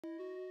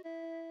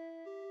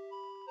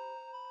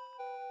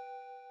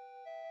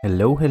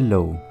Hello,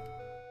 hello.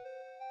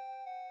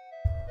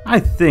 I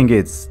think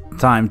it's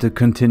time to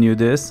continue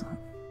this.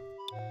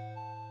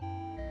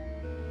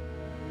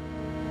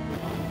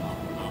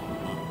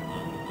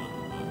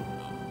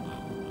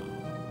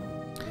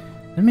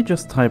 Let me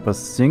just type a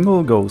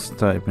single ghost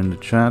type in the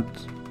chat.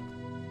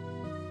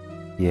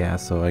 Yeah,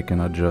 so I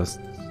can adjust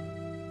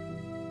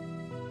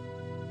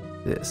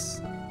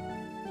this.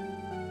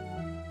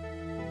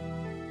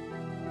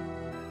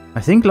 I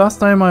think last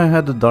time I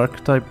had a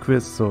dark type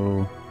quiz,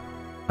 so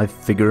I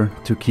figure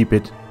to keep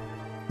it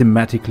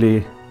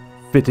thematically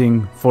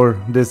fitting for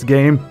this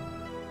game,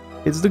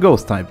 it's the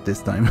ghost type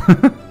this time.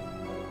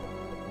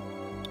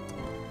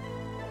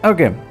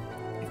 Okay,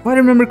 if I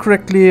remember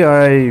correctly,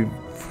 I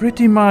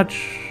pretty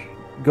much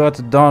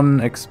got done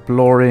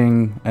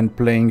exploring and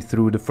playing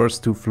through the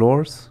first 2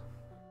 floors.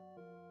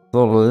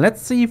 So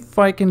let's see if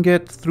I can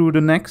get through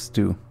the next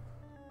 2.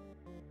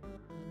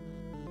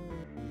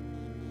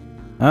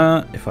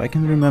 If I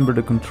can remember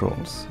the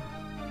controls.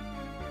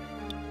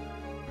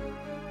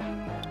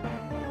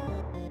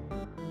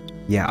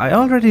 Yeah, I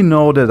already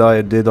know that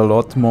I did a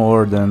lot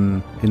more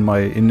than in my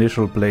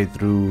initial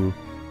playthrough.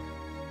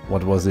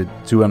 What was it,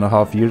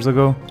 2.5 years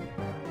ago?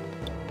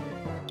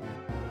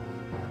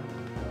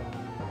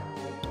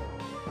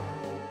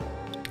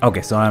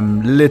 Okay, so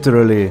I'm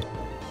literally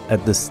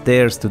at the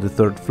stairs to the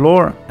 3rd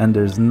floor and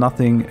there's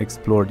nothing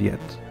explored yet.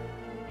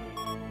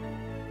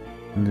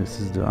 And this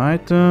is the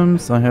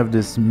items. I have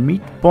this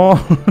meatball,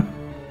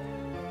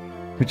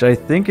 which I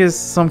think is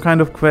some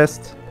kind of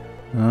quest.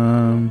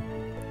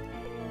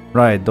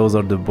 Right, those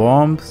are the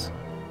bombs.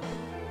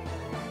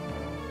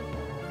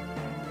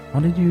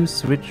 How did you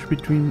switch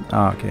between...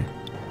 Ah, okay.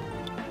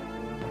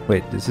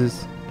 Wait, this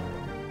is...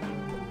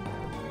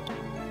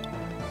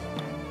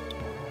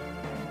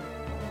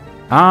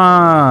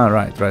 Ah,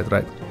 right.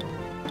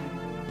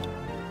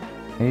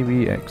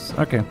 ABX,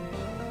 okay.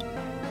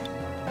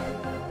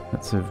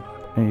 Let's have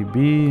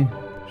AB,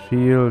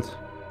 shield.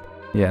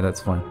 Yeah, that's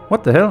fine.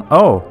 What the hell?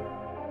 Oh!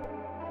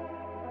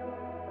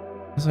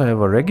 Guess I have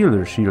a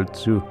regular shield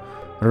too.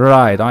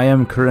 Right, I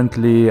am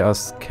currently a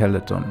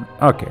skeleton.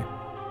 Okay.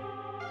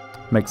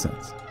 Makes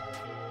sense.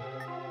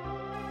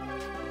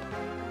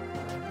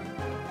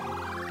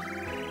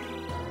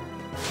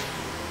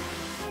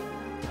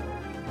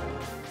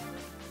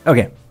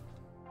 Okay.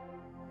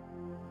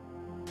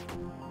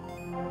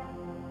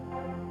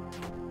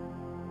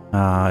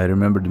 Ah, I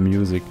remember the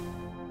music.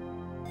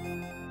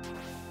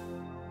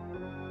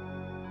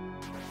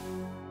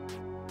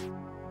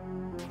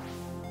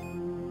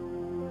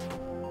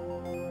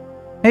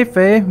 Hey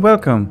Faye,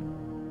 welcome.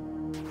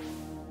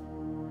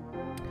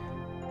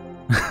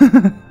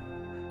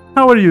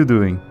 How are you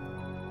doing?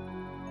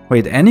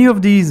 Wait, any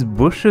of these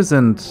bushes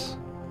and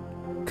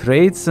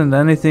crates and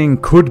anything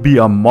could be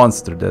a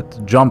monster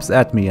that jumps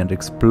at me and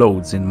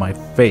explodes in my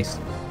face.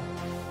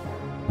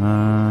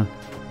 I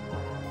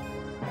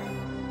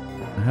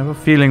have a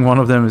feeling one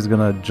of them is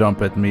gonna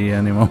jump at me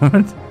any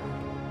moment.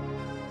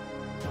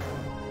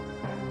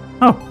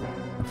 Oh,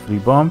 a free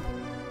bomb.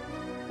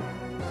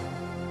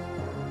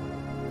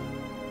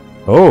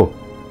 Oh!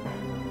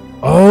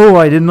 Oh,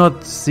 I did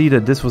not see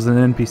that this was an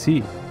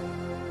NPC.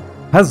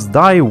 Has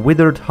thy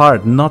withered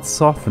heart not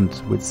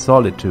softened with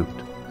solitude?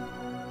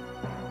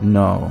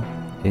 No,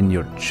 in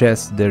your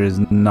chest there is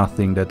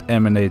nothing that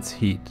emanates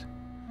heat.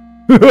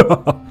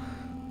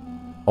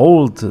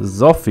 Old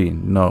Zophie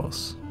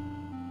knows.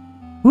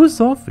 Who's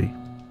Zophie?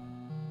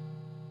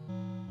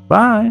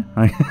 Bye!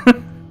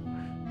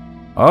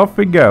 Off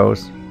he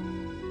goes.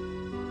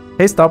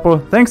 Hey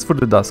Stapo, thanks for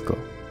the Dusko.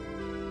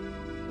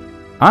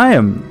 I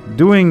am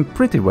doing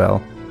pretty well.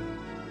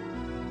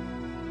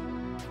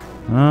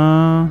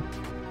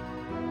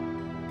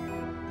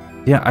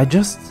 Yeah, I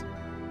just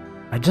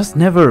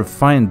never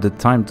find the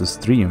time to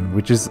stream,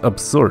 which is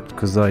absurd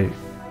because I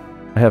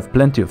have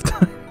plenty of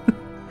time.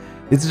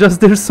 It's just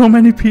there's so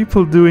many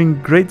people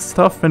doing great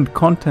stuff and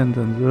content,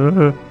 and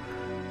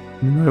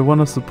you know, I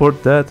want to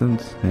support that, and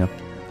yeah.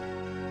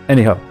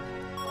 Anyhow,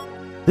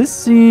 this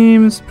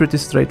seems pretty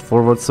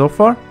straightforward so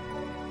far.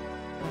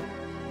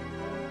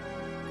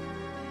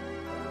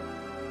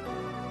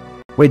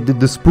 Wait, did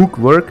the spook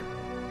work?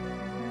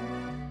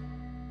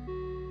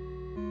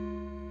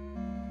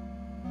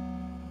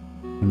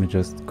 Let me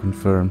just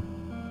confirm.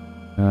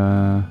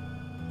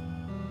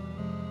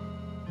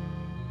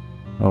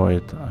 Oh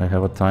wait, I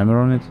have a timer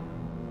on it.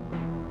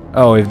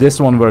 Oh, if this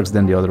one works,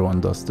 then the other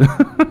one does too.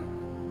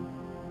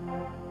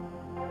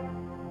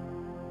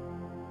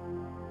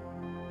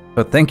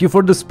 But thank you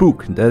for the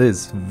spook. That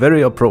is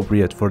very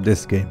appropriate for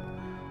this game.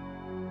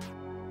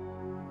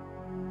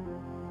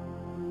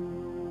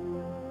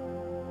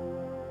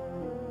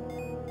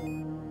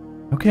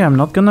 Okay, I'm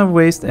not gonna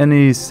waste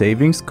any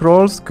saving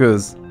scrolls,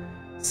 cause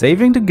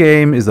saving the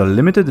game is a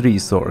limited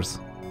resource.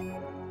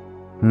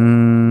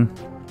 I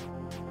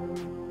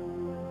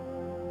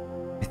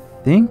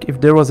think if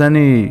there was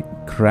any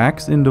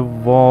cracks in the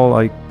wall,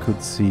 I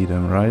could see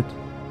them, right?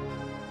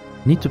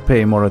 Need to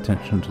pay more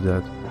attention to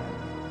that.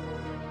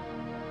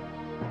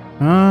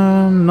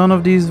 None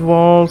of these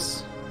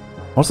walls.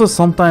 Also,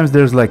 sometimes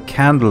there's like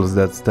candles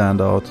that stand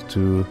out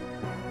to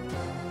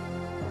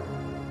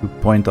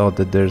point out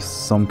that there's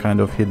some kind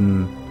of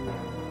hidden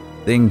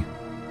thing.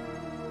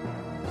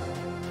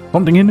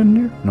 Something hidden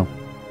there? No.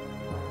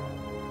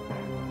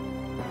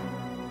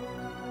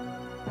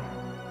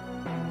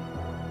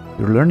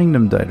 You're learning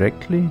them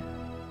directly?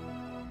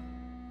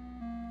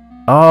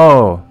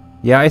 Oh,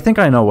 yeah, I think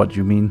I know what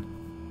you mean.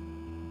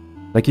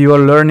 Like you are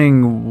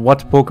learning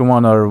what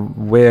Pokemon are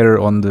where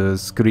on the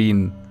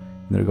screen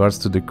in regards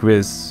to the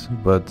quiz,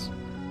 but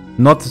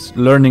not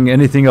learning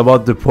anything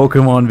about the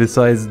Pokemon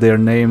besides their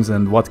names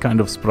and what kind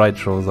of sprite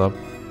shows up.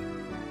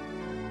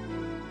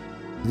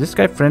 Is this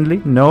guy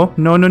friendly? No,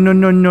 no, no, no,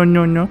 no, no,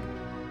 no, no.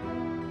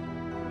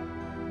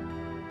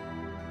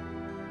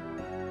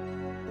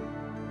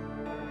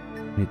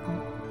 Wait.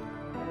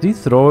 Did he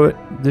throw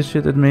this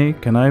shit at me?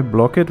 Can I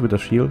block it with a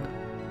shield?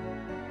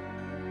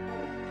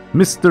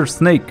 Mr.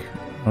 Snake,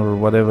 or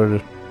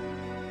whatever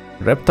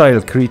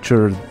reptile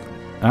creature.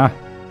 Ah.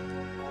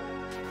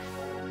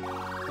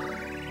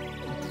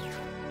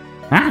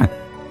 Ah!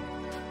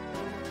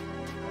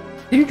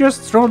 Did you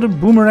just throw the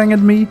boomerang at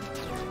me?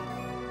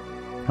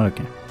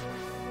 Okay.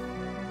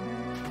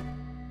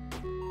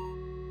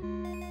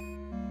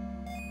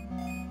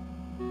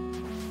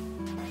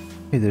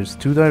 Okay, there's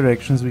two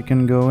directions we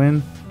can go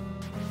in.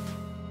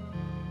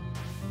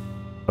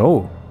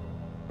 Oh.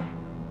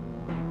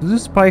 Do the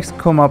spikes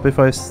come up if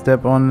I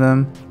step on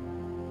them?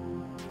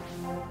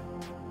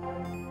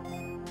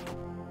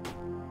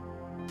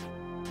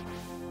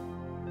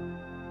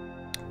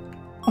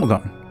 Hold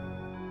on.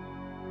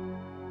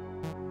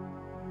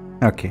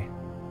 Okay.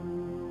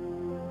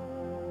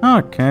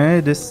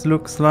 Okay, this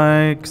looks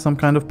like some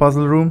kind of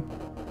puzzle room.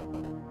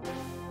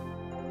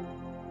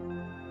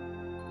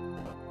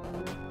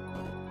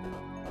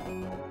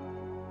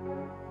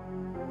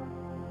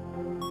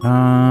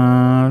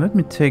 Let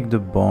me take the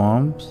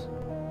bombs.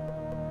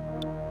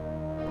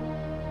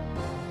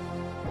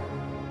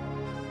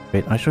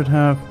 Wait, I should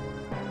have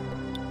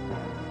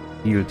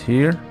shield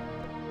here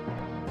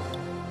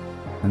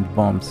and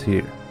bombs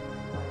here.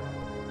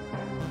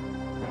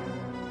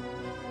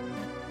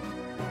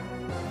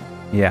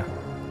 Yeah.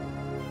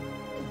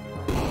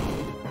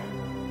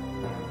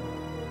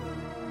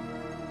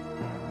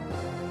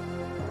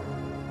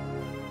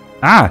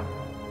 Ah!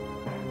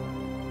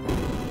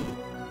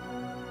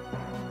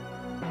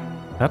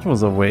 That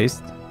was a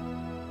waste.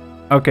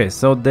 Okay,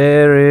 so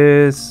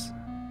there is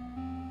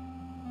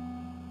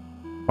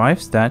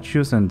 5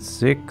 statues and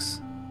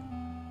 6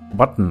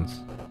 buttons.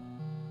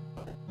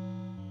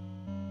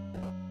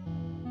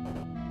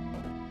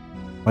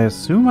 I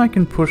assume I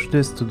can push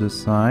this to the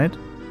side.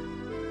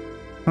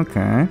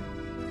 Okay.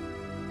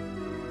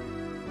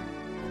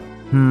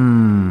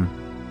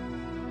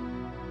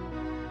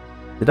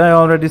 Did I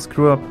already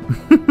screw up?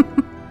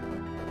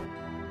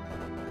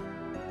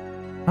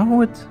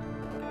 How it...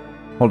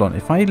 Hold on,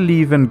 if I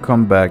leave and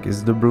come back,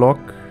 is the block...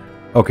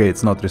 Okay,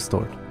 it's not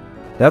restored.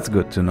 That's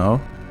good to know.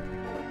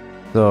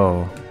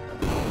 So...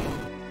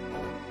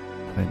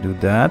 I do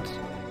that.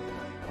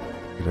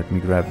 Let me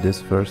grab this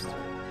first.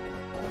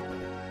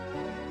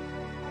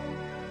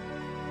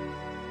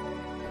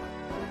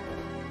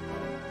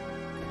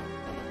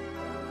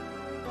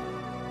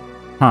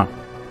 Huh.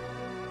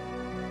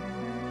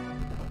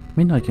 I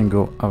mean, I can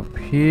go up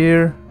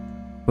here,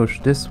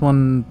 push this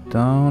one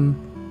down.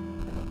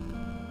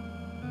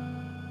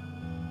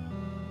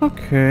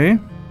 Okay.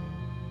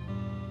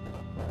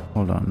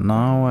 Hold on,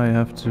 now I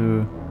have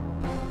to...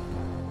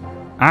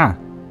 Ah!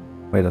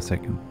 Wait a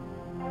second.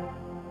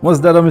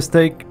 Was that a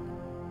mistake?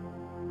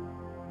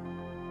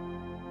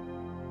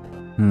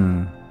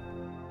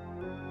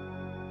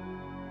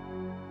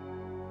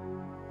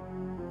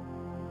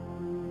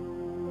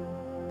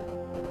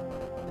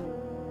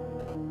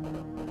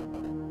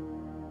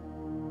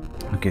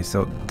 Okay,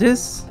 so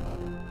this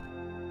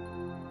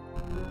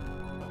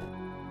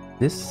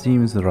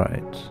seems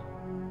right.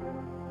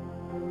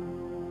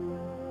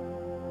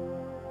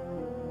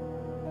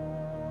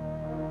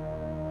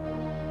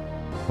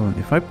 Oh,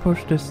 if I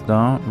push this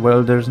down,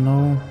 well, there's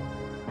no...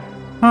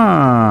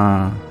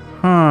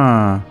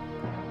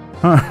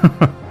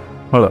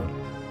 Hold on.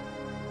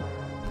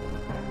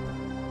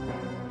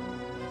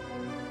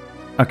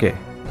 Okay,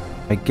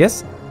 I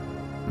guess...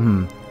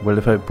 Well,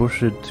 if I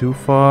push it too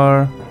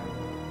far...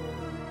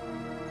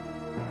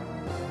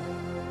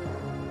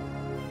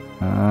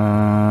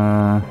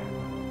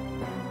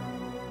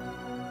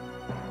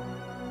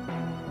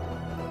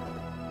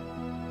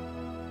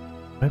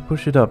 If I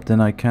push it up,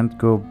 then I can't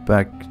go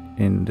back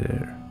in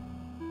there.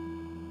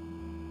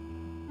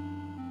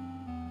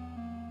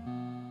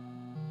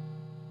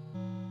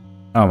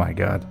 Oh my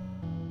god.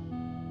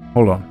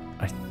 Hold on.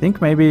 I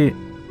think maybe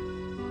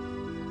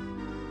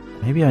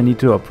I need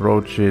to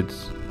approach it.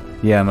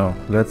 Yeah, no.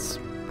 Let's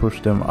push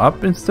them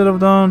up instead of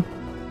down.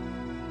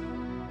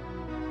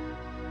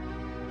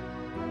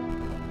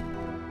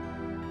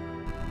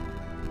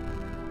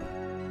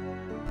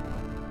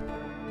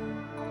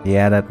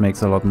 Yeah, that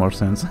makes a lot more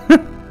sense.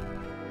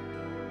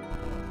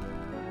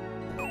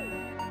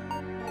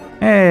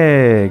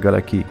 Hey, got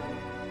a key.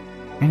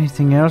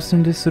 Anything else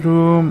in this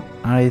room?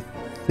 I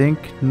think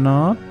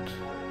not.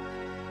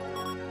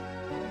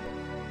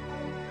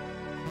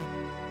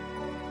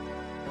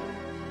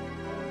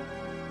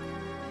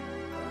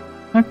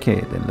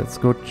 Okay, then let's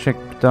go check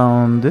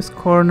down this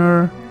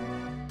corner.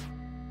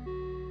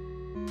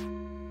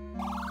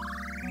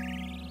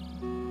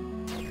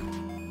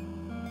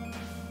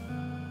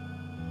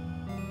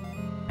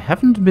 I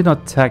haven't been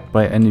attacked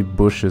by any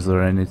bushes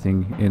or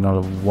anything in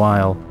a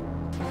while.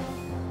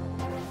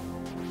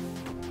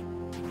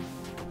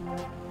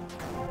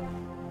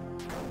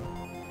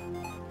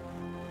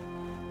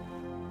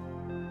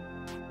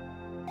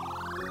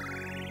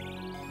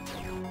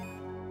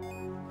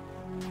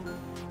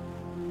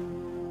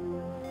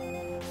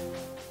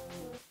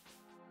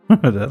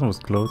 That was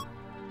close.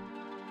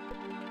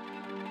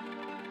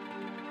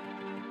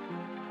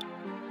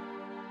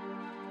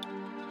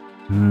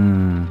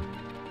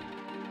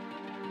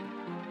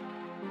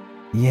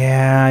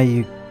 Yeah,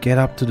 you get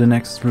up to the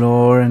next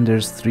floor and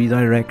there's 3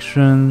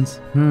 directions.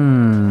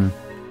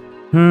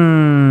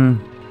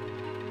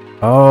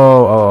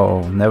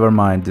 Oh, never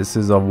mind. This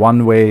is a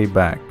one-way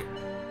back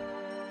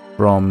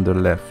from the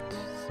left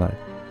side.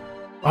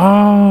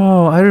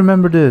 Oh, I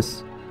remember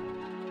this.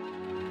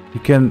 You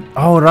can...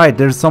 Oh, right.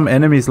 There's some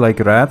enemies like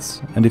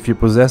rats. And if you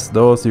possess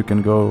those, you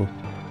can go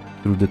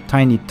through the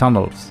tiny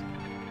tunnels.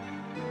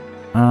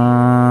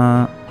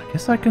 I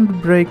guess I can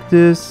break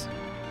this.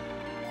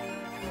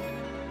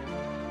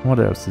 What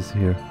else is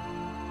here?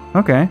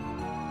 Okay.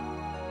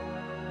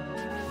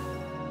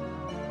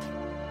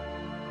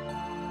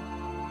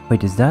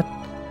 Wait, is that...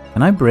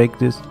 Can I break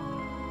this?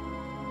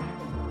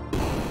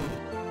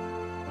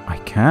 I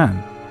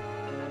can.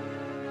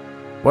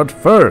 But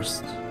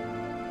first...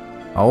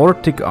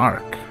 Aortic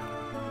arc.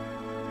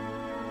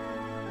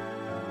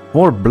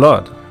 4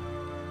 blood.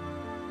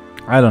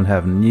 I don't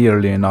have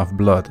nearly enough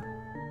blood.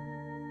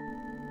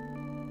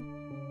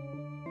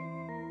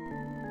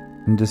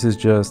 And this is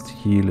just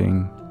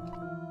healing.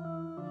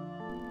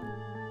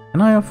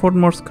 Can I afford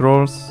more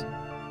scrolls?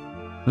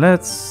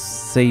 Let's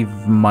save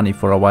money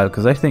for a while,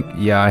 because I think...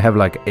 Yeah, I have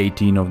like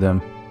 18 of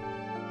them.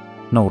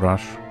 No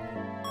rush.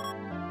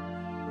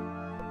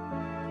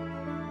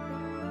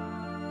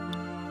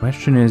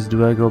 Question is,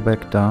 do I go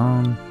back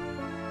down?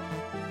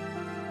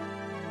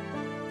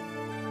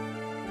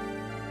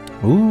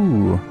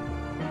 Ooh.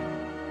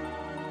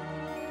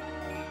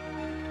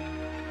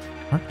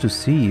 Hard to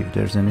see if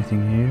there's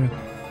anything here.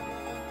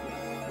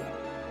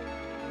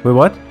 Wait,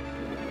 what?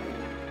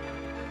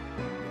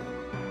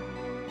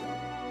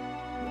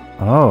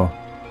 Oh.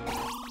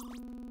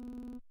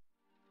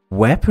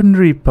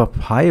 Weaponry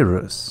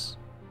papyrus.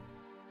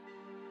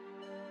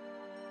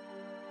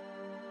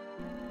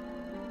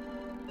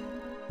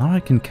 Now I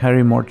can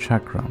carry more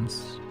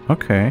chakrams.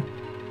 Okay.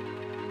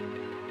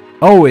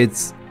 Oh, it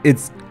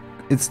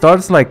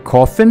starts like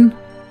coffin.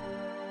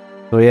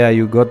 So yeah,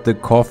 you got the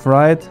cough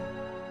right.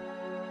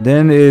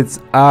 Then it's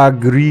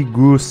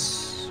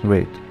agrigus.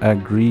 Wait,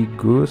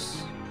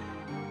 agrigus.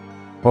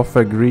 Cough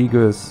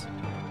agrigus.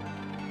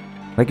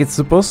 Like it's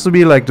supposed to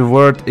be like the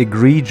word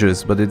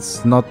egregious, but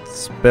it's not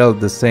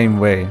spelled the same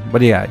way.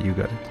 But yeah, you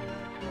got it.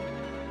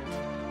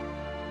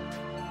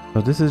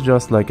 So this is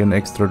just like an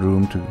extra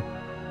room to...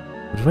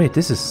 But wait,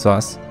 this is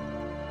sus.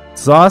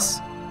 Sus?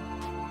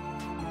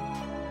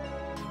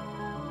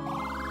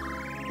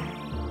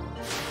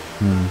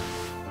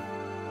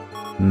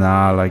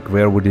 Nah, like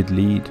where would it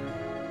lead?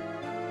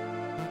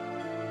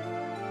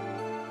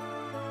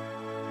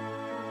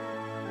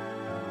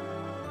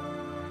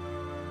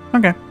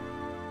 Okay.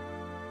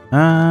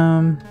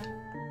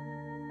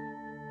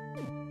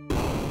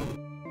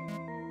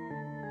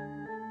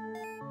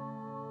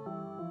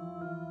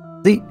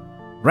 See?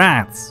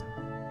 Rats!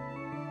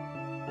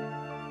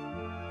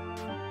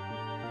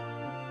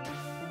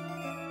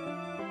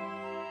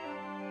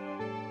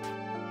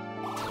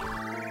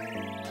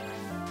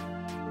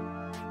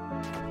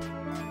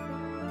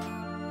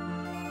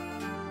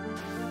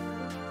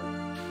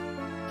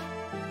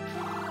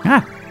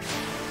 Ah!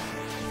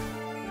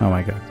 Oh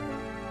my god.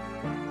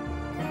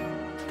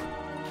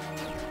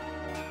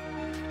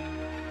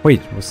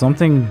 Wait, was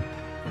something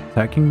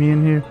attacking me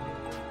in here?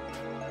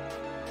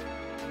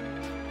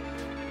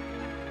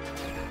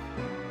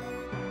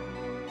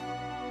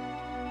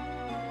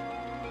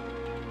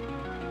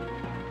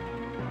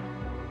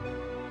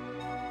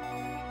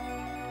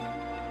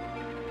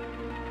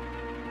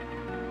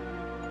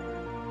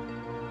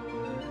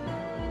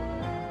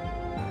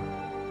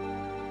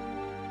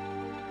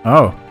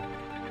 Oh.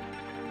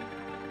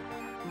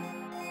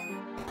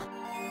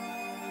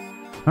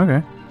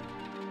 Okay.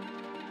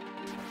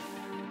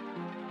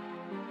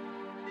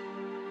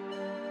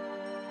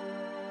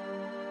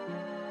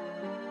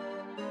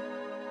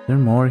 Is there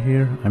more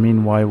here? I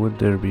mean, why would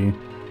there be?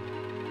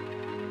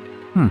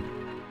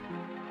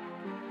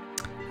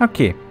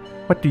 Okay,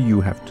 what do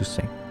you have to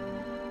say?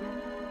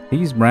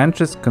 These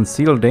branches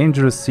conceal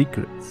dangerous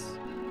secrets.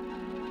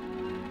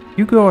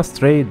 You go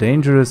astray,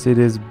 dangerous it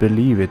is,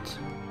 believe it.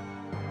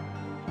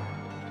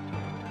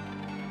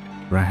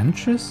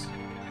 Branches?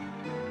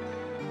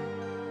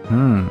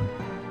 Hmm.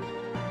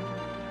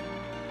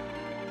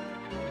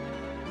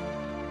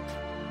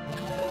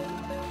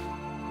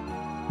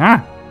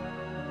 Ah!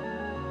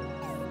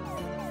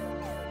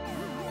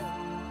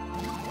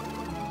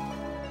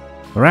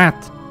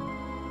 Rat!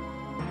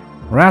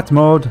 Rat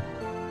mode!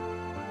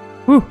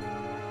 Whew!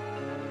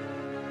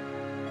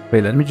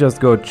 Wait, let me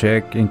just go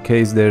check in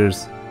case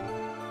there's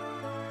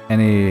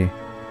any...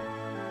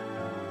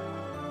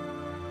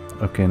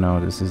 Okay, no,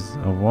 this is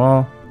a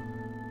wall.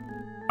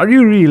 Are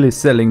you really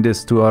selling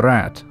this to a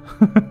rat?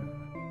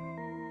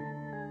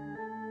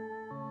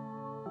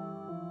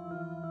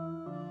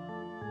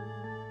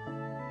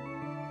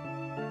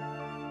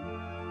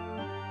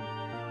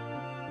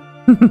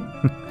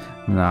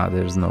 Nah,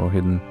 there's no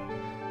hidden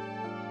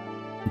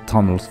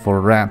tunnels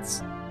for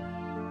rats.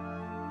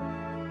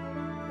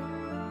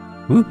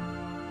 Ooh.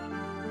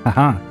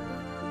 Haha.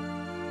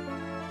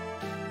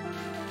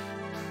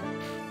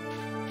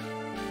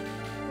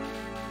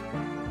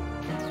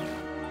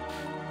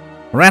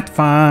 Rat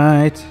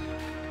fight!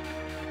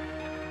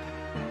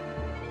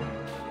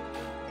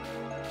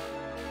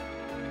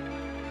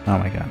 Oh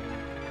my god.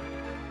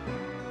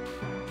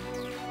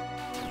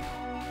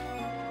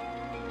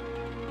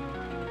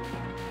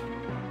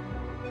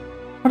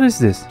 What is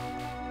this?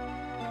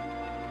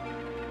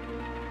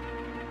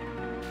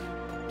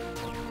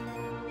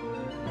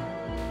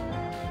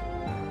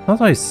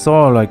 Thought I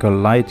saw like a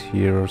light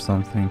here or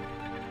something.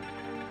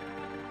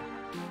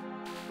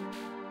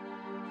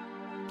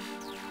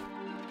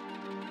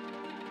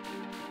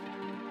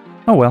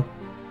 Oh well.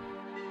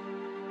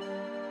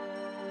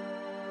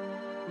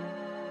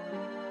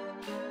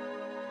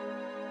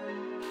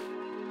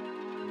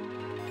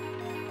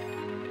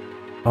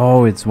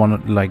 Oh, it's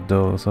one like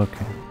those,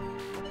 okay.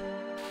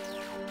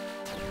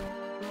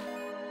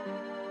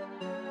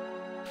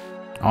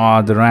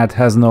 Ah, the rat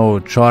has no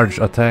charge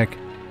attack.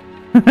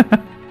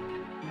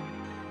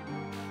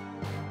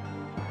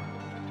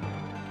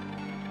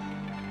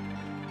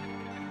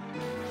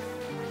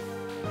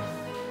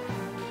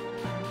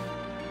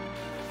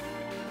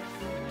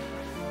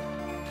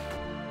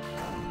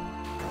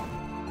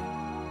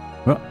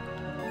 Well,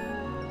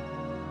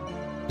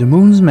 the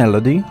moon's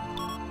melody.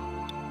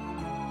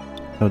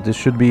 So this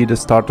should be the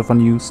start of a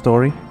new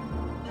story.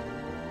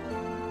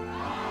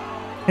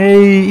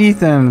 Hey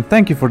Ethan,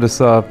 thank you for the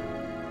sub.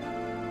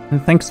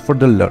 And thanks for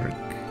the lurk.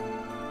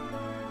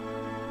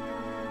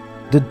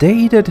 The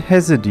day that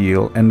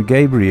Hezediel and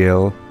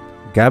Gabriel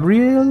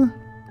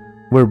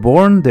were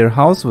born, their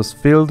house was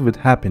filled with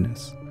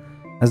happiness,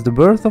 as the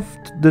birth of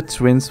the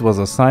twins was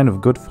a sign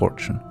of good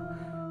fortune.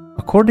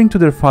 According to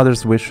their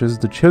father's wishes,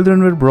 the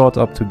children were brought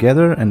up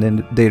together and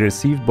then they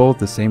received both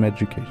the same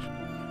education.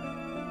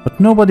 But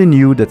nobody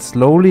knew that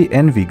slowly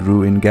envy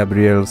grew in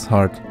Gabrielle's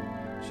heart.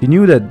 She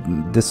knew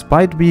that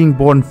despite being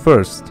born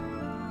first,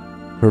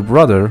 her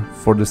brother,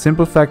 for the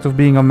simple fact of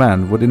being a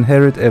man, would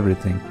inherit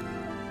everything.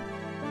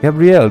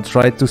 Gabrielle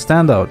tried to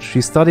stand out.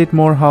 She studied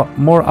more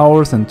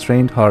hours and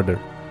trained harder.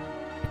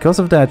 Because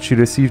of that, she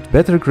received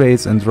better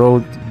grades and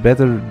wrote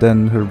better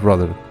than her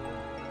brother.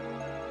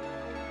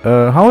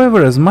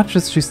 However, as much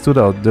as she stood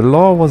out, the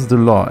law was the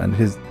law, and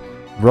his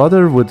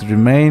brother would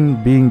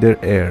remain being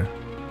their heir.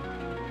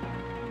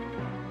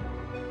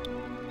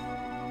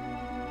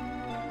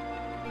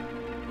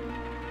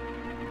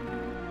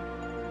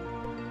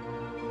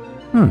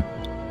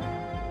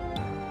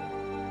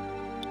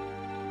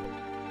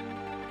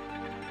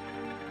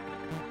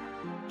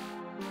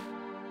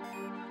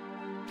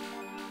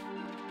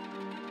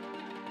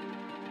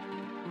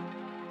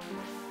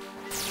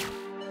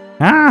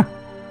 Ah!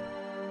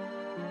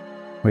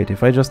 Wait,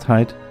 if I just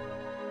hide...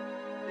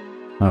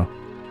 Oh.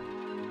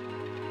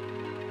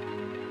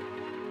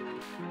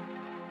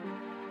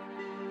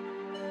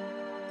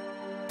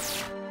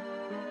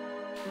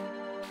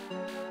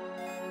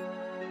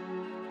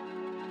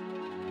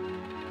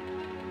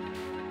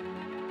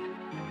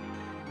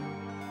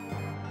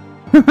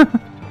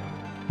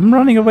 I'm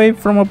running away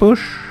from a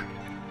bush.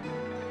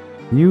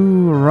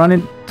 You run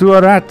into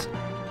a rat.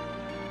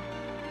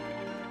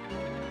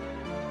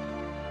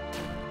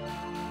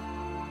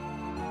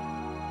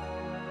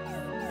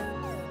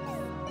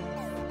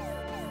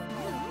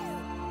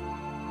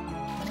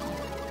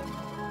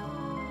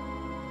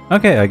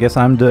 Okay, I guess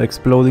I'm the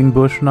exploding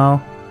bush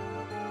now.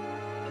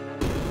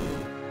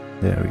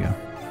 There we go.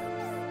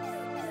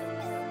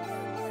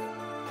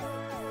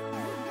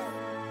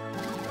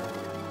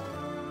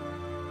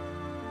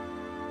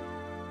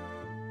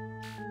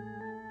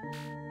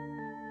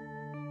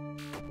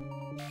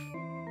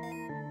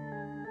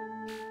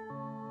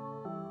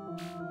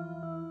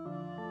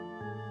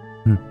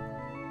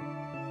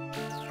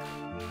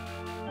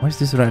 Why is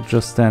this rat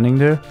just standing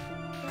there?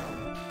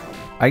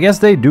 I guess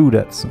they do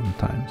that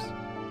sometimes.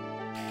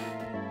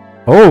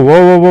 Oh,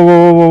 whoa, whoa, whoa,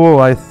 whoa, whoa, whoa.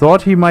 I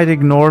thought he might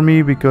ignore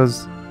me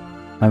because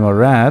I'm a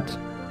rat.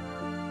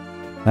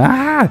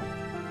 Ah!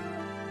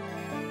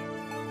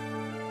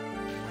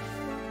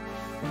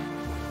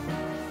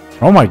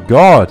 Oh my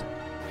god!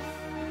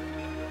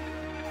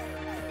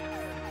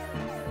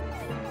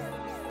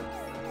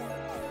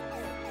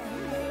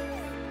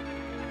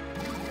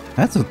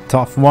 That's a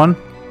tough one.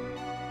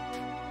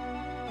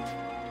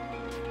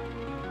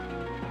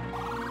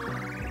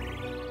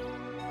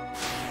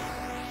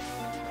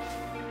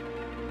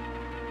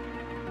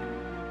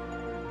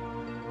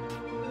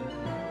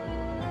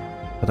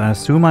 But I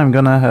assume I'm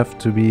gonna have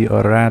to be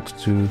a rat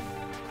to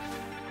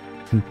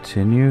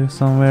continue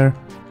somewhere.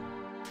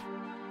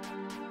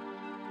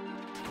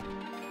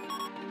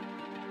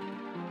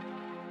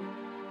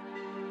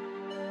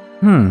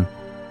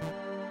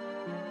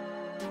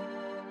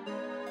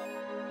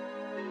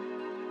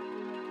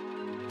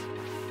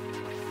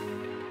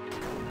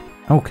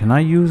 Oh, can I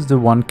use the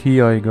one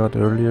key I got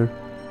earlier?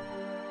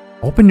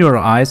 Open your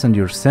eyes and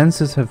your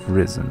senses have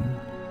risen.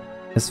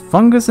 As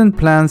fungus and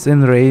plants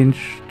in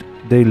range,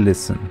 they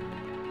listen.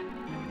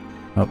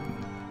 Oh.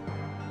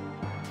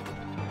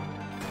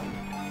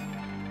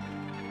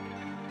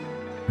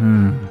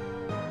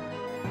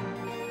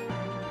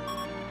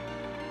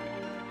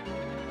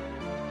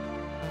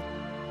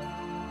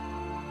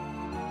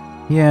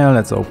 Yeah,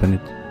 let's open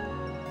it.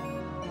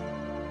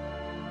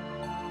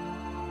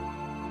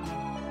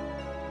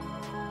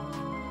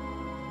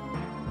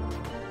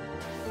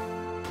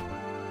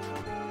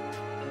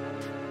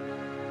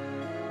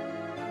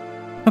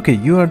 Okay,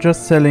 you are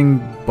just selling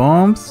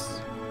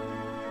bombs.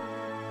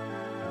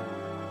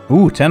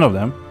 Ooh, 10 of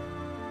them.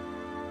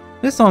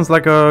 This sounds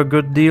like a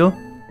good deal.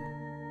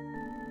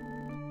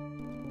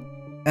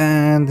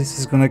 And this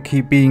is gonna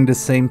keep being the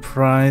same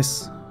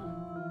price.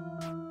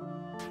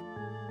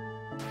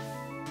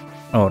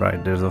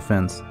 Alright, there's a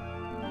fence.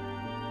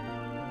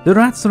 The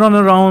rats run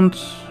around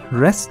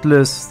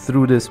restless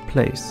through this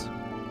place.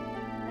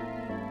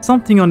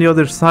 Something on the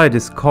other side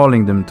is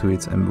calling them to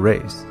its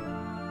embrace.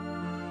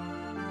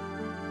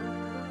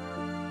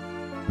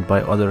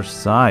 By other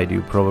side,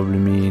 you probably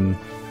mean...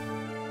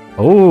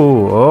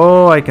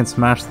 Oh, I can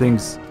smash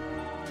things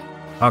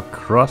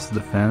across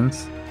the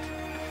fence.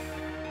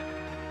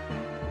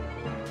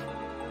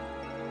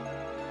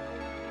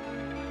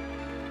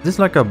 Is this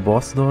like a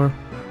boss door?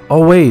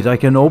 Oh wait, I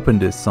can open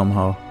this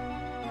somehow.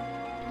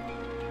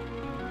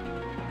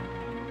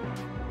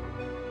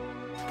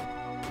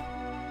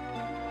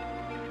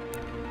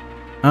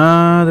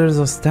 There's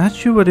a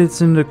statue, but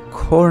it's in the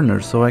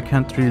corner, so I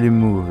can't really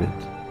move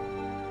it.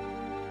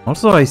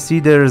 Also, I see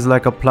there's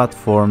like a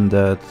platform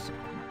that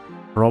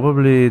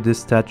probably this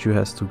statue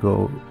has to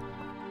go,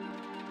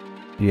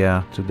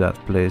 yeah, to that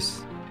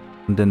place.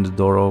 And then the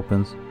door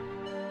opens.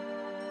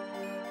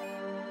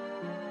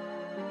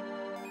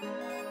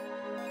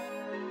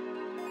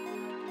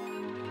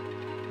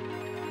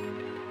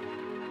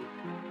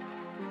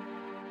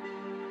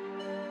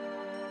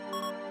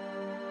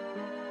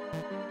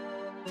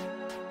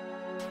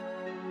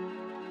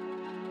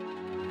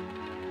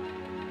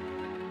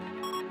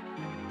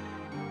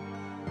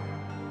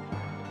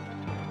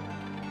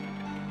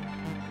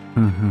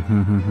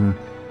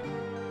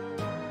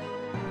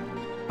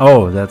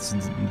 Oh, that's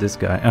this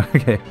guy.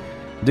 Okay.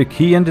 The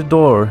key and the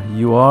door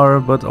you are,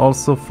 but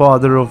also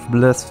father of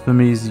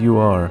blasphemies you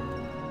are.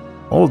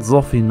 Old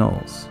Zophie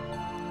knows.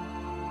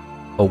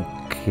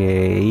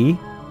 Okay.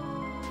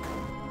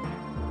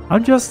 I'll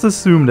just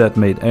assume that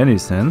made any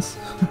sense.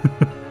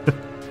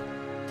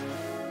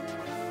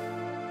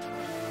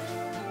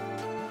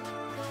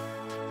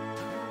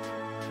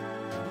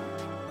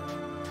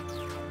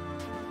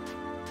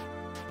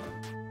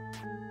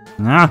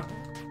 Ah!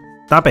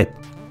 Stop it!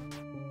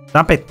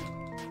 Stop it!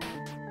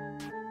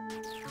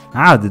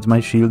 Ah, did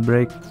my shield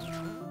break?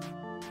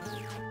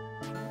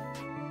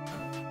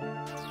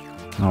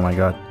 Oh my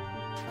god.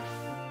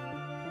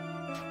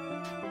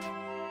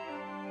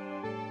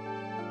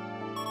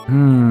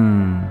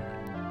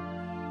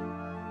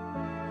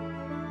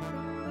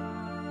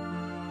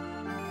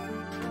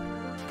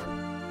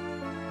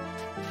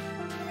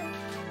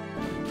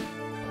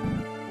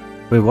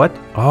 Wait, what?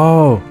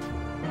 Oh!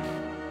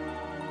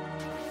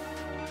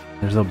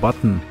 There's a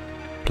button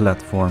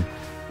platform.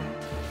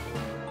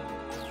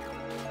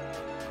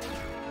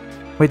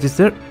 Wait, is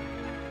there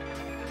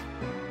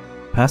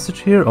passage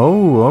here?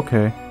 Oh,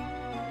 okay.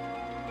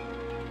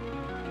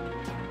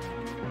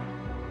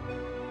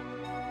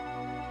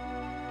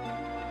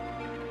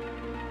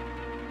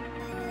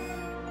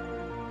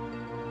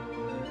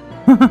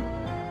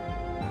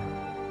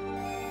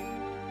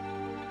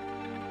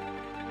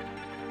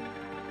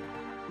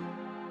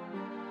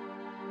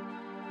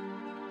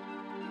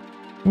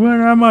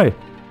 Where am I?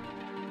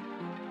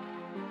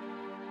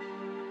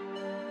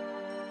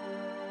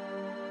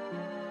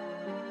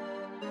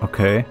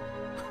 Okay.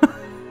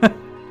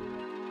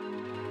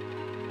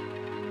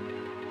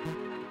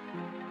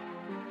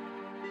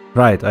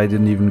 Right, I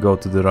didn't even go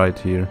to the right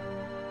here.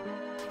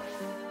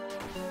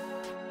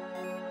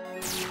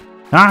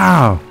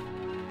 Ow!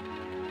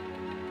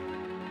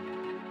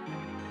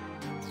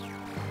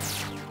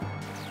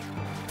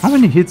 How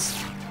many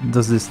hits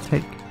does this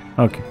take?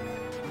 Okay.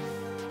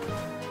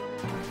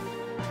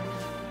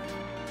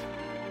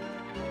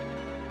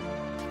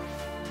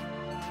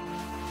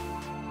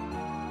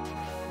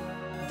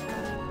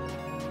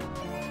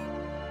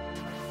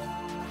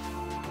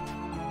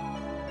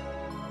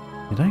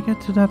 Did I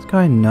get to that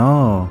guy?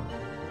 No.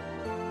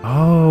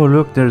 Oh,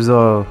 look, there's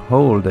a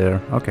hole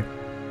there. Okay.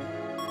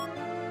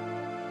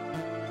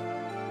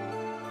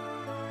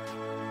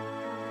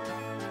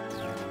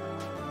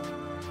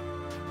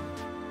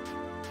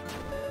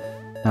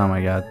 Oh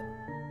my god.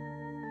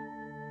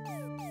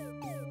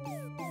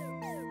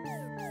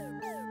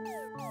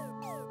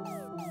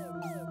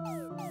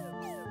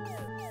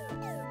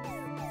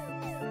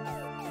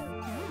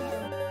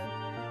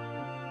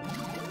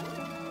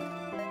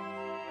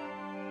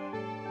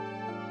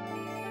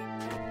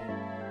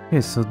 Okay,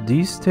 so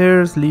these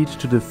stairs lead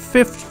to the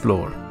 5th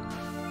floor.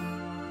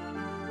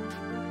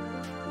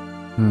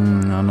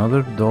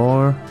 Another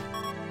door.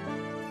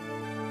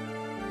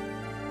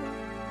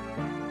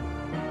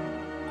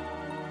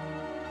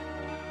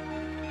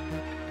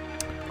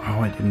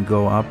 Oh, I didn't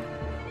go up.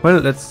 Well,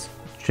 let's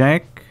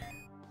check.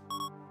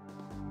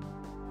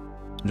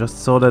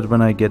 Just so that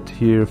when I get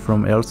here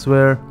from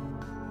elsewhere,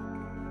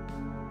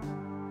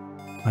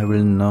 I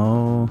will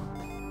know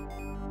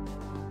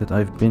that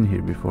I've been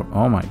here before.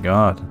 Oh my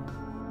god.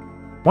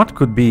 What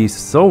could be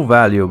so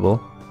valuable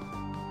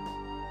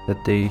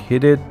that they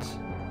hid it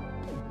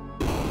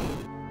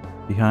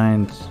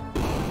behind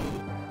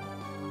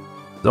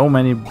so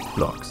many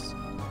blocks?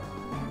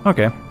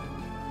 Okay. I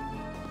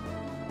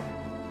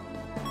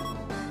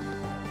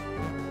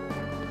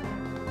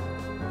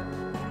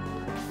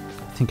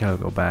think I'll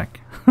go back.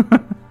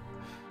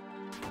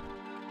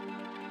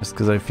 Just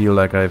because I feel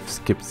like I've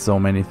skipped so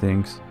many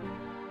things.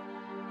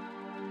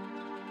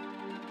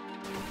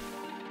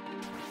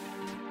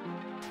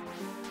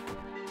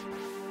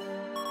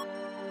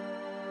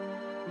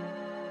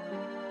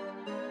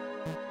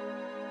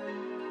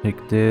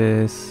 Take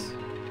this.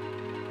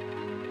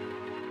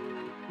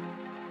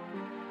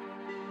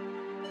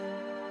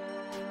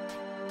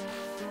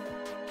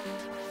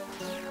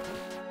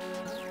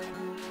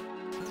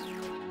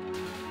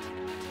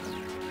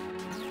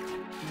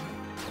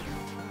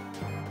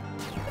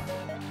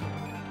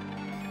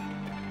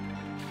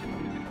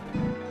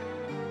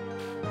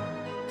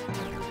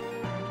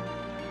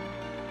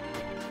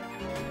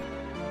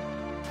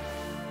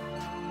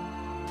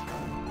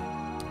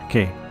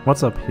 Okay,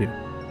 what's up here?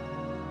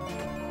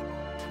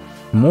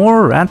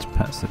 More rat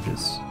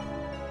passages.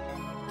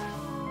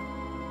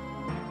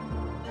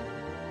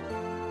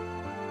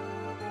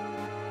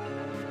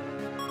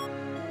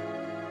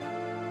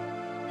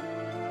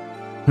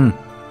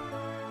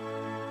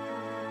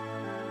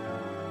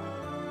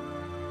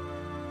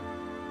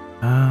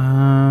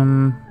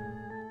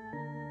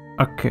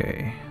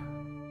 Okay.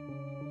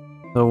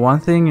 So one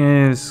thing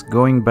is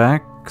going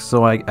back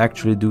so I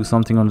actually do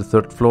something on the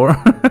 3rd floor.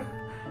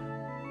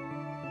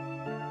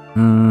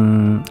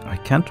 I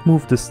can't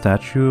move the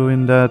statue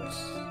in that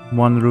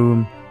one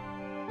room.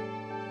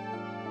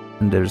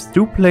 And there's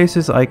 2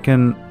 places I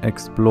can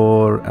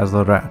explore as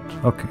a rat.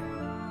 Okay.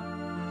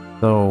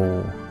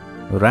 So,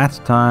 rat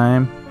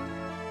time.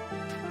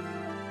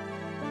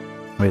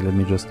 Wait, let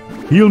me just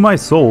heal my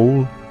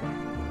soul.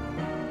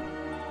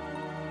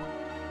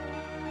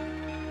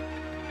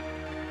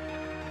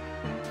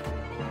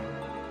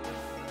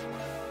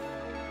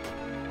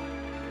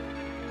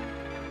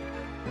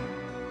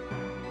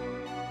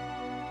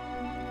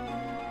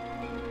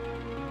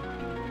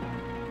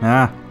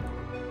 Ah.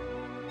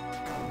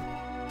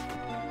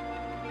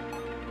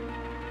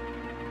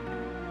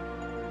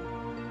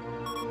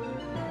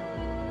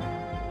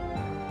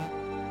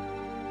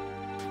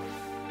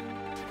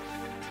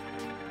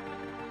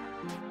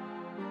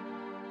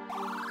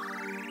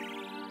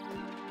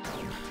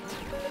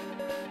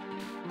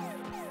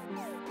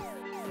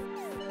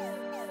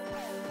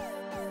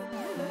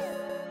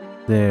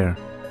 There.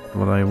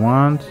 What I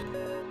want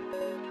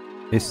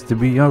is to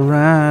be a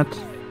rat.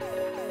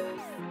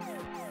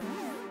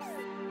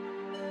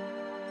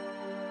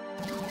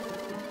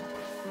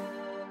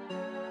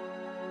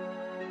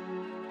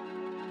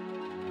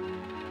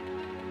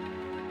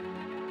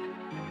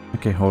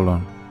 Okay, hold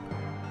on.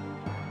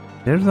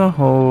 There's a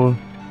hole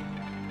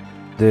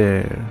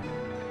there.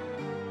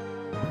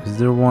 Is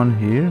there one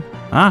here?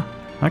 Ah,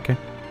 okay.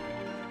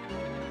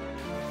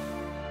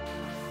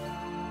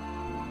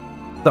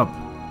 Stop.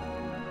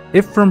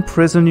 If from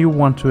prison you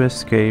want to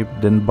escape,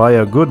 then buy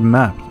a good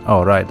map.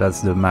 Oh, right,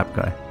 that's the map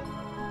guy.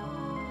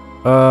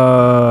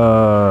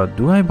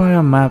 Do I buy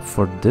a map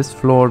for this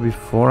floor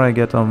before I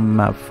get a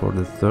map for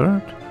the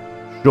 3rd?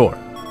 Sure.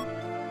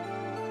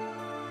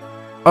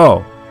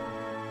 Oh.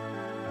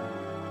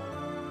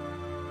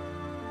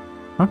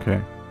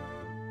 Okay.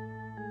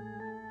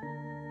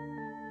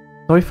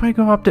 So if I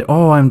go up there...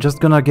 Oh, I'm just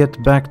gonna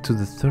get back to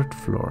the 3rd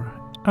floor.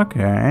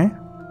 Okay.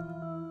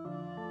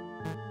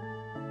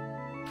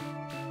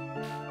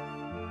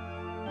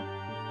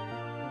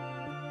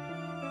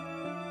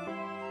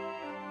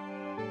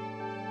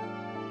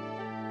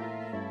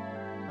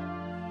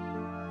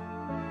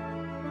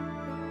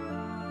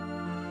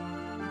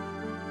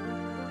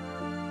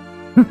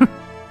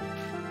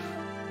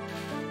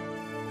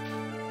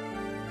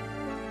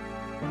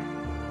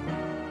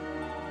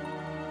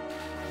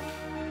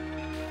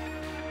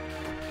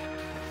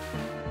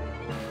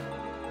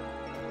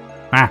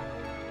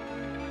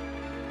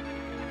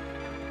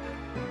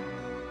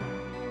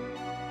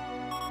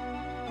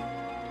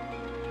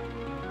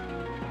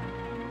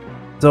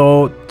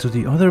 So, to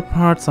the other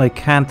parts I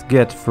can't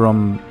get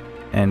from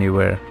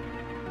anywhere.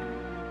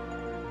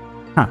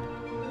 Huh.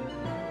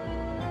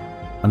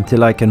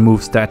 Until I can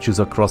move statues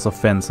across a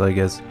fence, I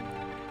guess.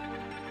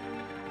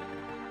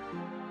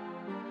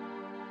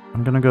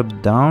 I'm gonna go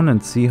down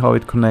and see how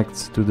it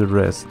connects to the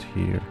rest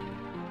here.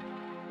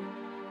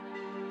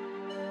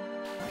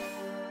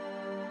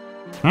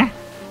 Huh?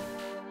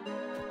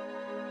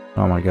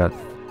 Oh my god.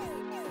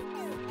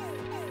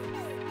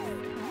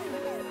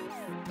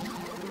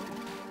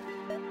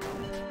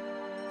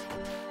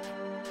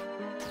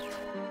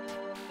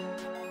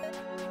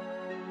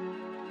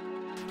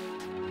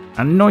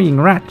 Annoying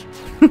rat.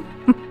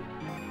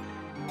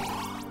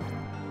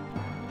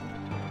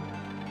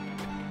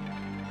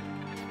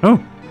 Oh,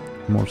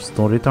 more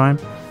story time.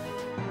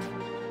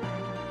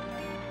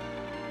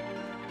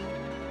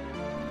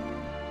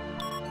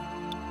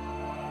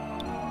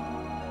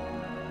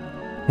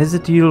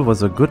 Hezediel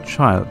was a good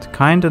child,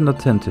 kind and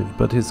attentive,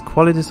 but his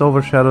qualities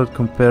overshadowed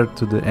compared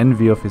to the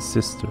envy of his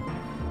sister.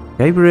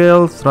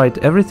 Gabrielle tried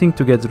everything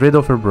to get rid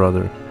of her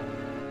brother.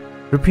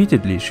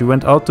 Repeatedly, she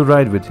went out to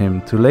ride with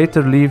him, to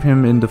later leave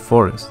him in the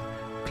forest,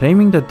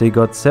 claiming that they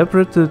got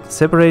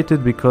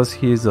separated because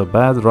he is a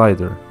bad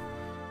rider.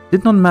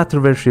 Did not matter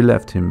where she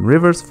left him,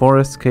 rivers,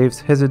 forests, caves,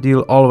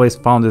 Hezediel always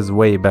found his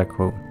way back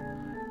home.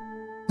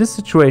 This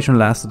situation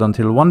lasted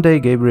until one day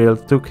Gabriel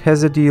took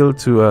Hezediel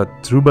to a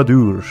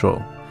troubadour show.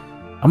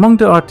 Among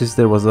the artists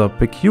there was a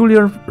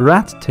peculiar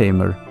rat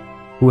tamer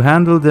who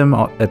handled them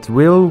at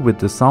will with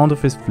the sound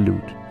of his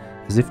flute,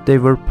 as if they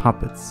were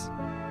puppets.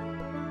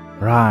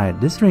 Right,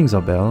 this rings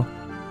a bell.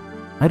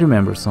 I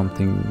remember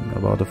something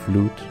about a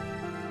flute.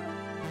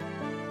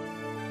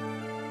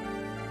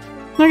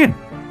 Again.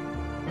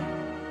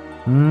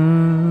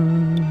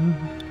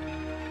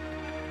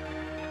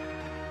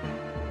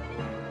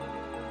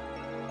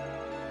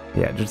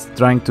 Yeah, just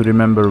trying to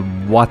remember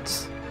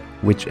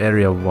which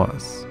area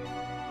was.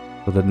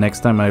 So that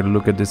next time I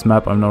look at this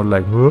map, I'm not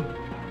like, huh?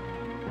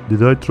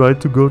 Did I try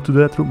to go to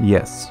that room?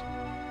 Yes.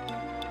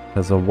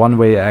 There's a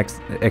one-way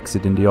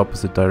exit in the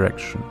opposite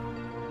direction.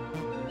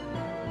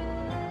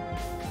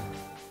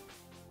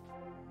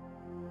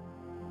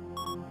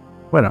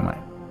 Where am I?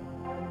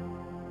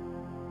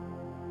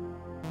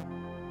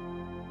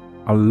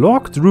 A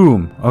locked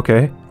room.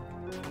 Okay.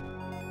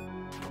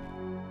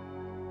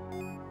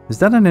 Is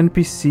that an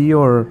NPC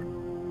or...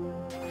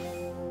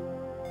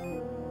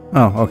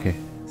 Oh, okay.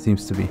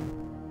 Seems to be.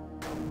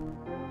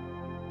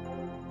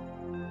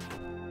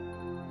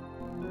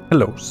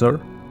 Hello, sir.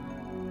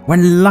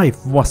 When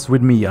life was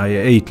with me, I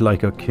ate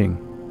like a king.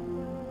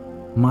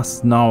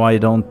 Must now I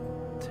don't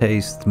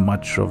taste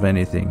much of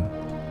anything.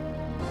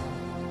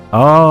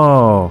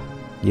 Oh,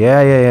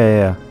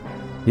 yeah.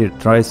 Here,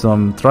 try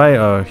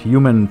a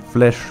human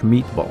flesh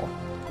meatball.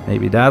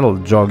 Maybe that'll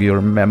jog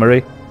your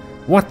memory.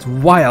 What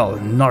vile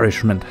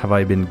nourishment have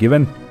I been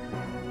given?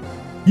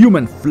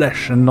 Human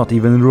flesh and not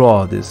even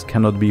raw, this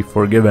cannot be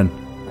forgiven.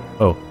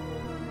 Oh.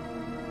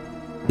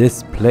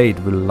 This plate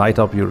will light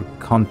up your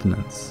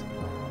countenance.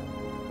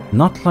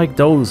 Not like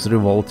those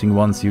revolting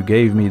ones you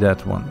gave me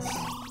that once.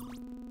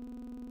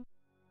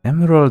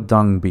 Emerald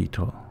dung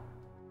beetle.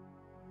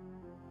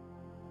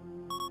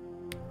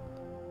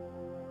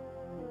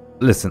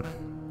 Listen,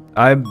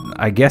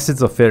 I guess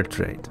it's a fair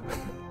trade.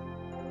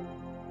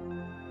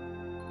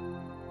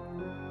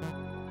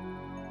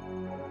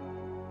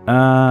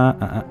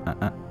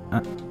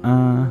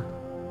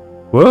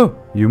 Whoa,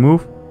 you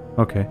move?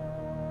 Okay.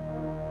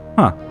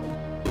 Huh.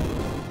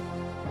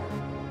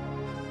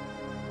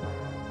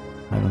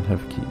 I don't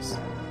have keys.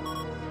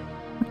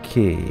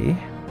 Okay.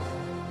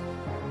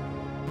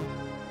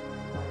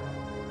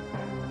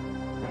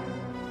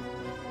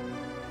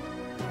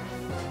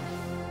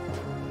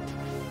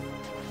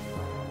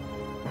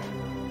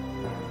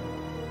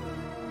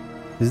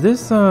 Is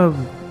this, I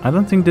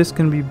don't think this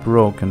can be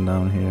broken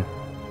down here.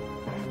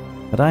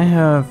 But I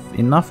have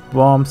enough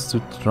bombs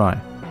to try.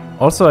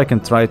 Also, I can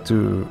try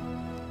to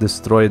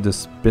destroy the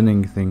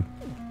spinning thing.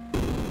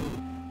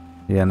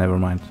 Yeah, never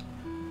mind.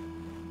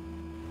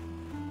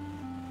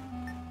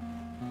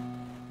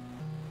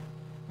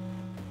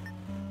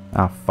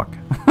 Ah, fuck.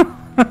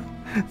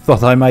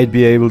 Thought I might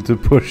be able to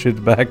push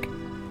it back.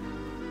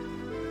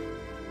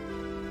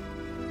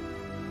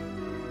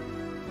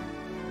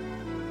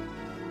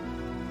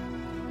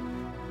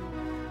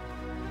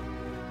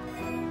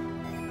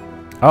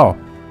 Oh.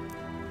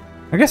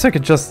 I guess I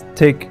could just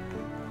take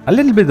a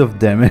little bit of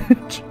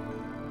damage.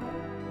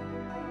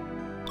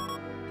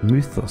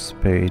 Mythos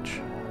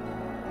page.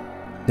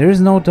 There is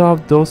no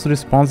doubt those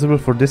responsible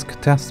for this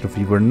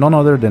catastrophe were none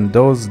other than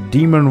those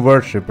demon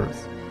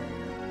worshippers.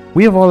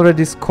 We have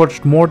already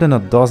scorched more than a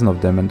dozen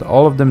of them, and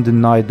all of them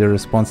denied their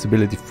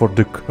responsibility for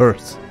the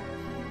curse.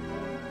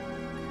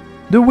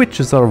 The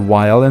witches are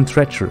vile and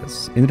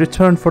treacherous. In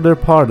return for their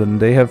pardon,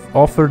 they have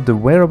offered the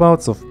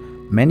whereabouts of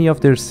many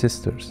of their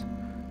sisters.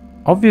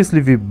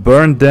 Obviously we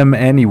burned them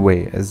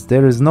anyway, as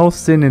there is no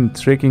sin in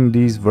tricking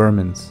these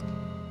vermins.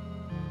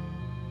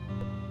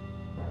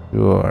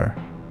 Sure.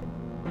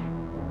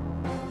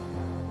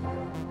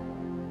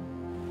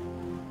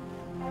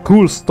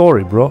 Cool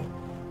story, bro.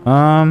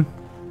 How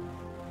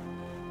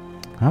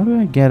do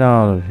I get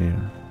out of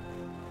here?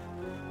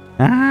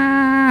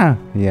 Ah!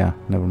 Yeah,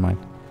 never mind.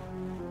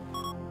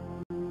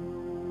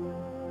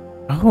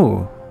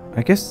 Oh,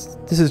 I guess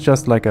this is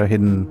just like a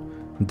hidden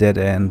dead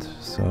end,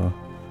 so...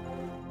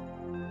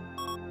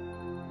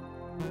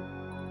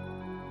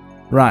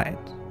 Right.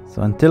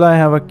 So until I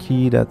have a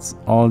key, that's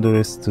all there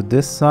is to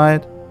this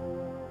side.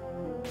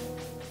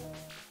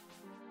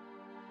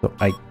 So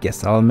I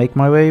guess I'll make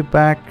my way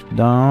back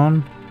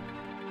down.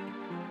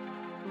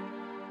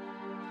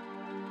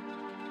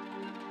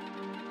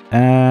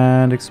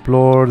 And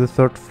explore the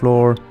 3rd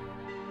floor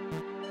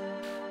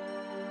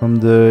from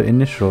the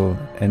initial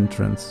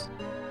entrance.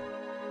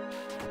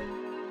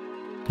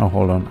 Oh,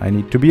 hold on. I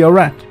need to be a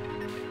rat.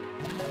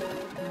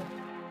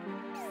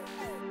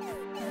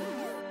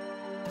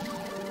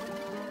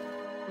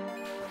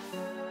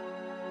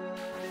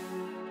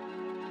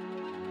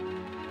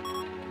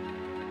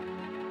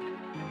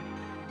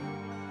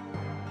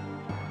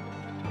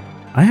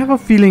 I have a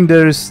feeling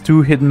there's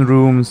 2 hidden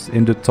rooms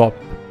in the top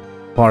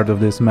part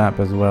of this map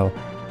as well.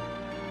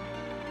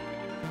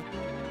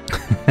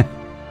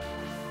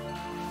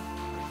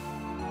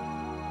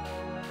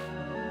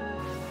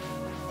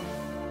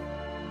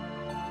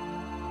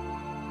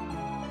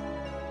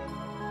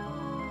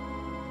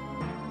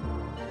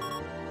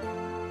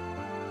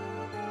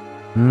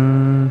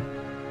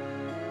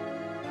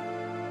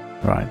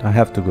 Right, I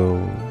have to go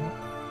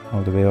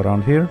all the way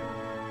around here.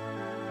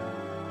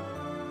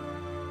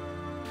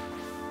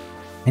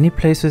 Any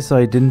places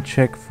I didn't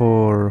check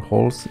for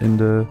holes in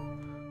the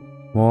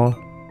wall?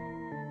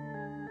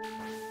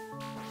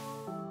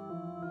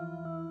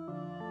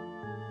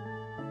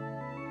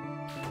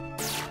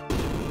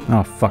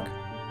 Oh, fuck.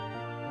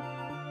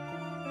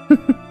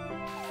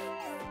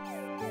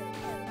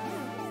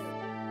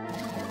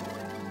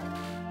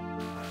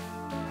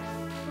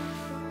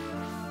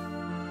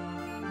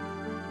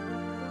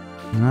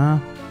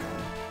 No.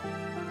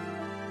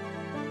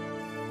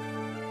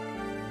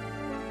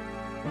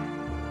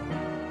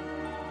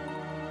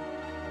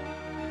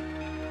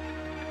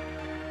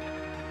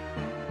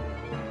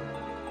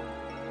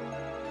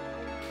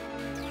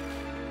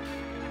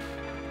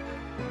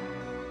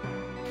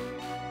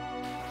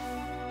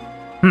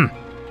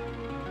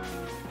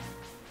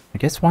 I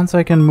guess once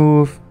I can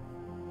move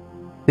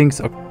things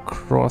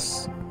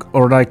across,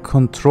 or like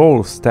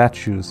control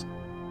statues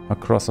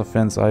across a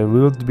fence, I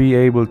will be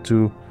able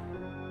to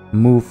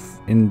move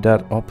in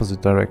that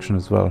opposite direction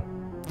as well.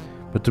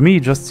 But to me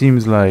it just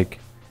seems like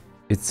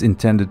it's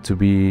intended to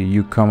be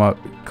you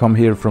come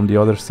here from the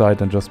other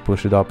side and just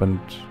push it up and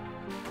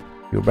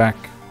you're back.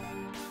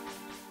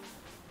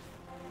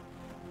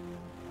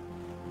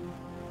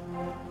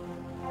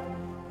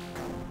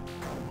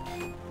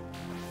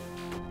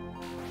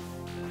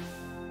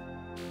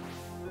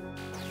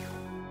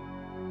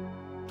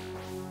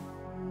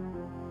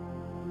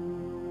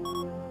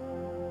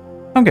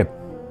 Okay.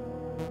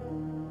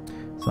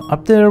 So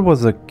up there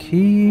was a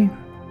key.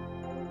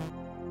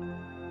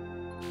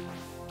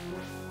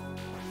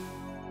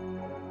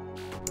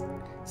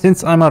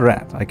 Since I'm a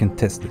rat, I can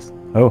test this.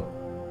 Oh.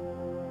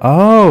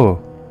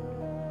 Oh!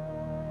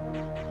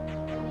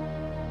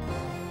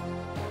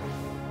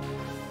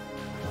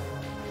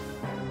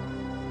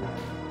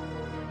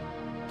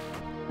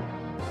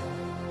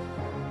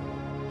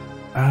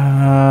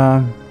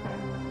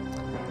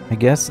 I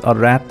guess a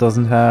rat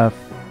doesn't have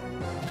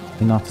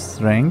enough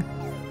strength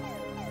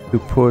to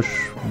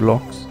push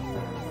blocks.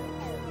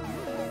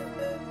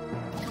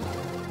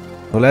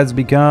 So let's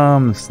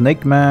become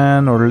Snake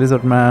Man or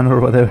Lizard Man or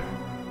whatever.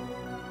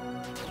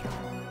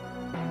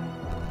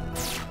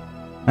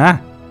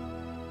 Ah!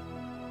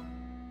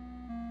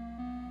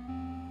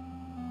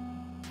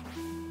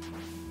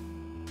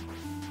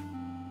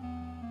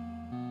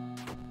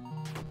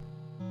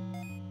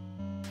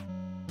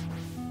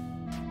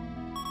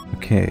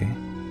 Okay.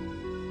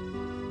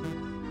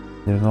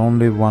 There's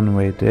only one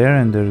way there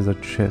and there's a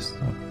chest.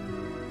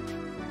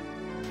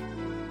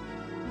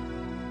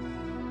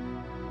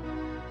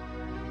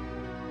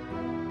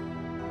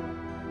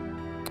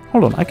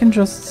 Hold on, I can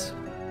just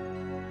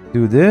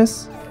do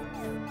this.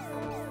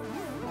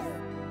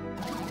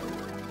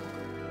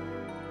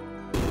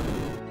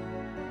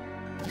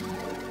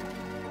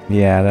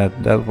 Yeah,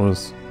 that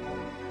was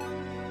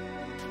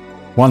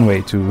one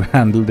way to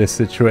handle this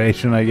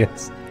situation, I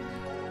guess.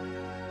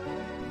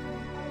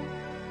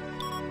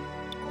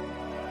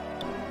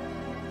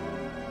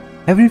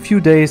 Every few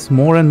days,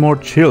 more and more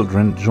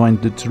children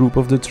joined the troop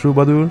of the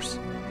troubadours.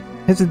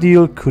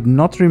 Ezediel could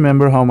not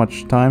remember how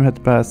much time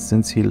had passed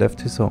since he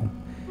left his home.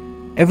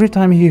 Every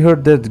time he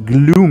heard that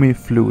gloomy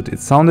flute, it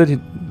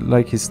sounded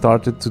like he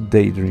started to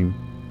daydream.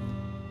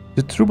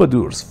 The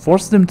troubadours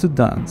forced them to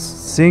dance,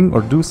 sing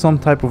or do some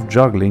type of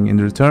juggling in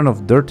return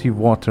of dirty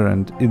water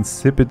and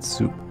insipid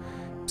soup.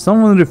 If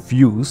someone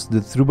refused,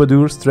 the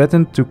troubadours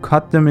threatened to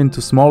cut them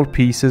into small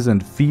pieces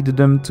and feed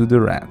them to the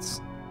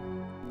rats.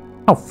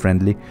 How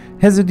friendly.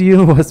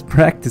 Ezediel was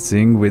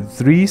practicing with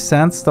 3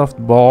 sand-stuffed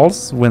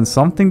balls when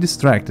something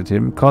distracted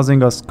him,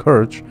 causing a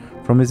scourge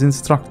from his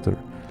instructor.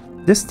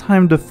 This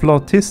time the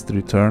flautist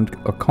returned,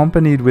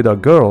 accompanied with a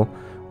girl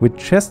with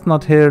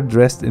chestnut hair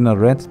dressed in a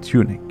red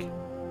tunic.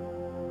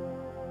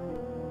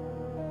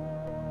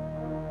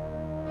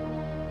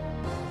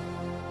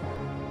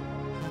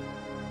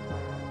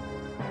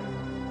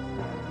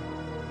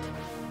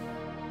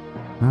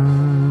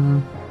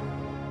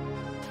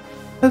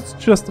 Let's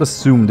just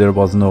assume there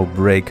was no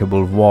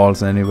breakable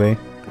walls anyway.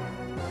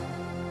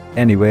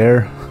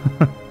 Anywhere.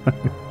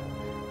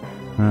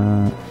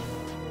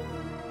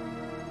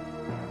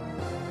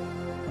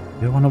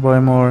 You wanna buy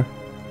more?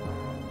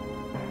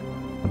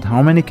 But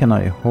how many can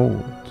I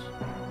hold?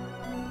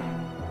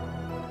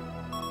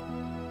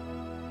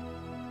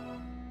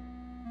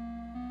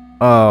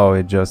 Oh,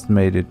 it just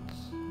made it.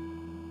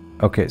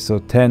 Okay, so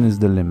 10 is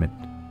the limit.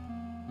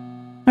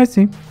 I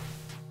see.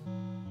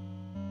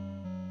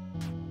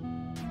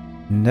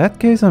 In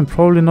that case, I'm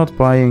probably not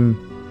buying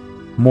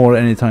more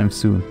anytime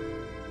soon.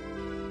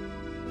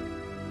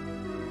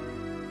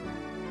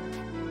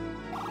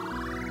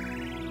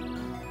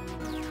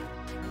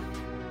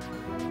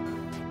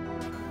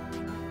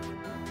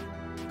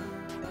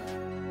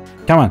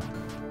 Come on,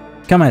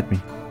 come at me.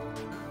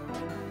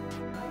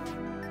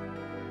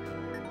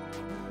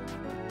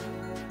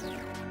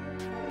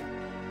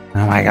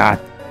 Oh my god.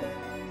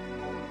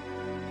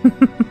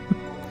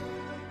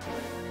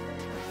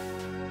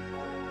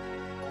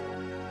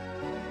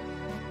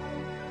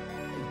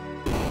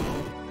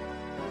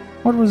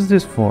 What was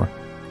this for?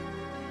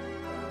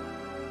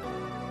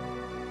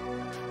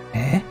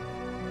 Eh?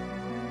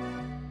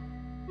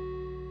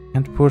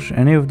 Can't push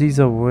any of these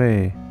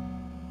away.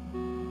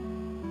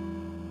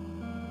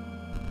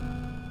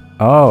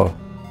 Oh.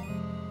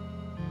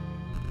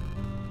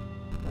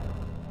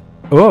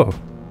 Oh.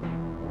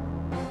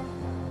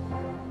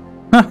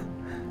 Huh.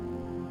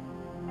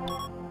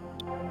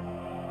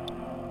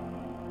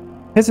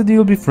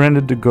 Hezadiel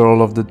befriended the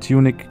girl of the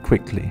tunic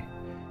quickly.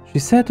 She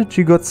said that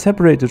she got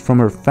separated from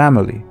her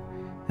family,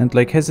 and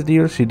like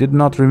Hezadiel, she did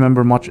not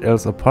remember much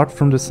else apart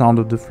from the sound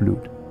of the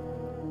flute.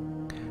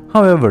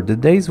 However, the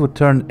days would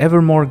turn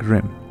ever more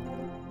grim.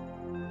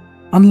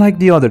 Unlike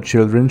the other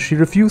children, she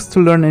refused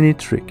to learn any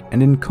trick,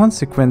 and in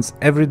consequence,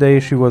 every day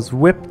she was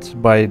whipped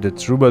by the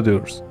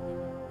troubadours.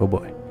 Oh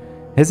boy.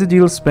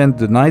 Hezadiel spent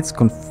the nights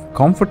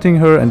comforting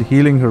her and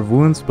healing her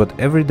wounds, but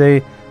every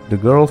day the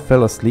girl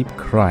fell asleep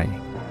crying.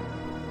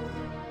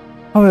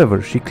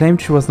 However, she claimed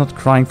she was not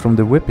crying from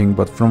the whipping,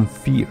 but from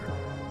fear.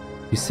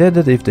 She said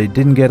that if they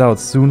didn't get out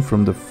soon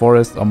from the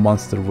forest, a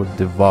monster would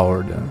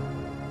devour them.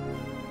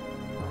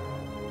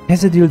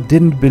 Hezadiel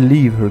didn't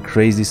believe her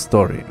crazy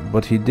story,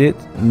 but he did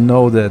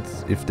know that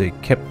if they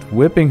kept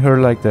whipping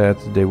her like that,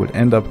 they would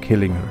end up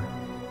killing her.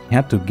 He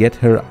had to get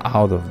her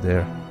out of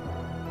there.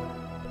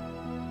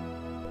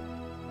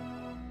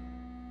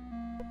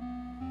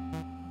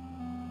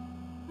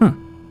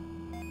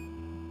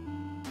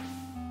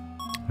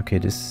 Okay,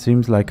 this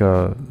seems like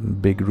a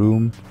big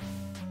room.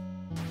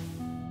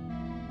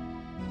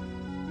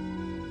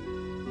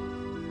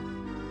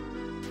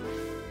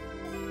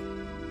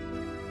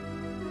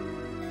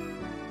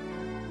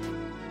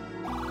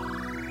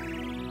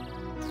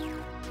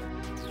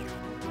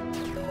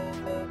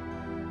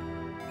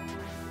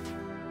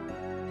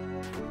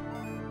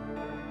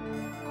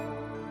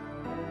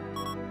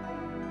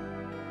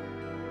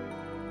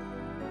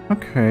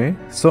 Okay,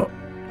 so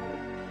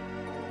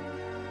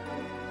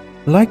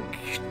like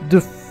the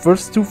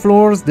first two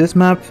floors, this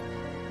map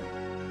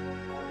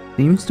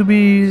seems to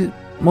be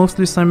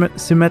mostly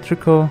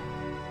symmetrical.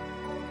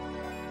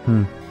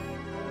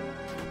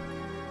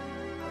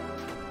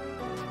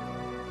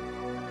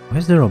 Why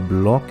is there a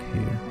block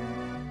here?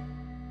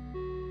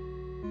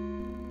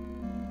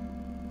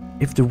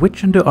 If the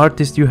witch and the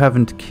artist you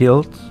haven't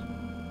killed,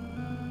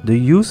 the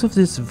use of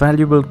this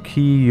valuable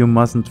key you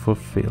mustn't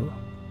fulfill.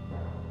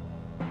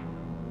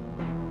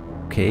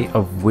 Okay,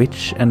 a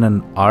witch and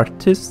an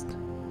artist?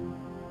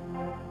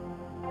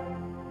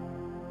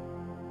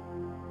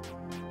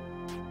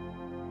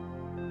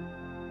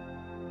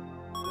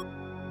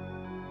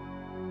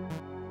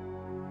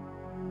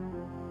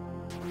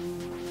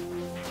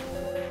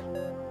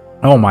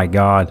 Oh my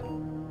god.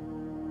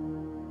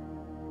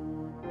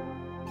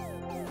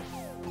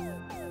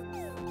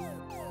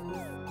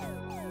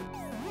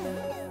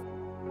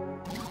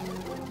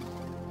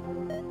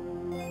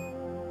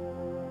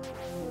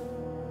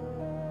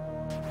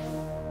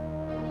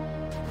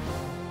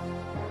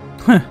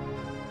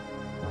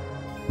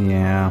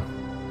 Yeah.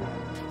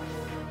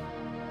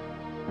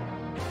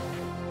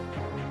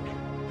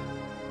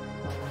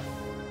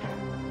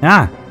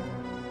 Ah!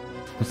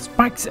 There's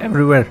spikes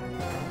everywhere.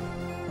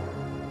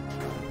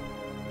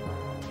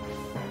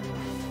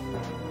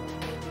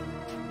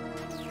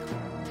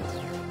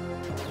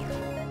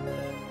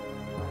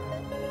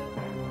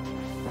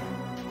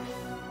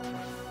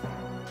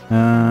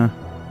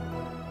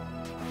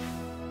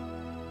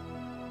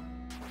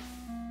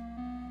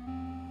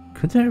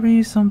 Could there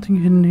be something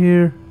hidden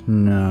here?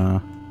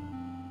 No.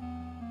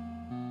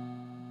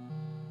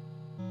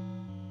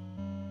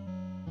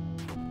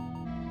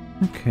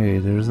 Okay,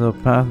 there's a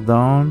path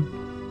down.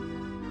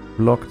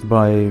 blocked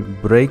by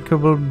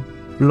breakable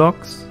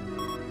blocks.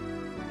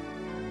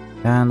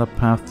 And a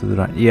path to the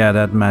right. Yeah,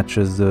 that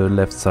matches the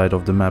left side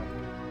of the map.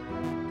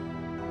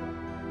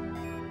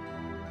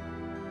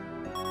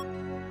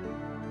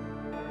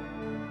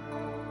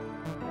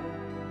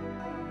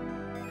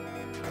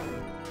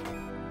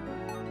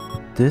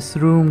 This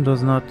room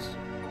does not...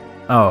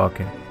 Oh,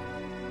 okay.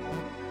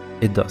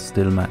 It does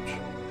still match.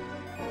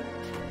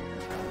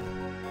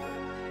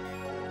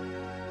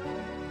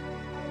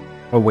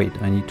 Oh wait,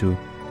 I need to...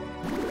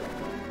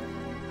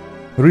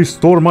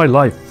 restore my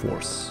life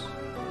force.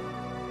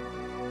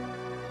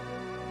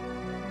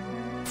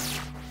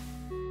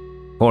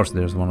 Of course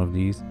there's one of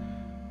these.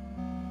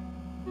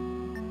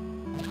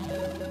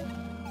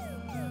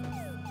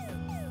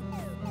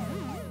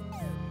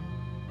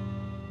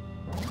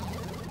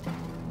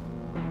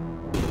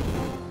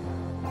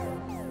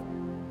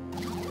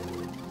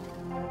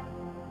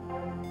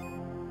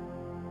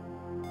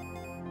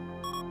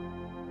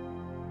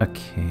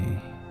 Okay.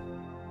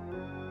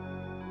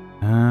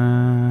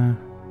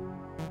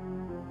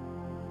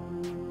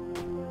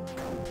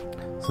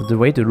 So the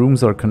way the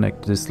rooms are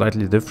connected is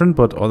slightly different,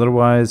 but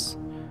otherwise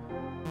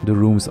the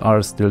rooms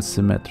are still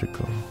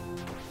symmetrical.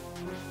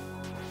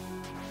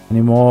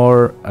 Any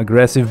more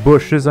aggressive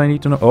bushes I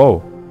need to know?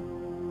 Oh!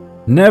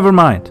 Never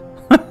mind!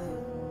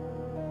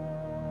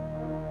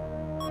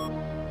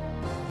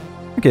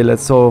 Okay,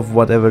 let's solve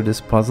whatever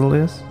this puzzle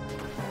is.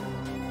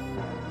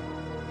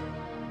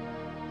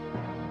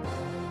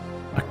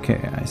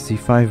 Okay, I see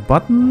 5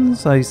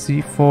 buttons, I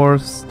see 4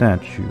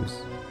 statues.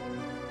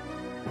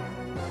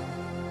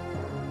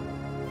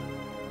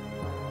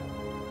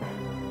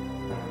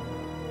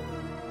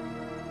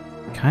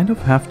 Kind of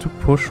have to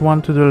push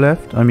one to the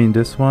left, I mean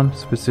this one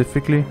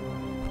specifically,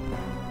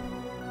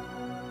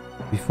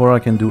 before I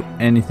can do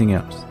anything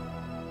else.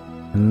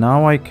 And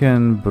now I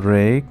can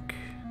break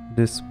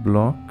this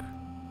block.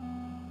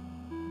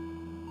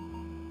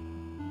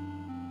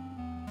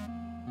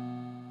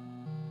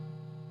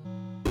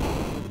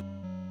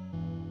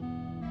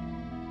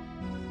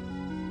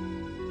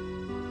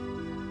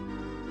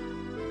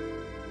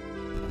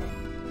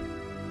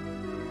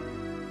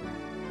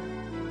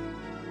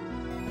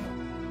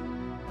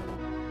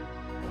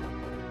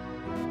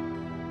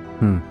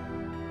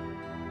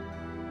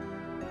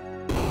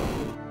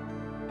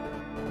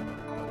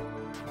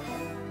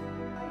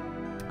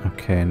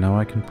 Okay, now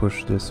I can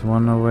push this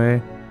one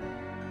away.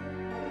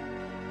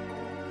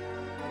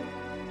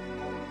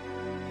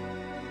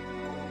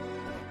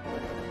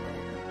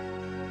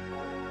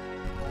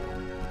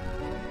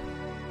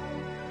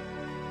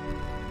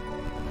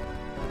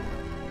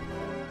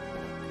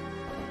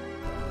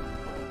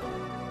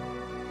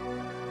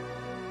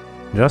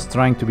 Just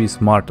trying to be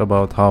smart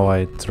about how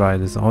I try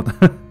this out.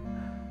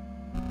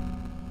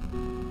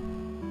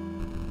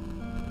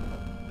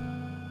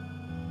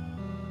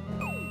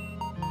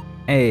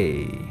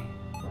 Hey.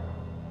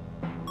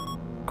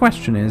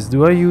 Question is,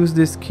 do I use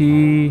this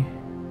key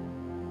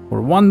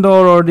for one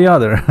door or the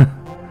other?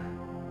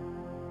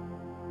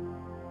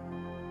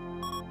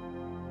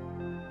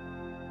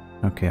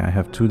 Okay, I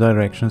have 2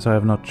 directions I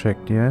have not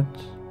checked yet.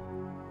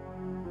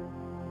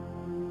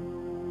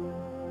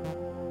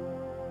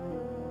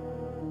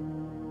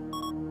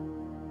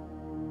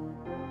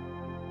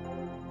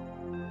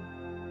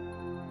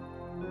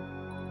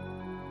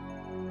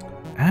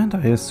 And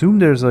I assume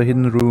there's a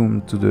hidden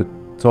room to the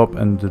top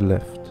and the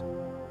left.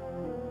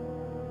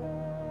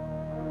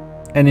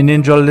 Any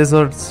ninja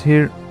lizards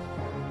here?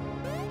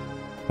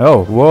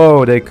 Oh,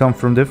 whoa, they come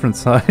from different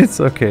sides,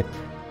 okay.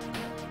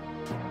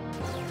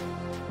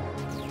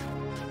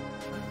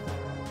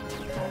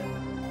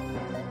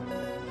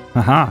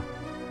 Haha!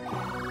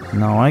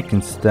 Now I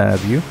can stab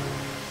you.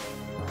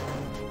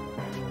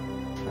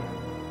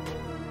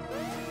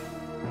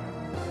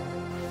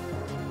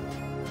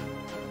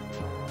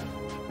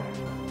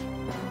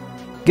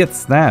 Get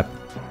stabbed!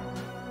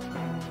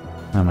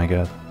 Oh my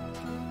god.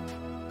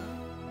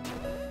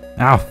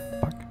 Ah,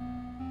 fuck.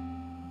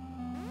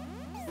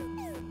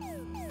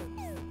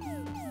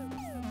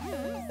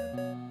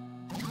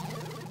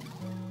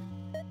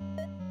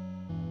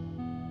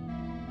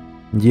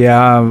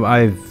 Yeah,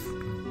 I've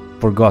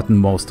forgotten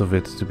most of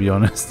it, to be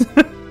honest.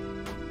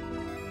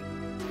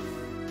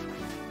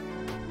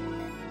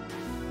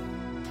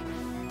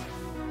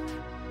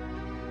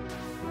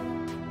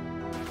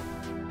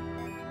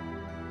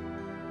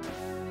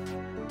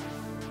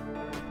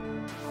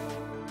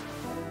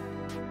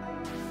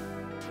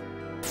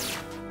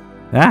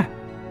 Ah!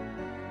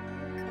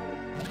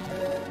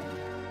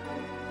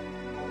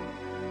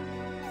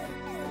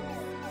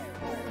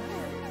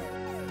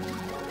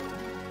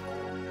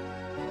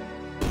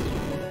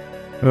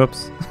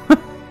 Oops.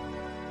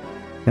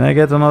 Can I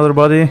get another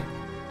body?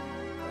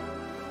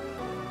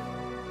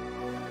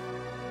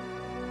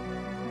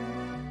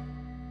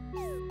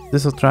 Is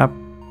this a trap?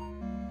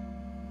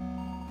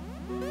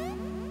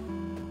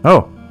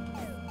 Oh!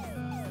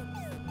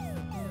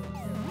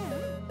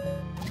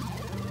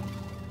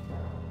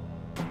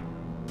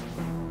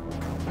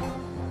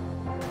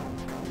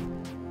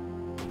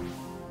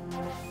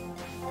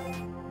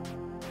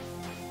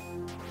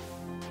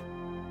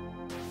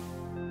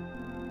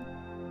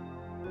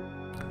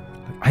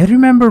 I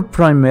remember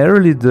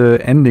primarily the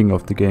ending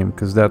of the game,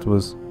 because that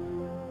was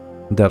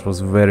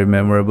very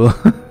memorable.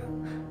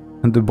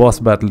 And the boss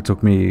battle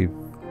took me,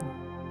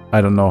 I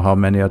don't know how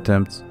many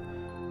attempts.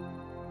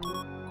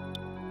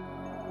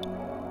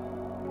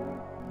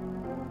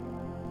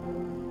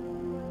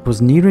 It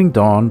was nearing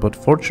dawn, but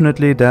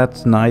fortunately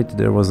that night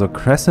there was a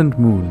crescent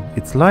moon.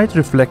 Its light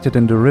reflected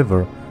in the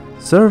river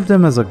served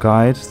them as a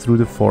guide through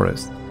the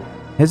forest.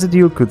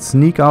 Hezadiel could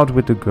sneak out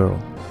with the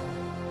girl.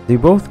 They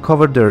both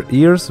covered their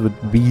ears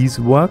with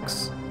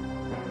beeswax,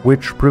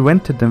 which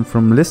prevented them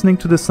from listening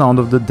to the sound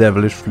of the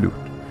devilish flute.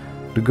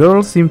 The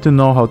girl seemed to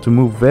know how to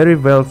move very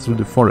well through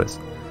the forest.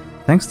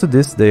 Thanks to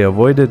this, they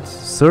avoided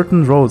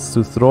certain roads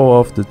to throw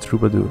off the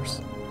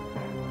troubadours.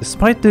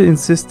 Despite the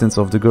insistence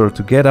of the girl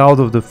to get out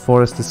of the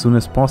forest as soon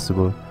as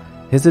possible,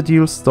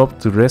 Hezadiel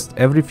stopped to rest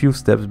every few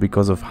steps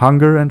because of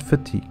hunger and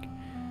fatigue.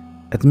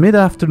 At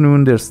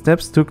mid-afternoon, their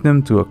steps took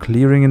them to a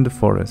clearing in the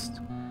forest.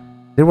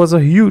 There was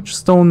a huge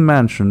stone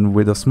mansion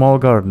with a small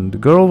garden. The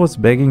girl was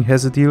begging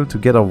Hezadiel to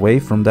get away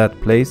from that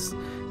place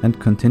and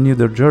continue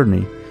their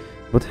journey,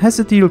 but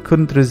Hezadiel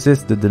couldn't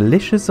resist the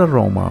delicious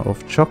aroma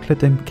of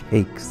chocolate and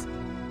cakes.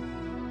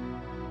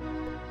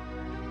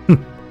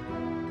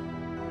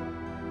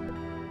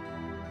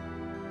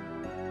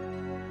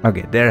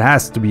 Okay, there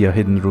has to be a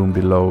hidden room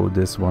below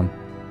this one.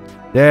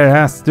 There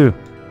has to.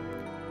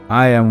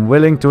 I am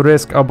willing to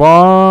risk a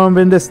bomb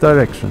in this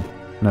direction.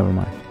 Never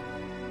mind.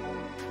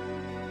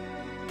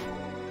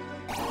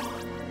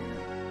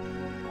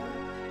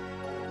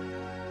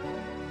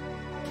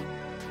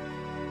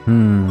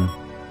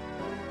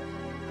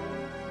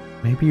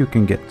 Maybe you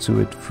can get to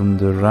it from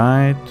the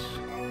right.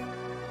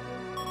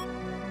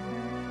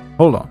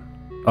 Hold on.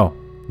 Oh,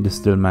 this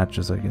still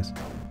matches, I guess.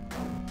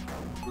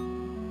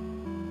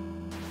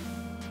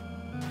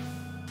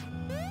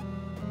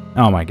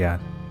 Oh my god.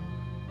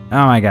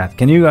 Oh my god.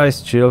 Can you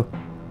guys chill?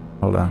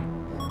 Hold on.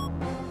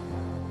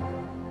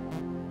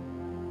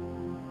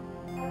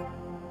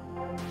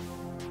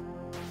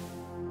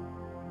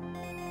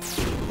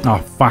 Oh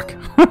fuck.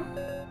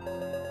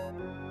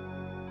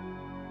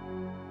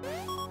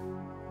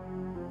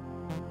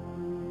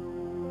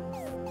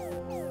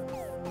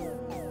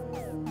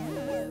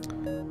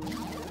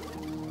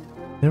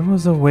 There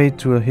was a way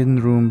to a hidden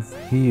room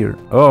here.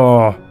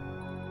 Oh!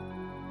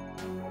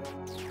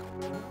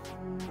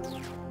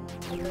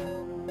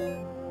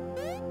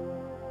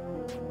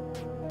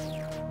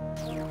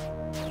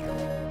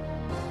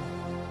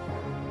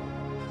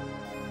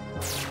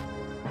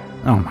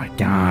 Oh my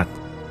god.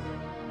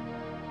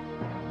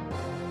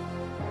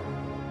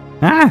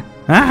 Ah!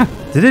 Ah!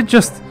 Did it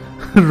just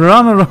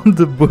run around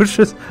the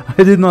bushes?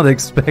 I did not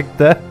expect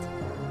that.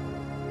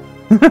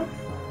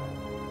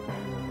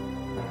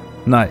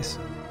 Nice.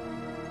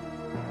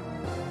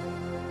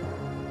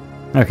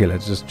 Okay,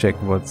 let's just check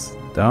what's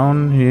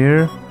down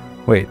here.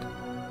 Wait.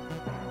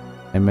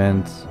 I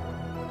meant...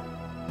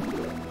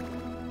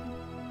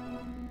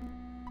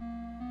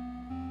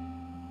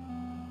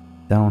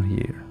 down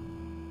here.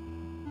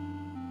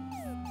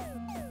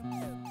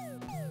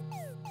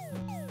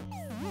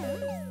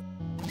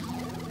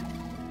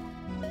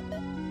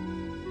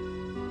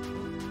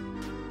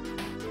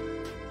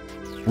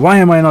 Why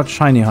am I not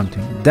shiny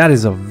hunting? That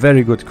is a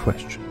very good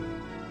question.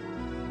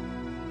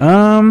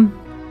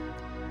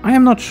 I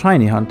am not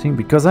shiny hunting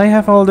because I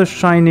have all the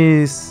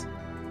shinies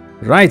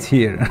right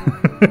here.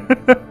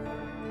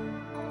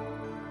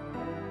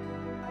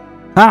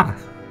 Ha!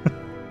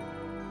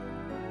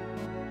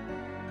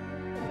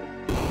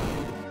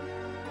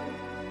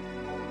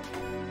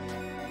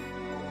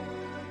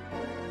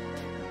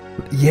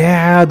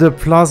 Yeah, the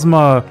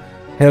plasma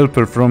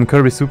helper from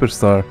Kirby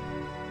Superstar.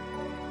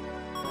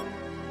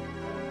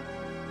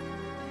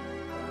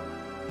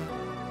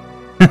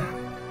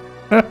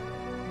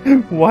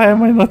 Why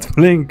am I not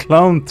playing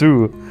Clown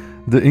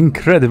 2, the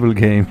incredible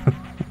game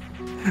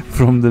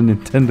from the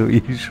Nintendo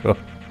eShop?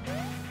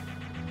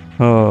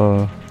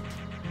 Oh.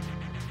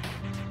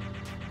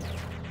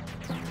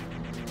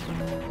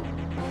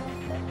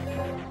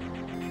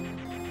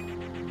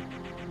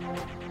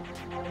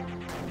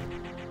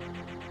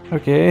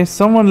 Okay,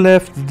 someone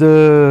left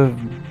the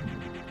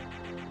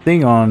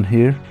thing on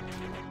here.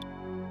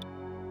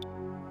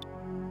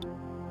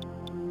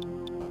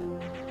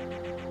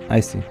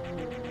 I see.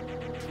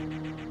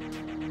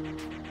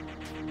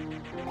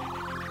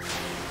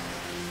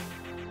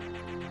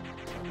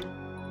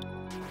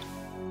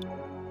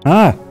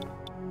 Ah!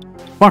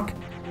 Fuck!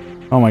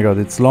 Oh my god,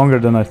 it's longer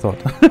than I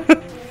thought.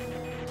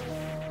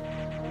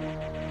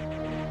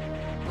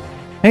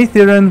 Hey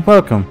Thiren,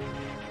 welcome!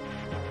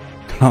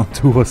 Clown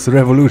 2 was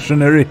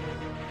revolutionary.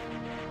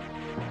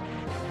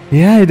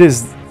 Yeah, it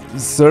is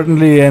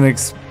certainly an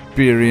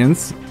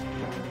experience.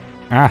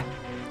 Ah!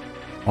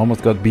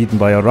 Almost got beaten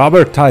by a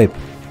rubber type.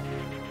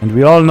 And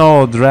we all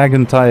know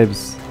dragon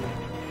types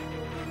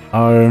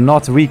are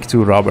not weak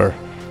to rubber.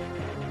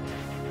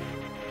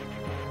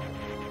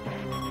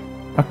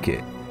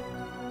 Okay.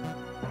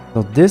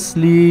 So this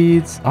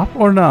leads up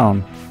or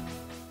down?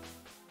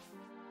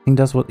 I think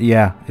that's what...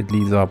 yeah, it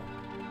leads up.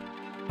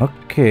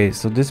 Okay,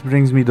 so this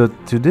brings me to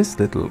this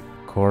little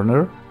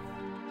corner.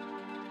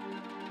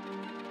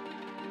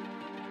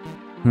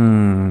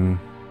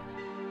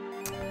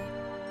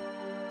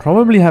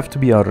 Probably have to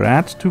be a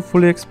rat to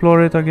fully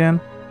explore it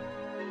again.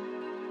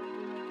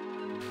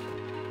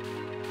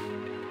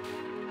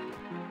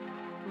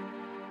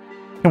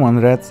 Come on,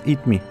 rats,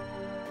 eat me.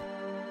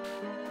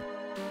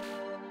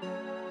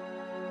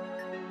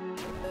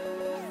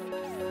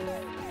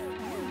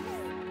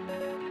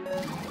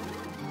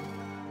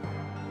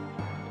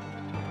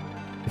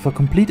 If a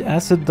complete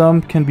asset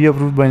dump can be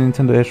approved by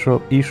Nintendo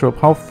eShop,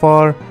 how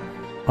far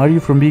are you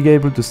from being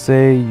able to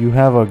say you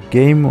have a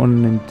game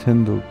on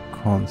Nintendo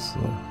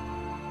console?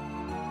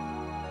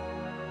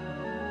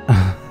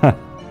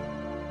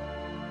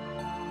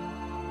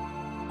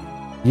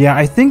 Yeah,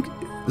 I think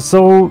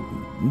so.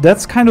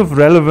 That's kind of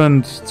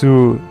relevant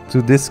to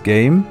this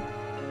game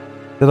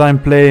that I'm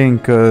playing,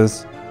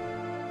 because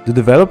the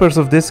developers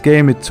of this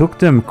game, it took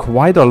them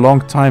quite a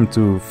long time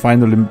to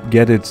finally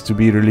get it to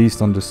be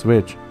released on the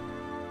Switch.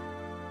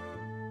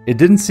 It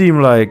didn't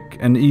seem like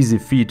an easy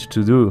feat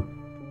to do,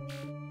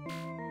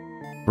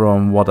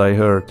 from what I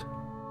heard.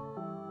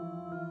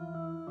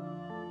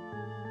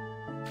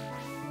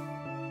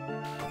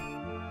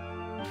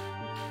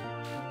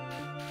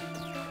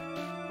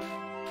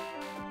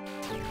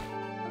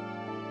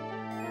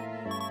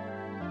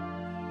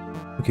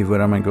 Okay,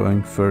 where am I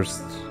going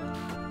first?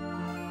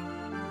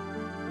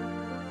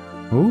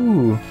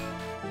 Ooh.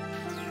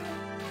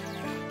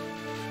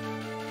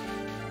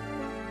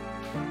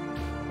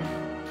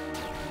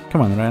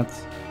 Come on,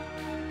 rats.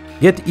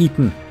 Get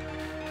eaten.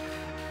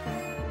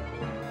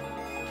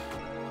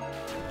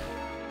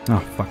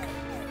 Oh, fuck.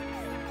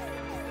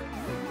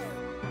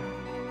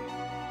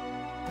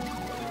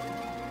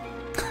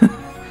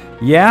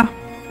 Yeah,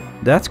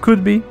 that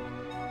could be.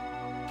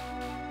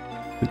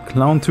 To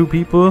clown 2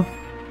 people.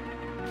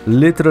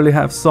 Literally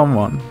have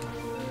someone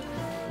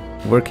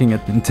working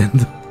at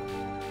Nintendo.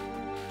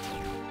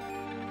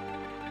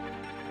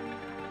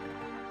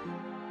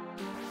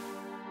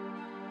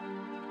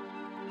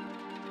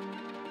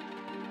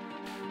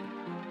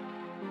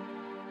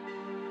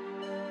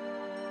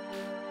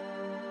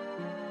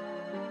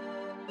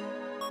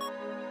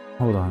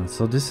 Hold on,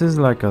 so this is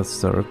like a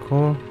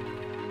circle.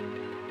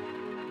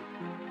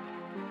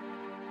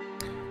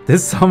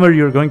 This summer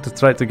you're going to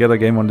try to get a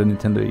game on the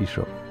Nintendo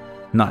eShop.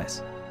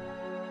 Nice.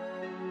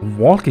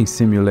 Walking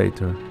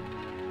simulator.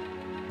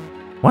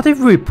 What if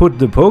we put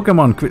the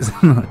Pokemon quiz?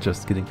 No,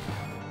 just kidding.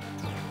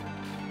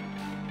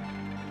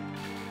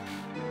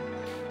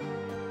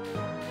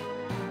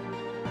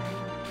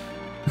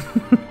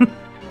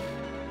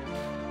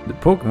 The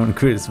Pokemon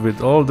quiz with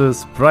all the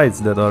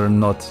sprites that are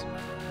not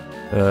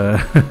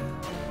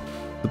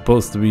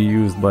supposed to be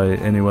used by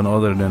anyone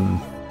other than,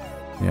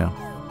 yeah,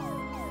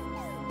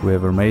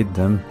 whoever made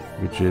them,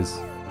 which is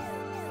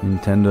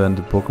Nintendo and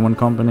the Pokemon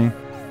Company.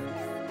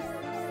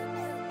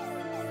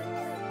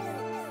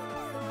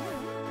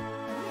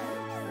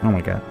 Oh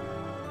my god.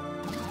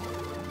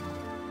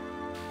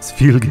 It's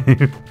field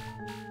game.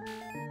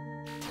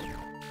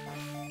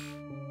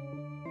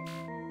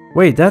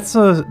 Wait, that's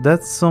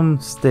some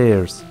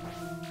stairs.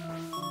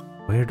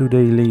 Where do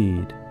they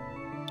lead?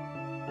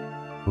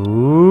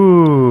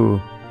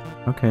 Ooh.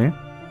 Okay.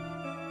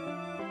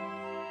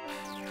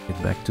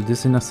 Get back to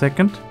this in a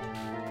second.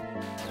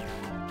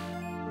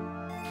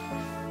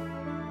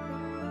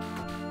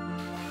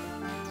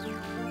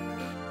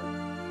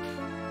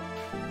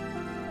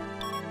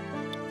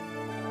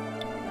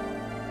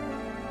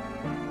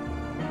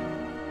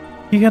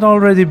 He had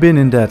already been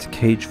in that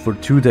cage for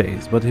 2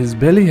 days, but his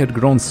belly had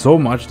grown so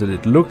much that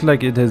it looked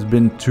like it has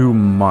been 2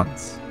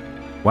 months.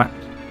 What?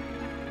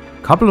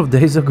 A couple of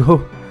days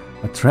ago,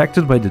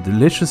 attracted by the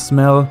delicious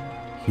smell,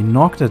 he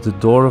knocked at the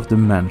door of the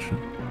mansion.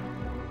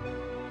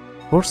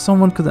 Before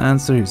someone could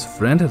answer, his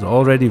friend had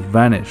already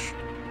vanished.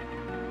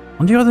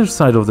 On the other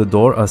side of the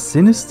door, a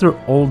sinister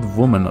old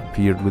woman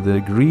appeared with a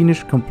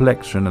greenish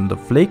complexion and a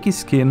flaky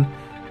skin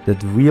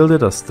that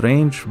wielded a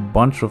strange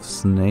bunch of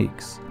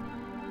snakes.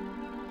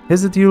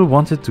 Hezatiel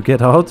wanted to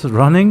get out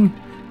running,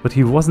 but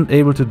he wasn't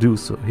able to do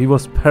so. He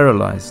was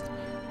paralyzed,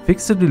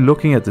 fixedly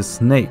looking at the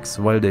snakes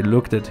while they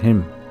looked at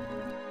him.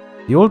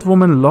 The old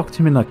woman locked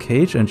him in a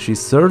cage and she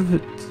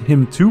served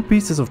him 2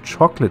 pieces of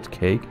chocolate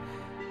cake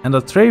and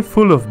a tray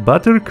full of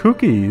butter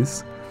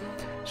cookies.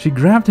 She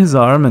grabbed his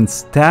arm and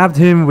stabbed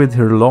him with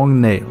her long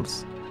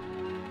nails.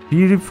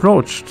 She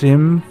reproached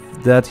him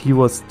that he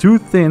was too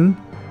thin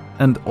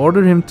and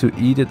ordered him to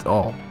eat it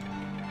all.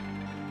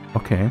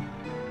 Okay.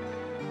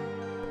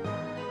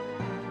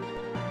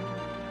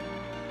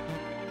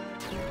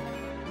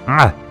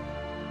 Ah!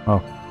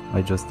 Oh,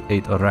 I just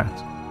ate a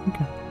rat.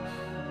 Okay.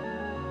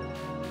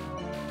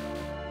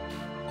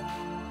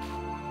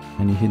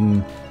 Any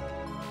hidden...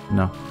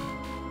 No.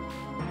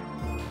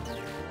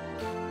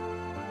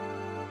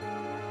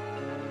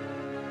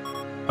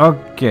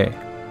 Okay.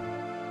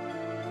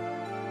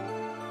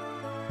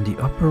 The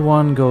upper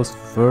one goes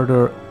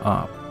further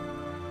up.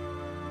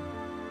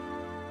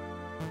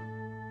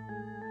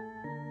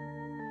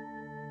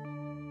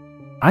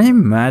 I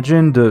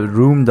imagine the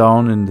room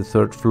down in the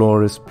 3rd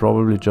floor is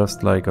probably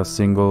just like a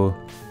single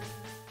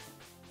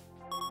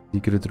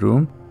secret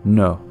room.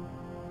 No.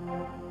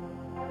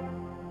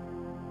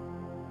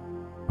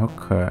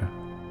 Okay.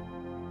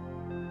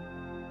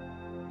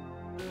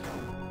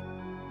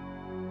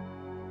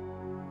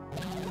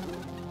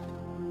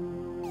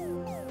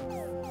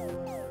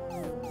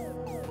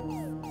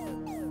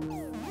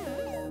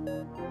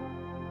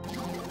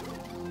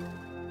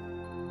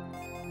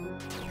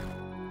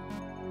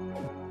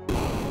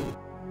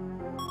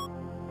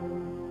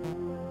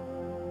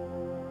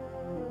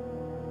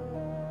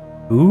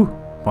 Ooh,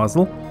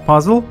 puzzle,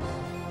 puzzle.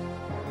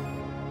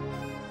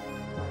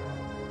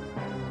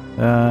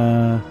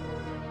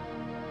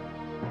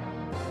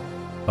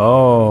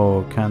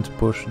 Oh, can't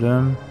push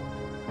them.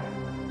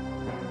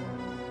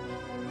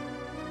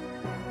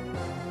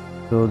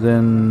 So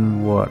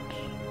then what?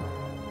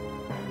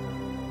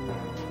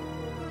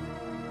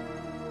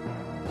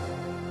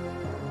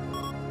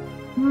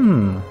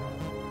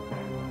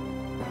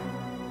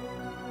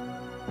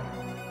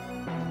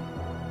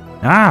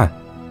 Ah!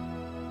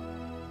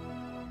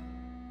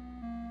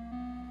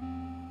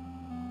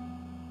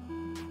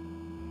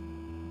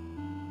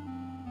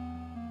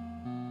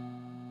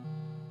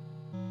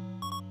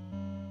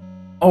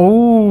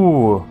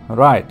 Oh,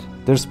 right.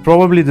 There's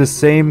probably the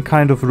same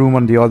kind of room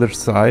on the other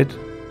side.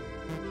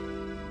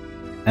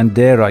 And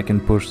there I can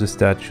push the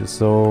statue.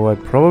 So I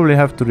probably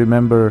have to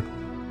remember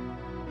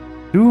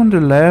 2 on the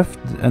left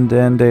and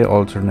then they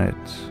alternate.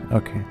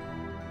 Okay.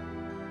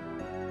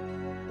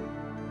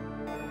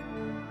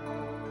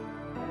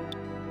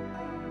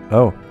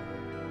 Oh.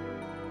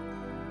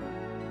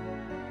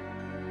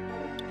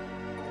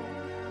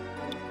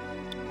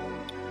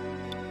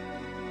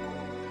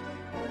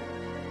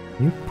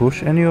 Can you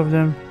push any of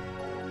them?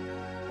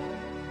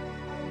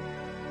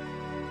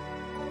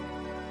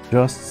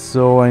 Just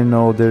so I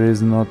know there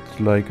is not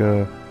like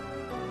a...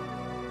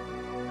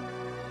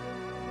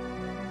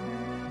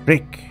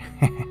 Frick!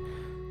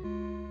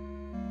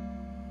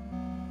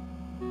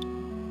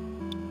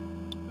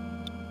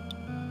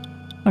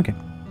 Okay.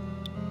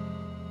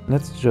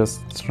 Let's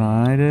just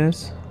try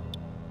this.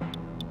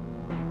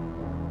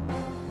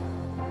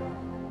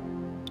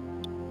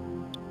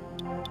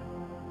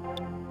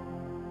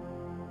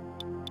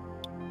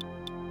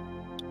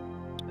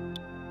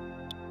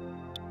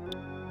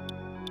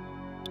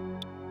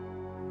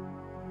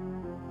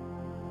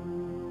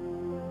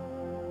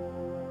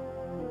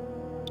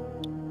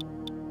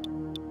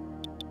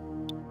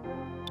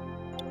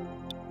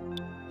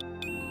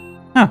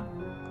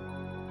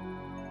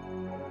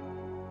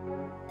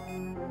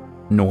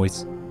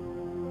 Noise.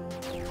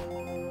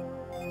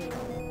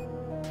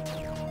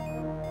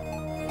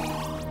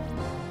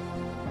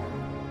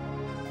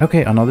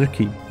 Okay, another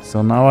key.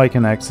 So now I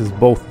can access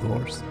both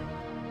doors.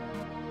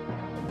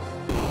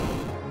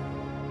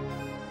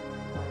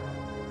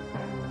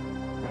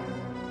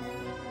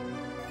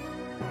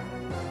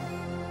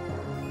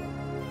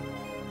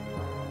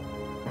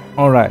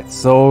 Alright,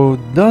 so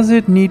does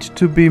it need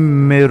to be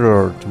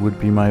mirrored would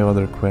be my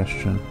other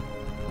question.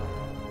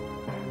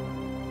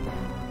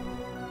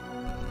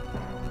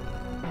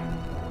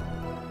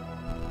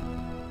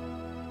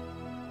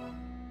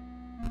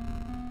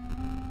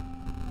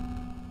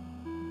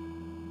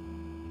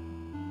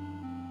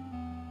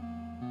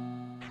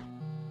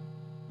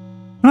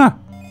 Huh.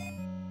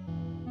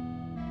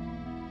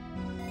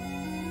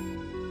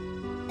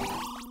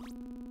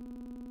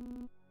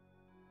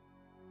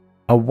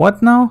 A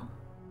what now?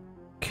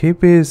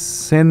 Kibis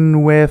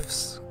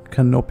Senwef's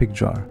canopic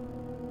jar.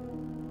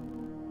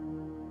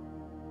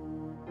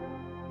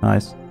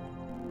 Nice.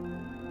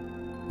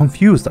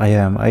 Confused I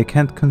am, I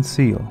can't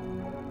conceal.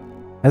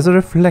 As a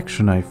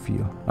reflection I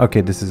feel.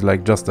 Okay, this is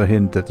like just a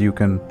hint that you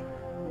can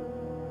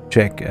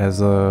check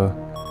as a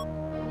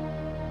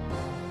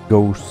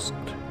ghost.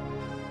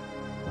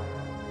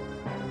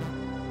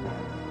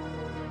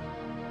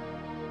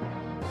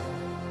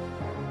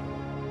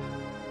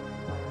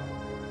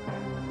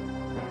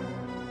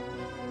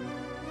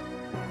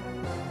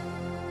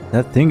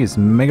 That thing is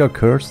mega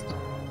cursed.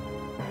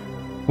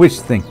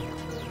 Which thing?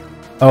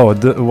 Oh,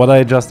 what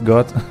I just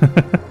got.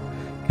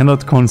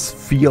 Cannot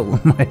conceal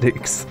my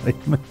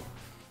excitement.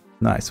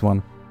 Nice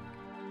one.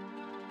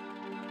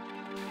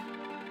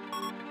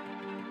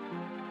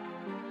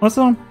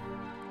 Also,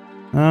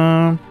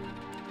 yeah,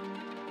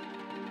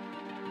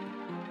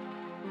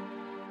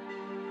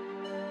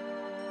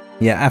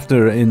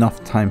 after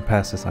enough time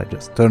passes, I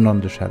just turn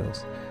on the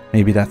shadows.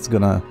 Maybe that's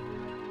gonna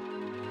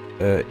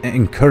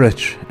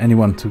encourage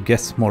anyone to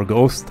guess more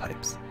ghost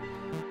types.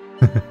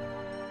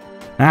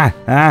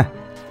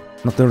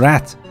 Not the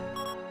rat.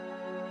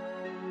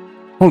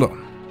 Hold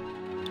on.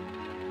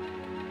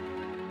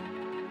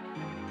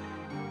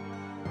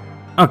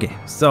 Okay,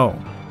 so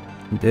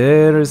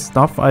there is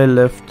stuff I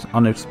left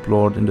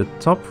unexplored in the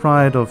top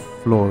right of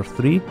floor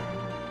 3.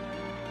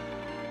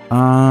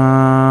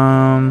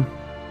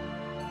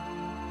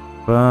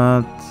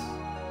 But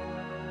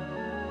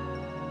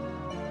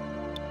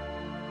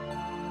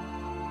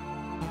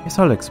I guess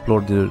I'll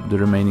explore the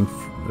remaining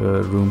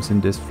rooms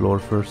in this floor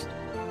first.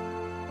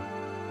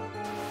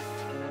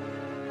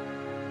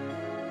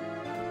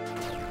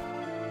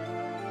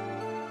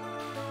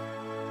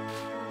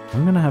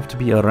 I'm gonna have to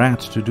be a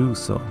rat to do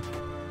so,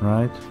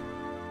 right?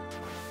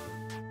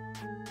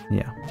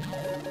 Yeah.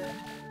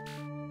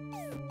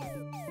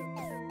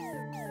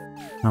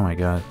 Oh my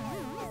god.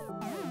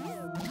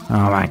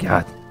 Oh my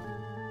god.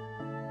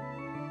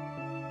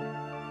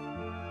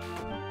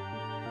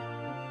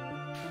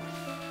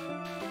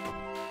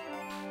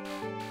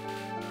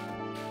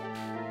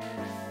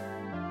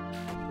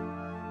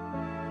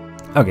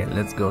 Okay,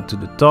 let's go to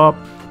the top.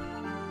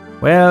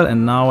 Well,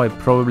 and now I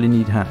probably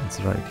need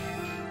hands, right?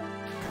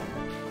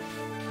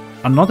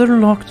 Another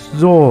locked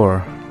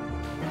door.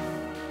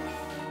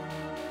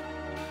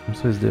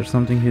 So is there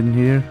something hidden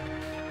here?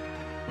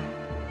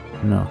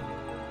 No.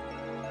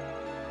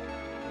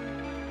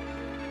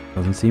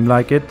 Doesn't seem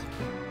like it.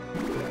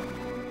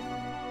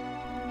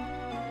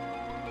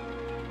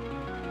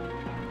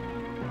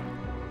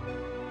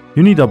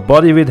 You need a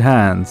body with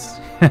hands.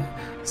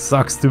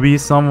 Sucks to be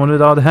someone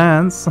without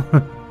hands.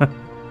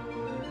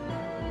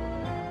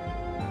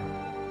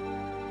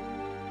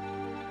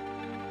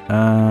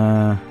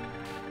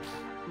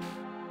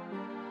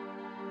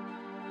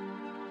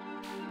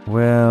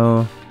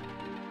 Well,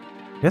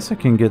 guess I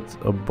can get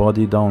a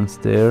body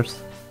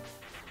downstairs.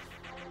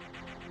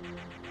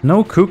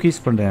 No cookies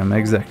for them,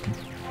 exactly.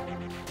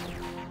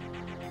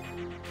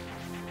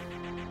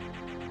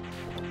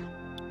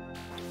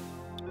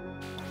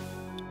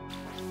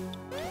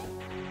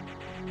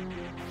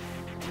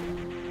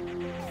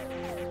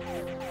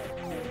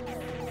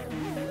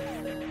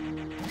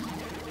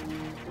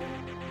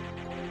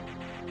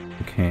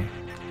 Okay.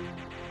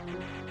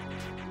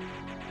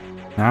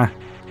 Ah.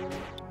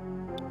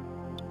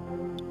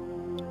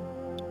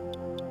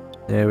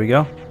 There we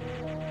go.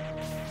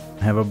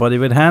 I have a body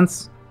with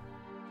hands.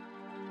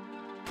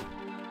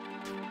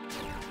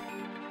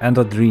 And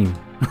a dream.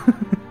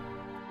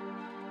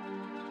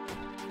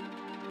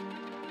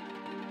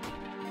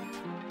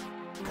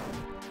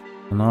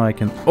 So now I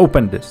can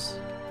open this.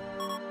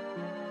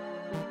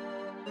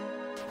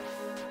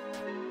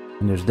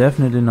 And there's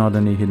definitely not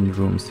any hidden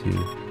rooms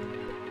here.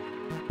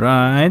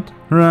 Right,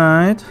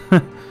 right.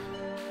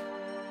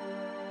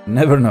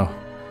 Never know.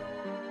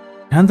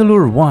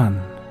 Handler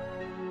 1.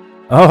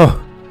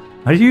 Oh,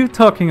 are you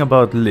talking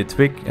about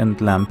Litwick and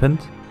Lampent?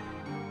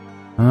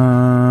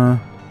 Oh.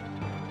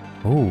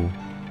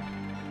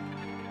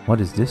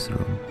 What is this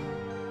room?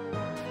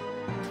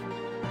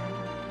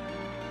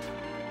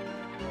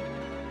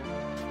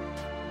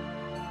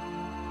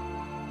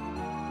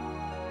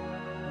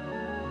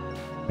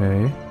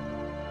 Okay.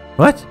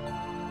 What?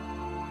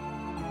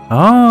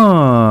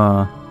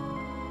 Oh.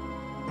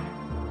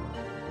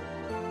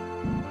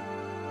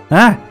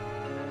 Ah!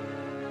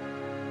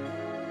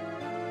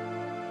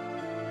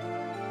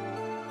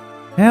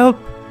 Help!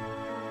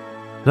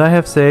 Did I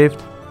have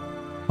saved?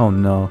 Oh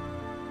no.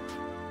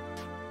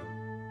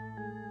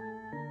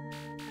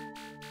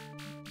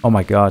 Oh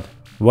my god.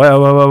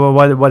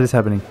 What is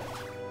happening?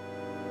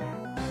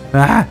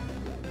 Ah!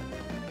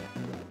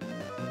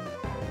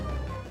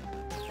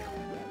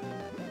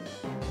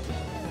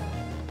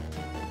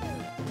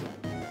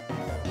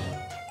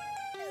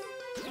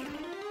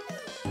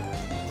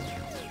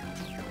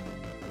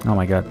 Oh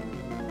my god.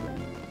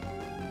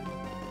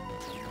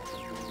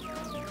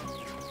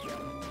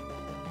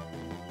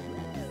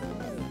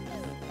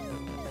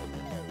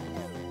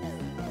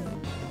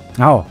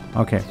 Oh,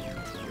 okay.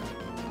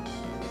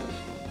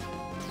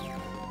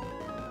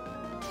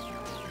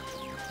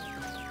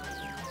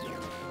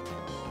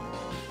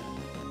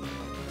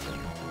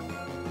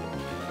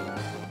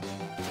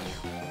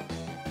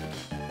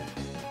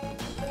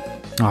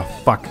 Oh,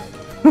 fuck.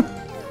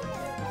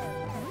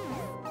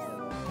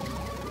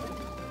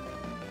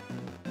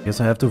 Guess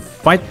I have to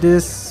fight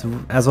this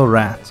as a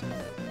rat.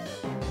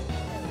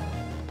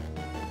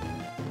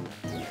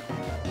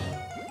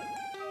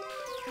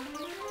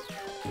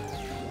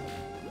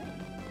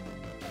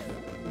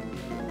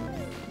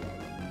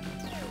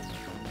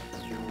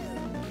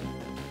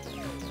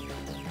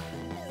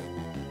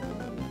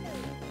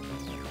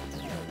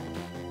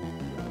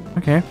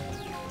 Okay.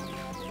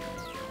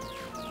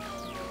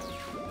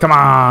 Come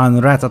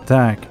on, rat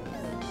attack.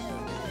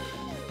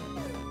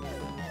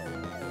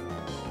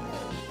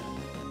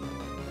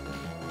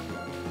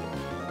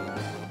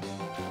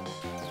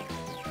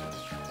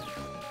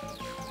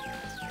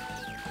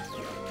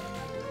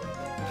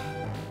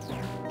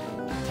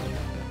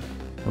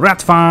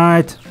 Rat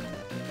fight.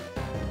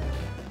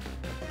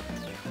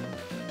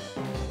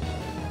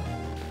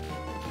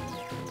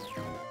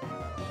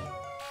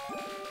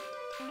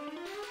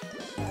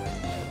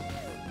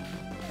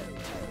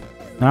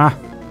 Ah.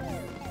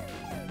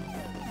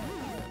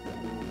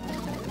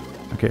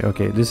 Okay,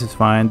 okay, this is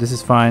fine, this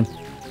is fine.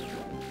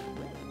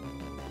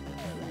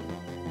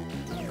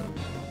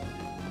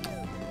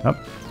 Up.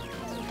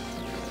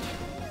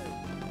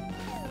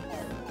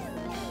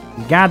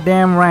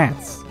 Goddamn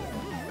rats.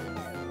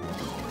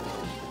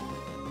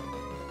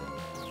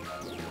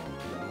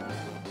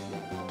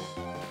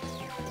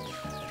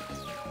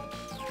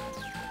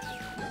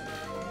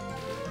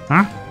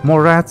 Huh?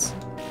 More rats.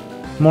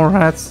 More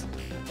rats.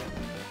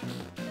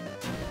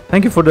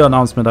 Thank you for the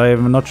announcement. I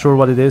am not sure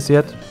what it is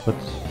yet, but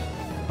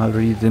I'll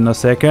read in a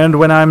second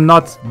when I'm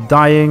not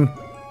dying.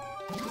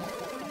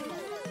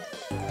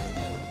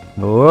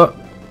 Oh.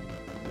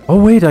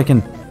 Oh wait, I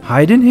can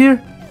hide in here?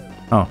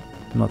 Oh,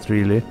 not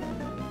really.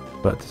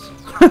 But...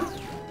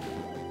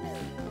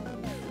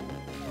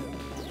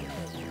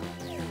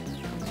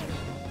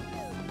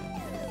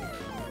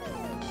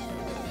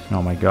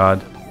 oh my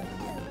god.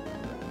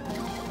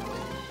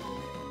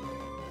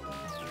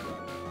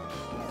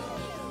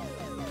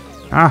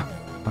 Ah!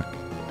 Fuck.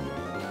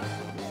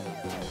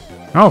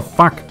 Oh,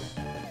 fuck!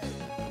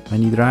 I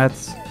need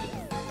rats.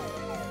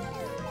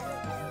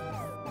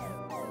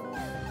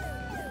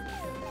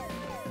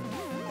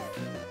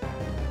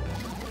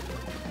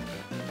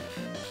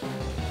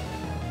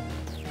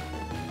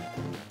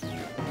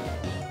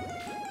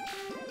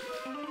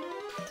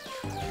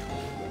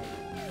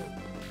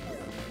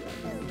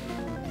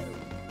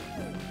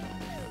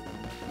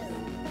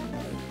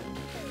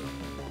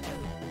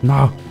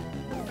 No!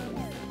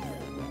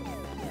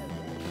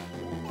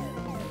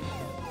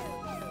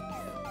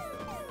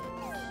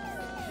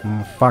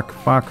 Oh, fuck,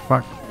 fuck,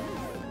 fuck.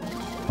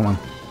 Come on.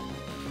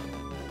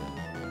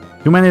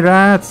 Too many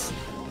rats!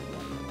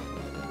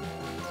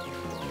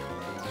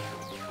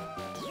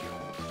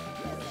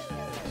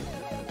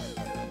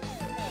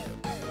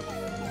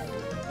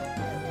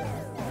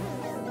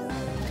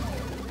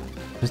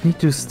 Just need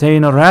to stay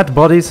in a rat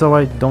body so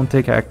I don't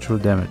take actual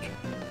damage.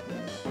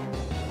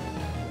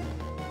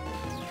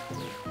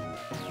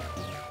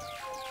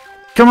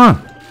 Come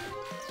on!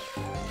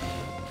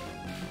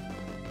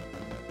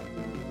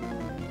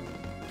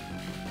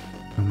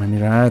 How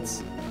many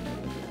rats?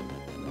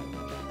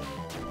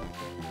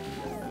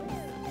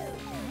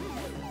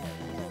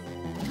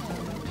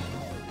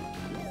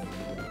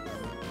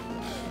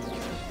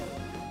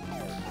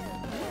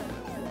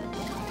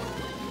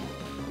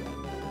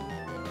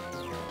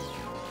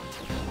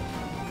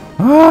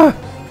 Ah!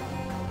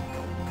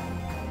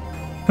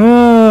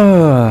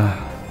 Ah!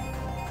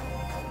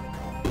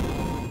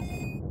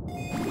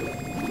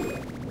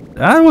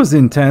 That was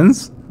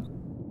intense.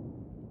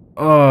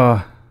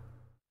 Oh.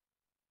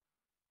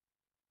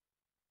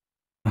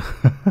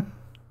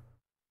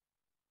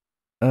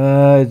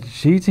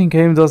 Cheating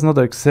game does not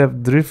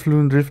accept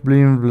Drifloon,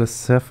 Driftbleem,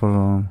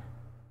 Blacephalon.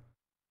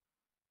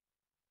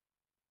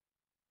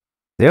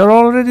 They are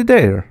already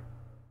there.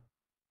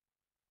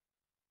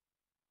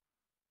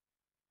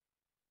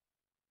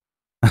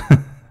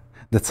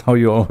 That's how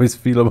you always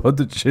feel about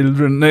the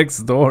children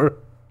next door.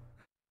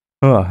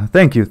 Oh,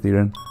 thank you,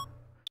 Theron.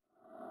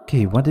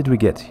 Okay, what did we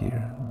get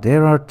here?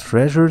 There are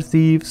treasure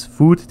thieves,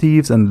 food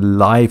thieves, and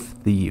life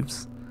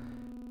thieves.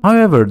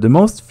 However, the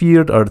most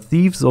feared are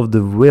thieves of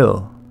the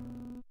will.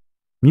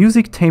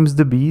 Music tames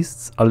the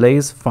beasts,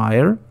 allays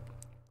fire,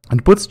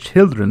 and puts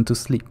children to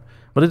sleep.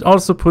 But it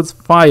also puts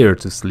fire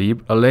to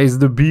sleep, allays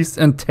the beast,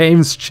 and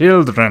tames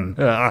children.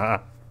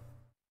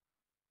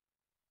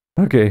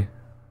 Okay.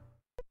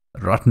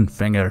 Rotten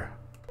finger.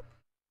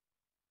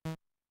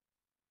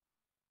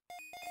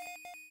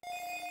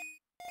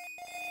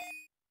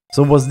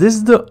 So was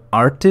this the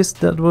artist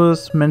that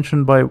was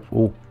mentioned by...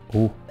 Oh,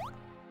 oh.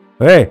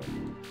 Hey!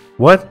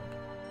 What?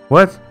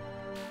 What?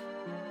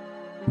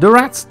 The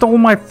rat stole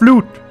my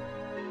flute!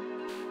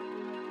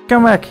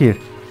 Come back here.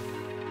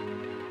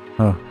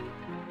 Oh.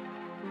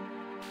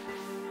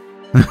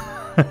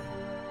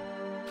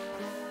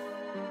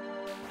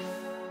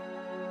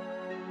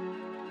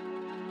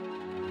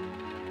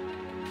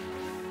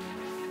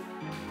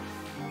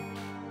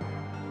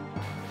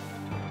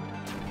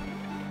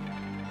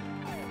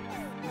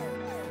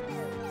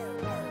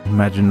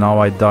 Imagine now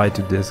I die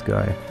to this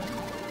guy.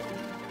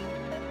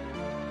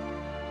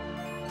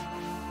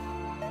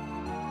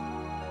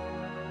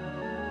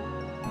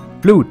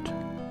 Flute.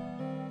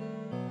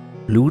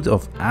 Flute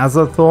of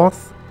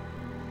Azathoth.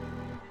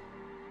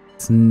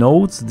 Its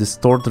notes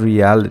distort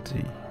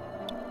reality.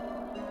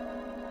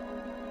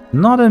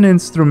 Not an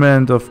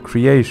instrument of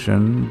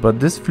creation, but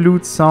this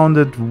flute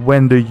sounded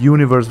when the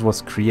universe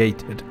was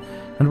created,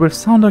 and will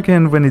sound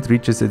again when it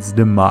reaches its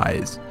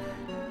demise.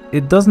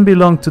 It doesn't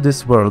belong to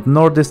this world,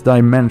 nor this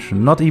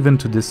dimension, not even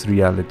to this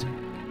reality.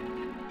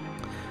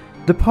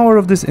 The power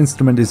of this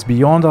instrument is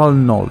beyond all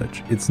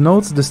knowledge. Its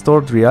notes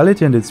distort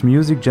reality and its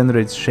music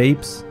generates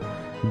shapes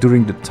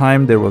during the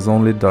time there was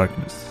only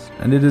darkness.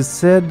 And it is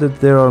said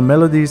that there are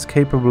melodies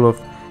capable of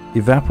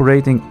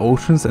evaporating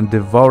oceans and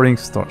devouring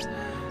stars.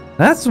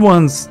 That's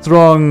one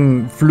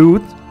strong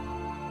flute.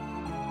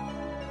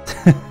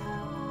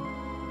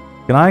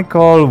 Can I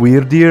call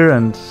Weirdeer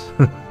and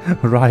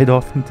ride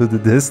off into the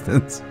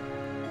distance?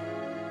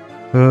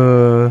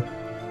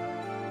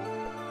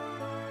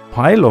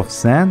 Pile of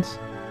sand?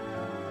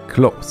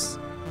 Close.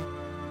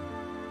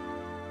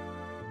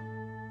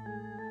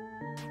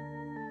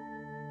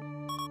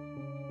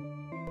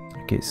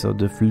 Okay, so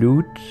the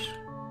flute,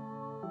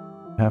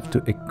 have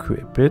to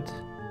equip it.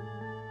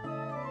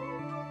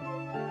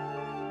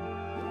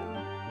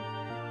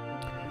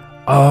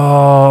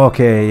 Oh,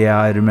 okay,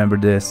 yeah, I remember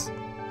this.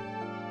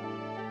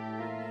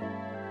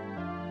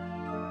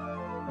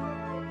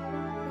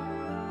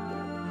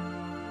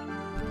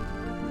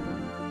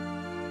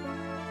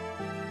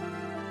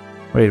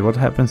 Wait, what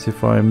happens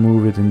if I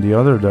move it in the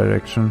other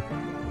direction?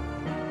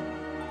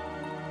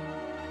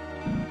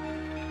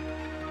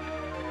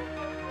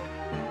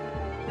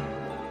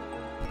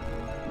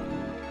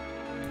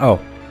 Oh,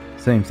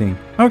 same thing.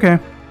 Okay.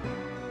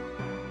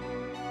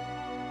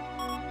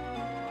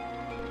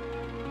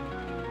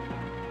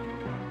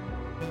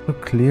 So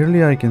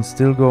clearly I can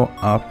still go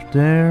up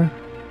there.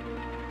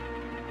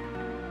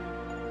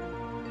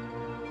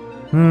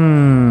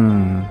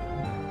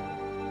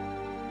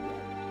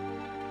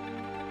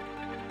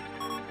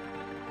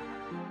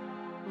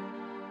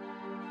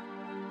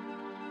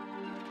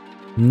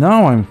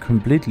 Now I'm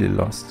completely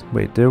lost.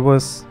 Wait, there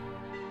was...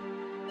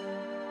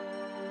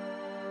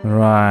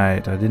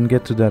 Right, I didn't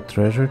get to that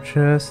treasure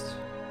chest.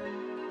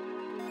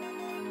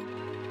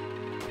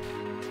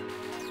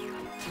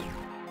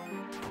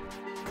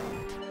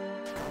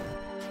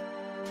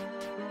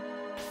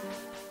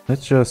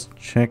 Let's just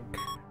check.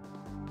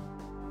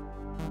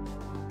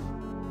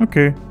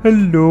 Okay,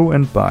 hello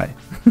and bye.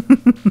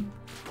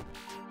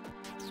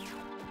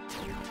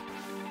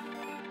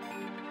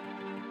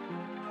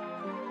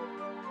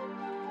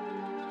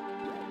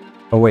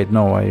 Oh wait,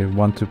 no, I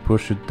want to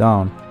push it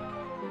down.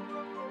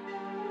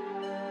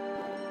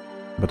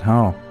 But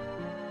how?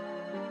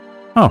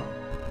 Oh.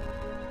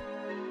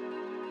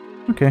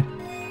 Okay.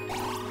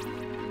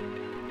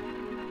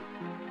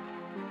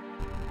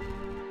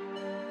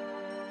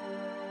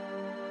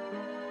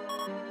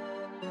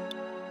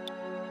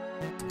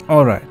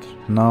 Alright,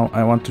 now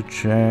I want to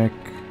check...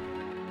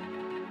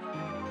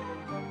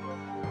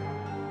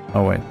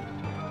 Oh wait.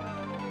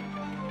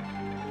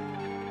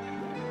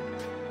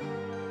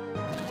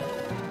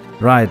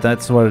 Right,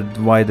 that's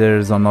why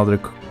there's another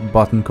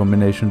button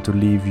combination to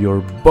leave your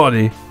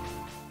body.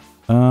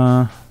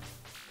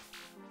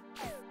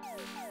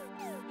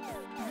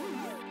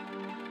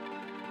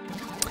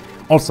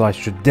 Also, I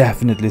should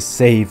definitely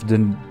save the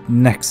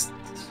next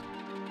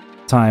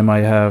time I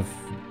have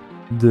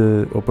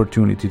the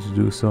opportunity to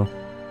do so.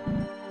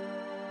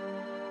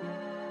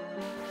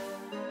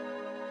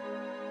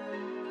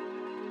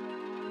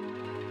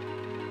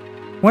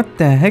 What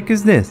the heck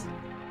is this?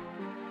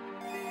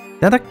 Is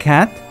that a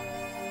cat?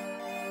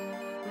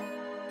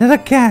 Is that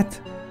a cat?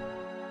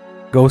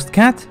 Ghost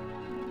cat?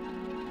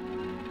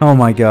 Oh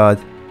my god.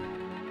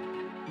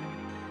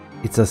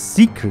 It's a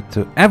secret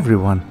to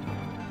everyone.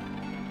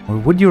 Or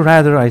would you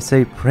rather I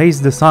say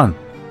praise the sun?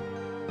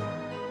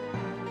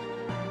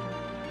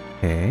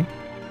 Okay.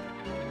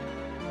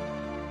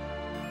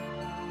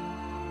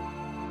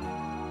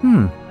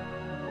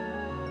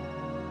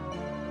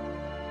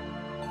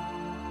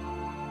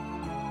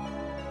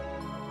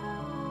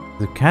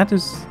 The cat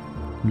is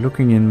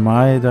looking in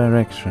my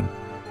direction.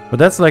 But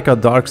that's like a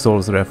Dark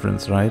Souls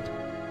reference, right?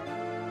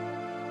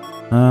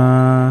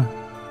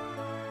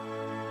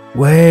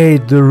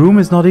 Wait, the room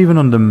is not even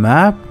on the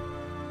map?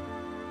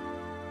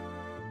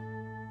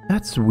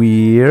 That's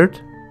weird.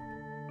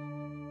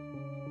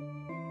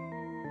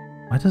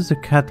 Why does the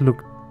cat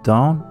look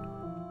down?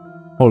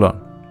 Hold on.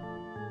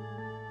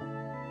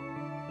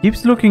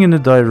 Keeps looking in the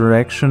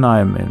direction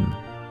I'm in.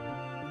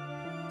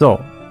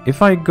 So,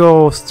 if I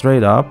go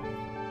straight up,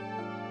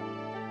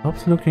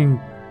 stops looking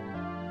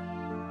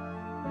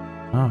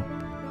up.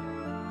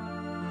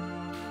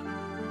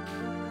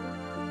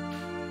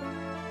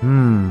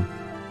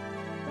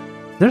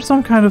 There's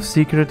some kind of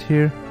secret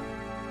here.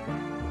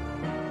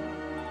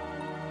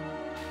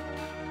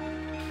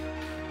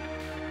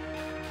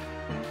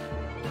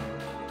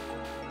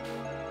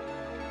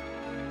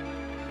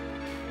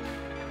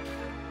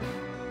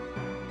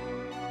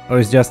 Or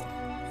it's just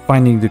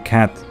finding the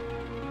cat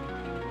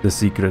the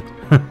secret.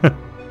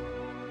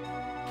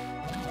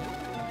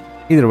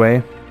 Either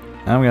way,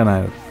 I'm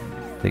gonna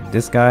take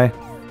this guy.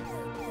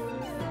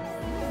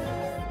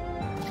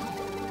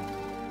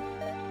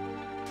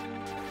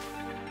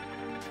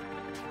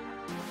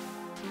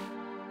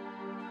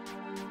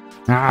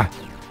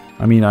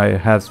 I mean, I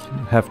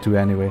have to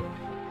anyway,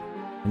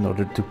 in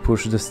order to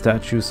push the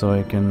statue so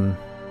I can...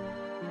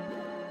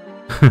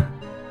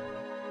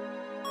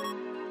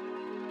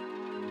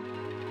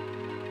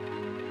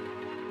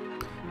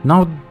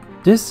 Now,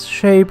 this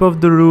shape of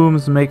the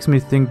rooms makes me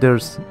think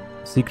there's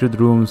secret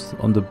rooms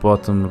on the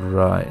bottom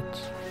right.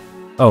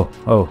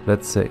 Oh,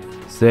 let's save.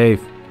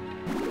 Save.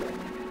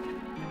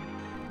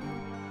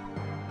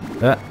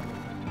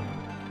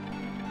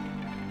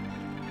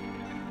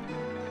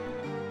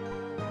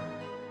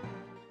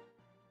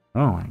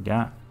 Oh my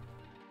god.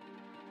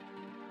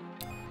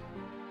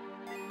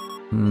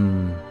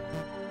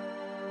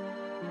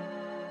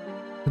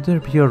 Could there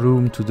be a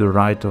room to the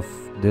right of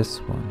this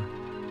one?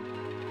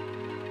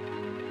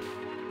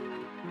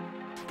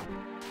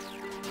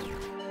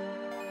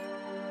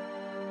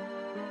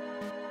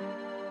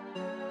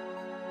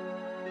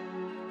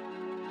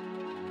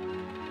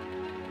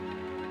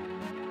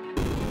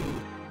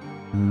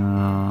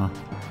 No.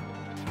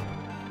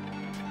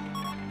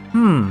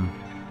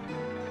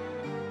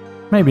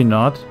 Maybe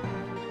not.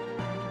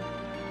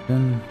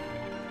 Then...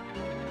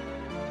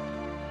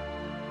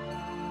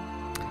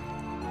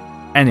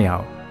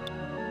 Anyhow.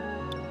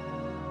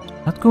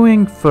 Not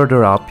going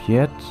further up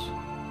yet.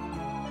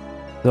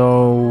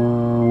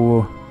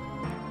 So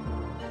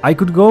I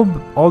could go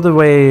all the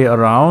way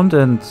around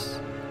and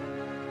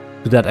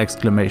to that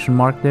exclamation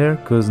mark there,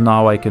 because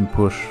now I can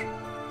push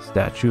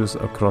statues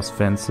across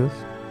fences.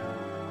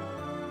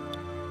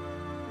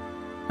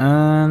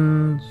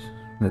 And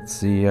let's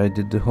see, I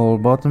did the whole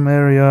bottom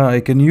area. I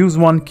can use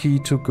one key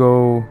to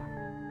go.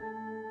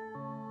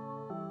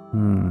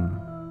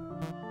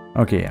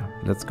 Okay, yeah,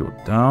 let's go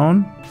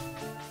down.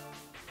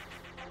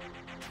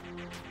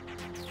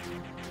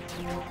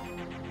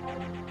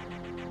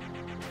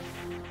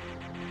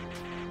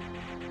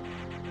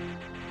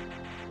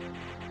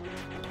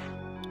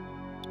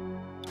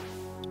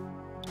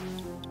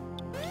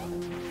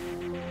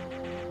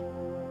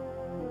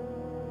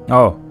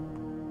 Oh.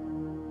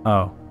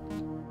 Oh.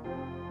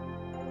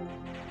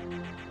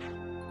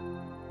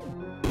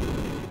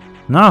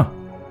 No.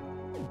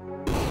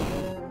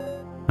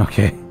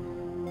 Okay.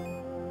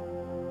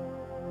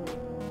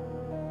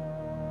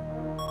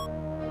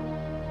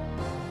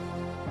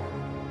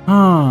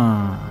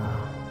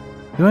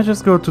 Do I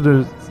just go to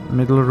the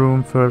middle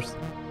room first?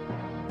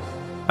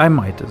 I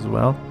might as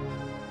well.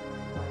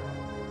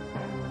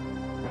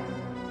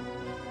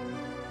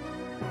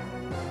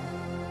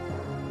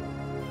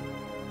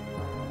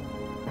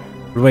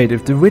 Wait,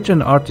 if the witch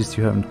and artist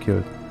you haven't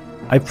killed.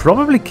 I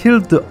probably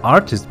killed the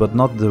artist, but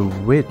not the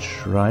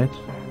witch, right?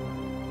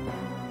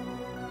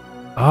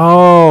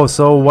 Oh,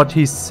 so what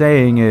he's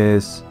saying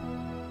is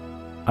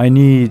I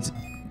need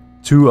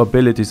 2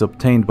 abilities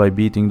obtained by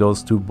beating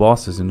those 2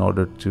 bosses in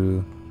order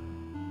to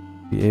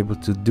be able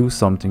to do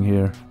something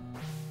here.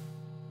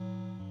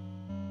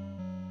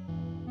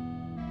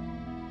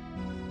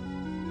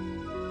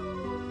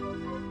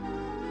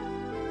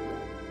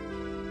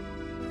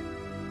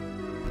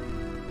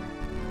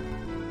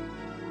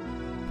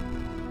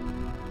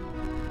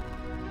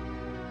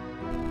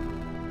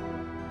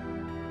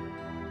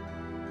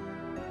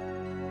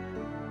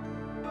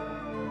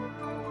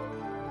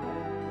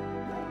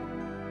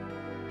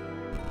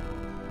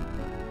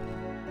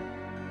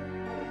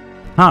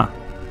 Huh.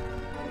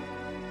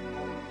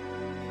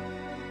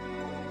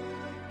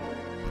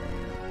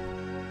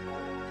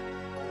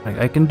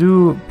 I can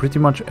do pretty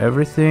much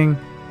everything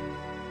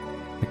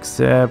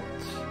except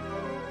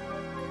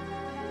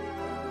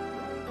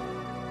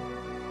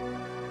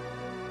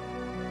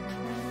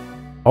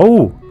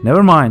oh,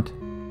 never mind.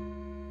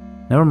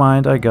 Never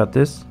mind, I got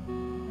this.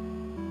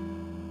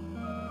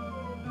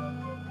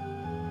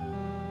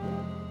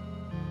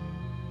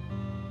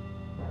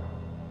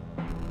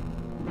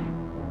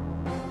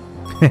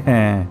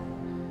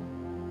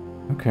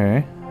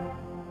 Okay.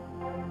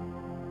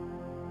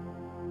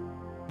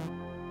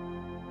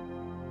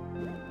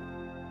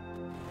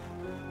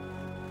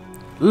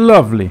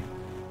 Lovely.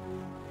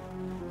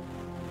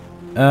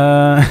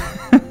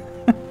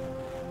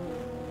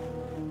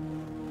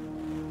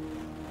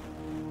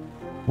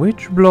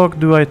 Which block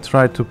do I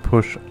try to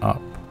push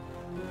up?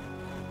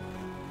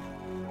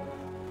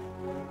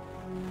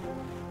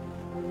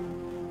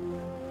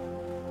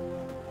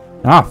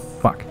 Ah,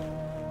 fuck.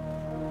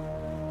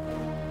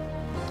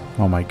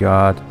 Oh my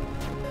god.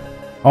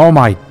 Oh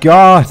my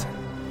god!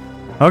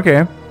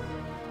 Okay.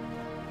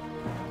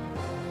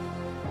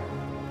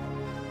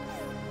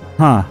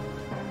 Huh.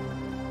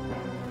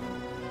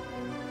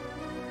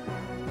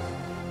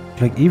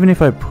 Like, even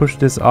if I push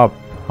this up,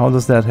 how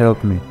does that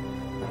help me?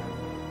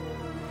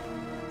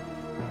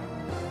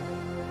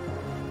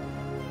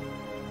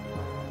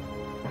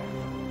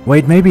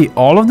 Wait, maybe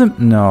all of them?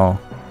 No.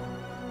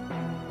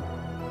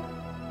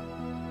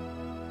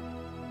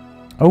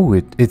 Oh,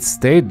 it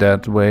stayed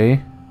that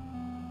way.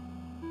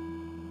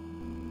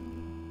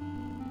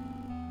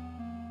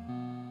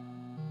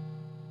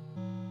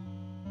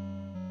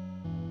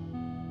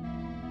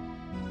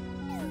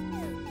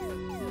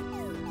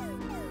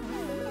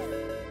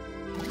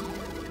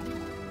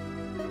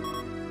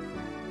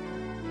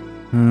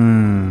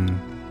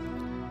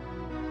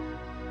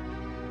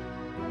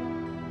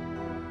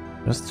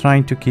 Just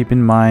trying to keep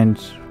in mind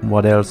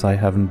what else I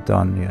haven't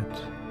done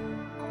yet.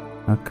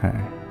 Okay.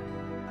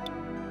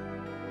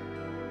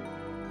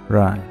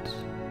 Right.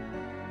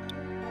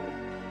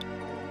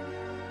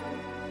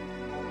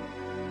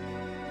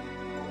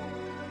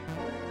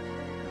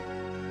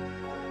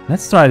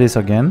 Let's try this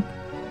again.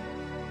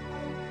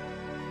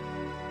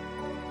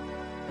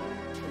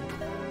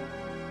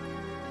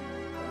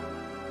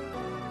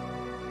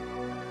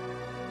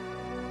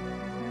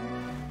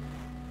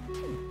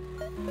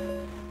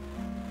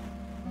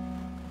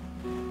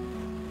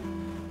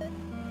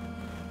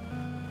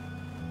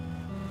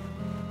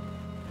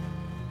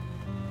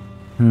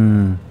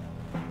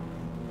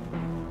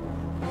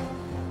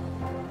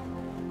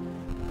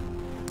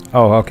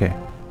 Oh, okay.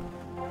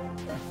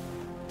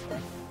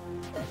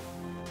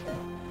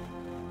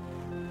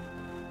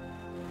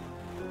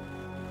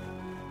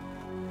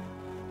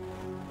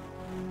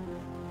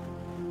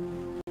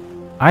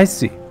 I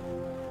see.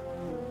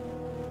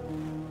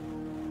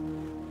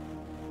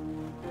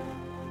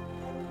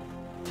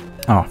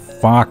 Oh,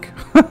 fuck.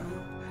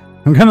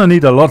 I'm gonna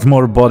need a lot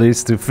more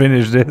bodies to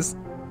finish this.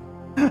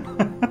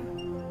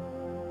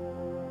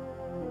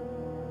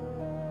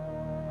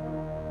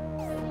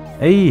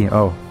 Hey!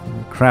 Oh,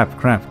 crap,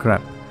 crap,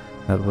 crap.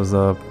 That was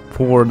a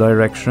poor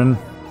direction.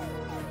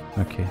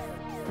 Okay.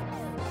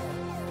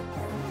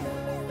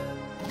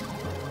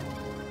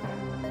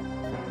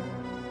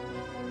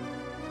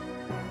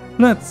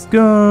 Let's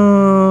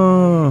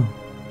go!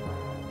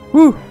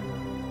 Woo!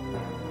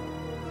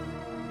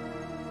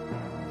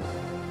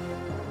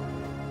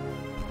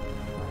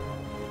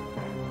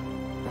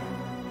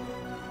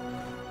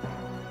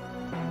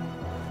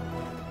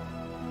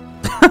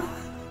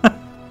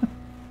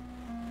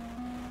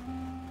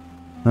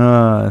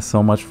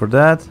 So much for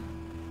that.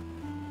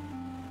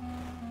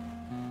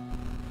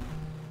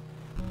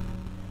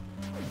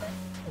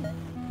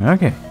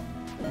 Okay.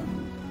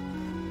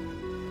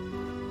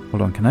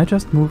 Hold on, can I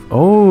just move?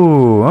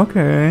 Oh,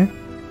 okay.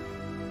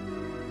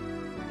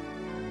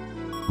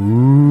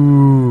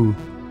 Ooh.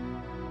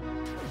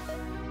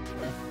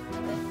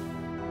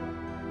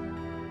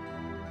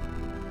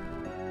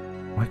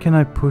 Why can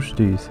I push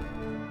these?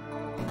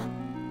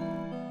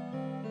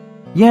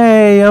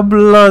 Yay, a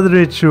blood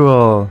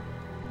ritual!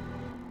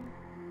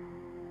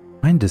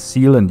 Find the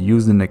seal and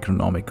use the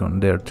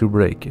Necronomicon there to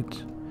break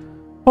it.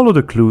 Follow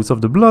the clues of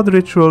the blood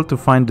ritual to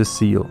find the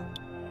seal.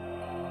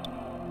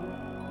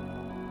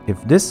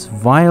 If this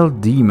vile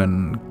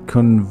demon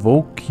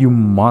convoke you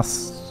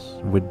must,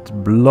 with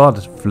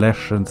blood,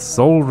 flesh and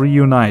soul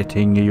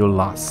reuniting you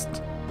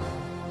lust.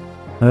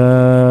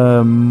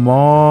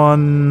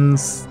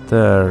 Monster.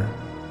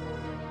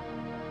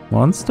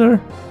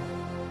 Monster?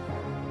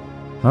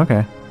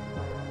 Okay.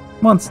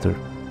 Monster.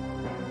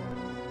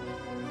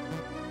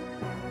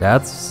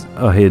 That's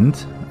a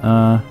hint.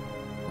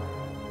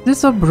 Is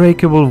this a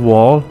breakable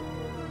wall?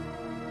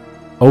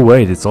 Oh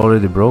wait, it's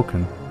already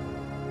broken.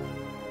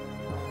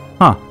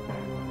 Huh.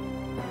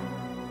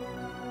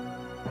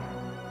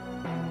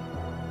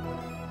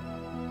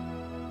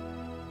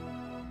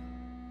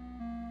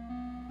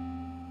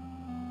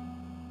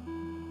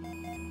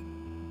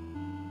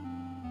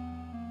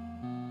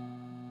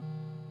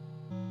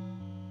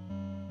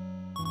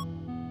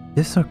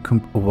 This are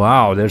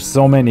wow, there's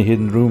so many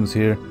hidden rooms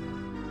here.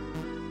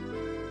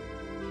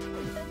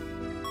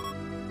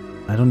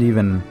 I don't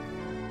even...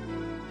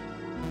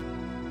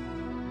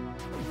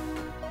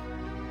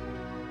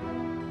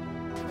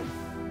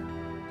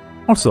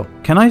 Also,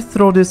 can I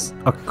throw this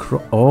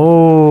across?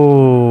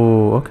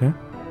 Oh, okay.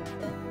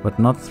 But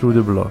not through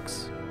the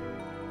blocks.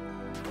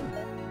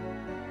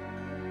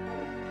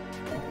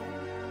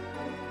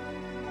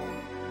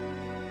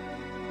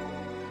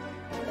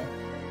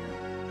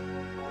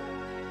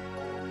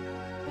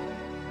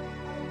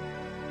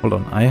 Hold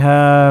on, I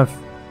have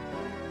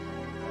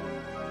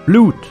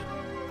loot,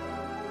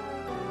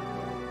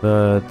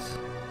 but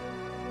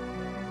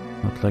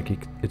not like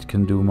it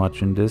can do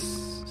much in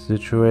this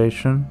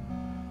situation.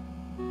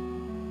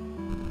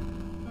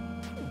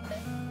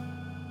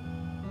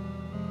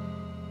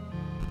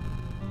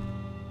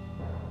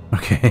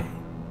 Okay.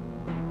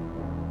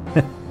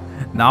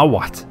 Now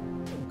what?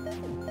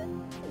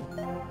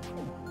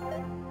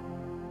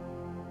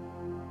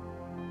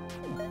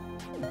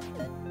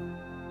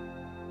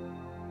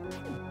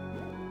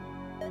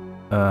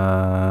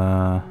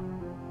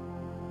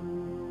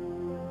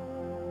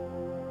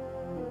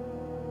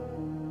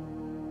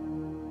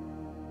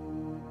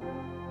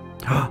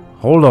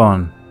 Hold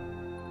on.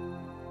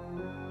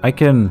 I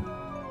can...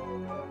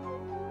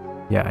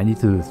 Yeah, I need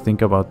to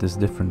think about this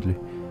differently.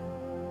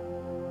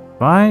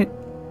 If I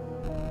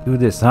do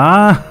this,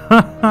 huh?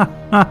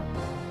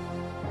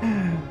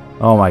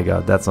 Oh my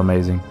god, that's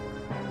amazing.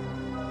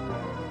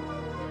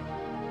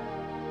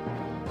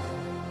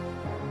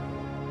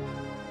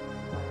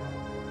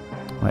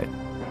 Wait.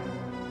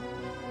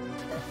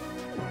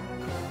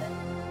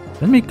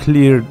 Let me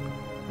clear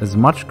as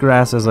much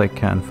grass as I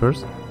can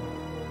first.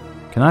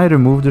 Can I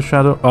remove the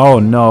shadow? Oh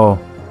no.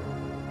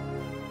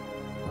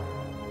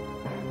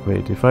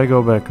 Wait, if I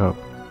go back up.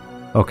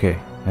 Okay,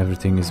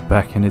 everything is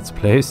back in its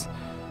place.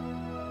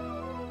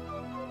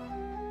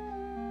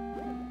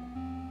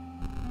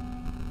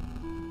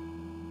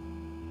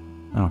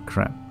 Oh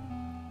crap.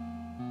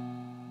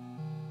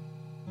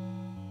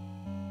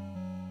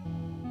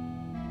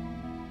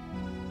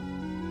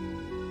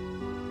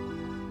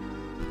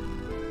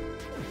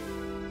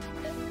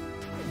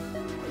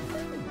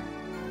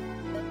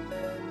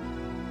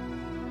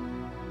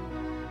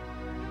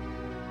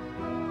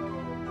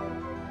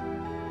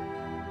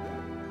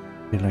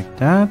 Like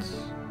that,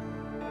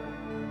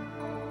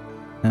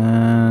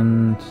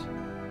 and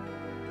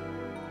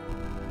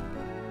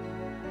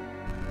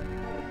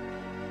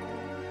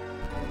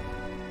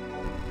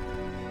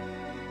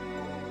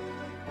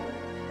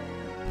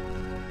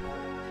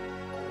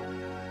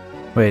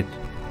wait,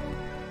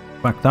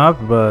 fucked up,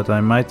 but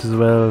I might as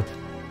well.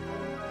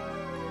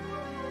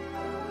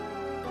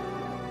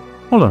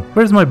 Hold on,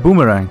 where's my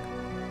boomerang?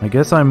 I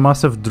guess I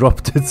must have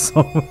dropped it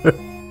somewhere.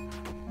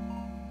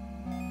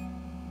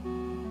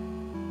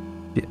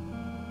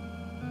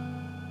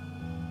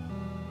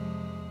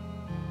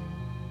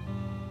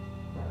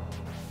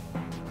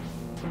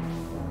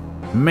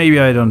 Maybe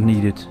I don't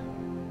need it.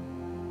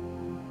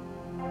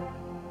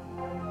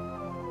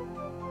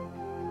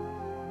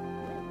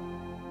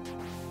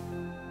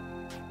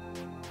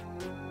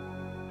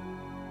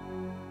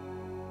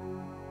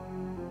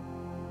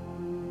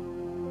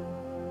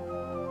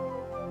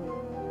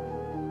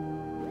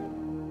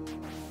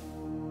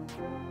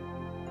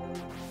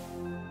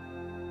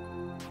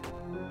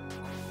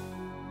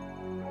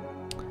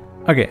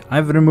 Okay,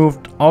 I've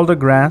removed all the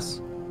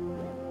grass,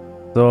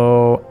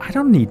 so I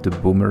don't need the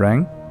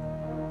boomerang.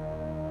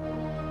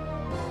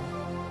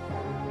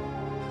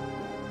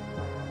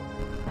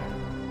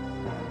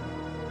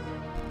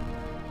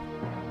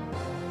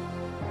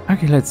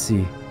 Okay, let's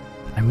see.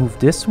 I move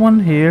this one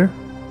here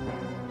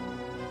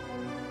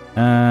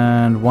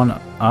and one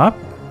up.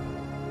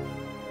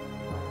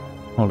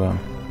 Hold on.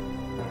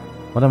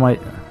 What am I?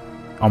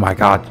 Oh my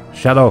god,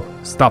 Shadow,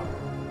 stop.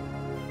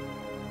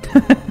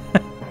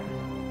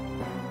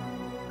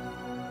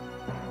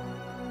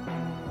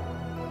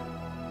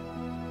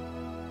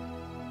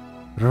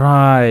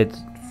 Right,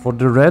 for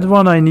the red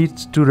one I need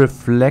to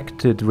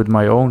reflect it with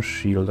my own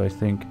shield, I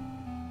think.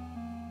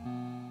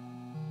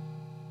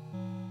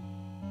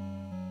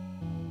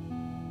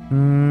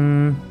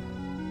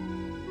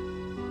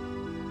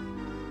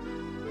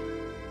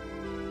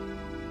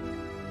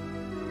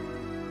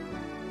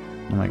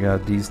 Oh my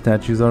god, these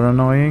statues are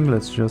annoying.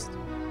 Let's just...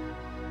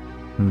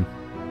 If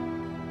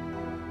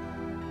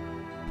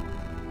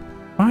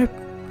I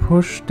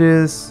push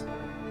this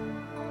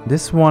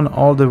one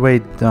all the way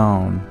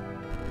down.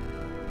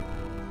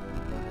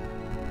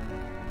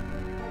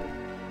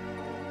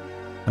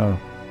 Oh.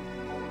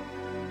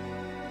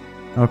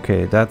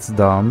 Okay, that's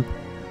dumb.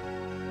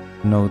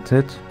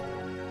 Noted.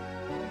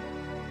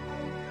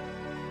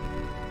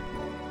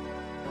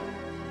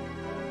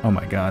 Oh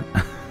my god.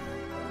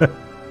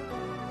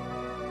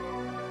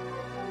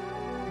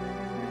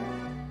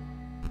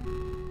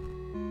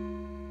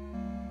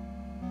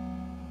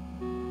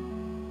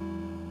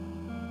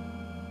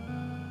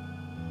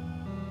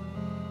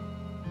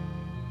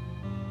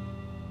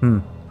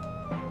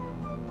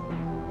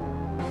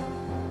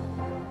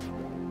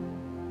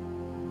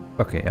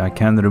 Okay, I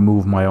can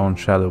remove my own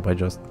shadow by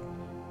just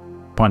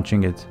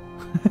punching it.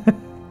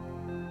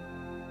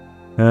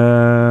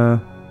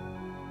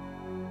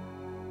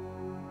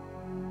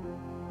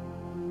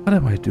 What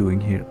am I doing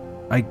here?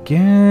 I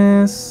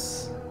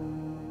guess...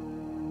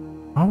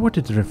 How would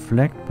it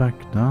reflect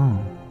back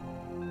down?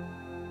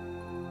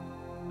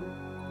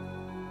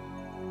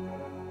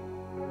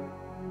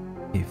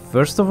 Okay,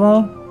 first of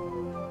all...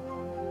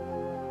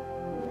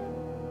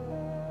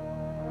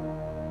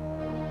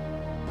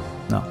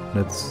 No,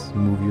 let's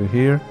move you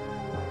here.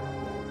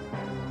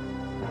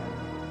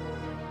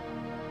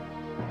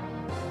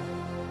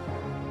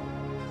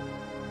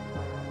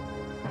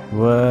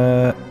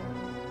 What?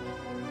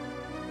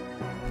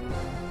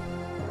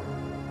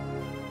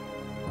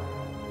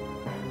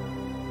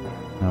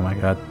 Oh my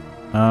god.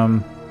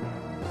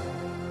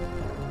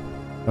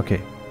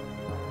 Okay.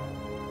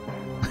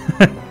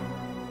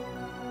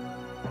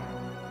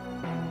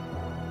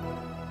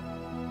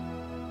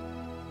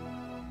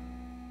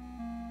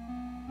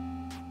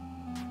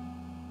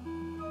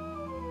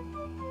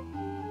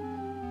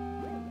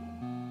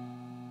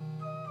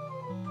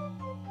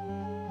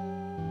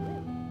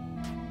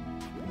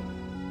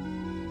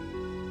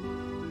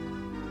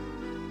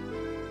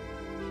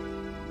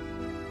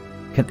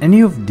 Can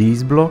any of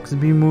these blocks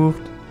be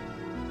moved?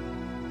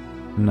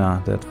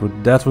 Nah,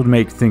 that would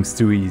make things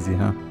too easy,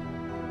 huh?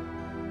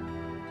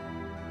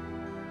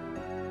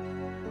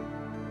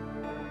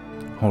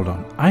 Hold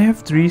on. I have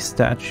 3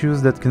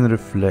 statues that can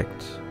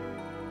reflect.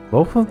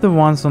 Both of the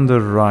ones on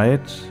the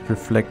right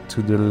reflect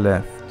to the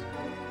left.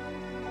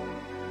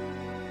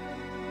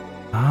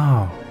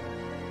 Oh.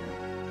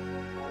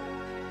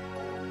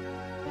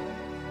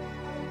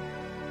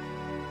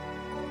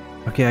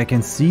 Okay, I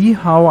can see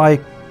how I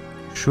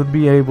should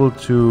be able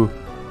to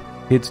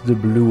hit the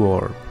blue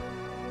orb.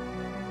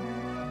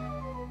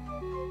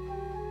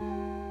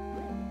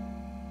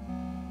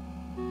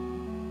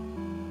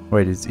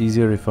 Wait, it's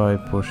easier if I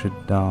push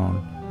it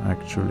down,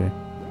 actually.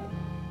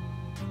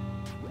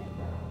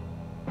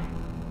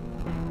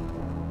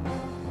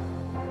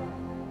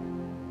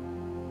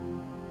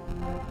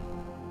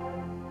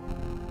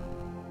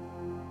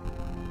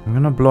 I'm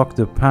gonna block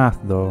the path,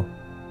 though.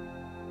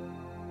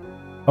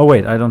 Oh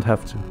wait, I don't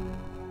have to.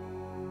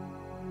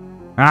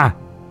 Ah!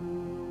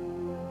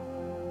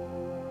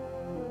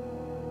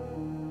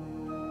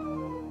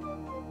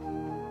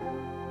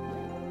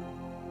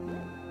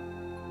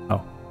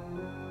 Oh.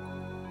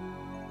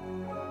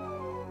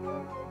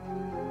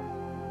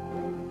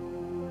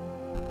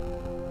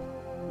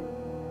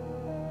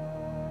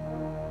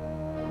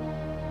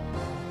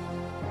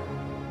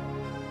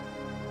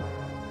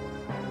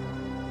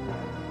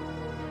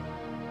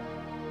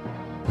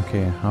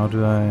 Okay, how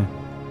do I...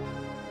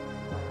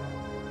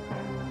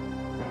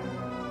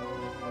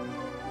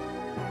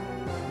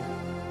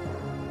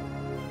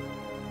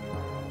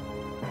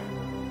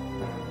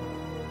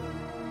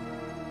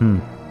 I'm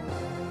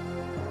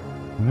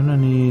gonna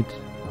need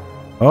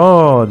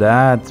Oh,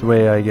 that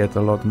way I get a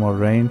lot more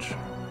range.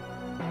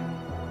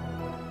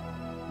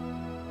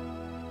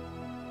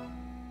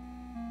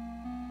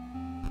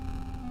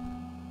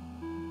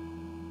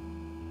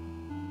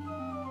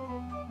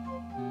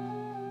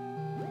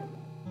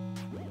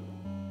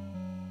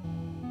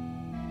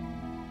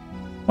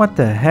 What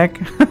the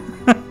heck?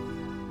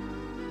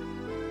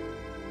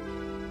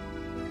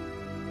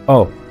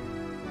 Oh.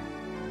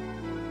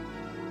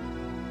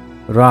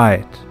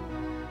 Right.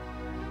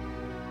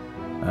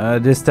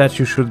 This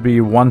statue should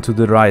be one to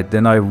the right,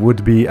 then I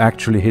would be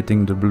actually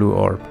hitting the blue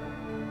orb.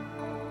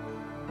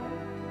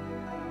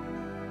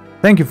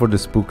 Thank you for the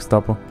spook,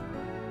 Stapo.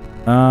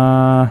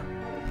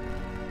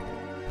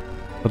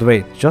 But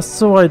wait, just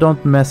so I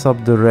don't mess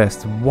up the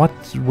rest, what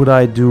would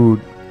I do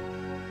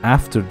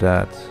after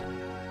that?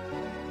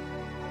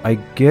 I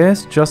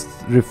guess just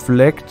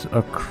reflect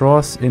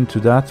across into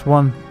that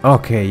one.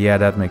 Okay, yeah,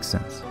 that makes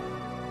sense.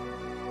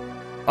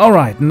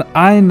 Alright,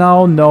 I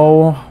now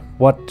know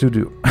what to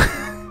do.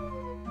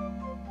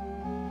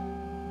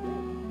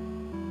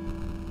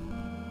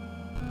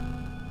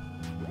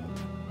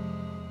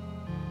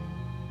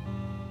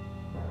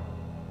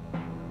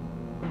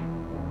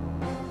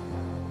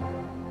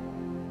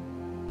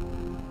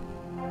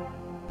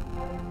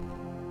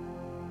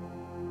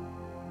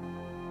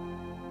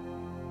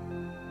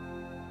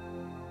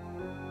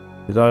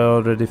 Did I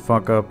already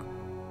fuck up?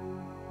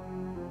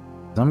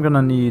 I'm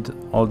gonna need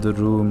all the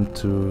room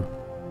to...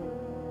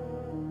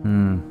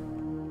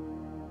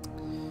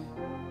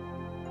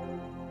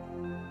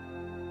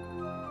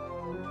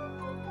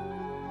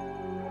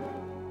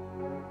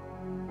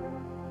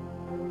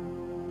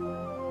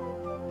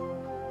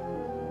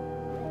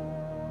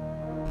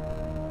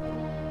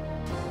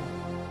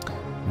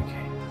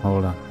 Okay,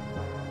 hold on.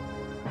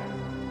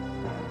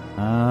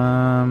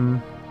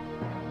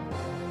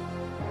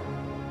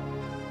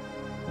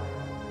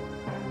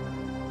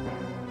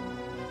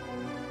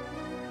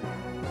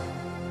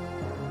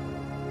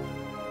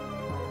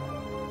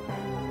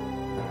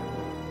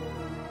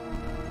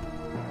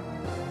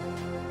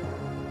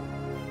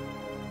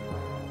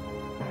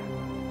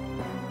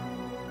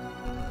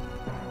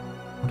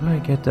 How do I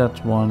get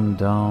that one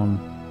down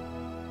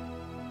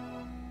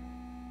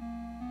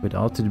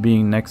without it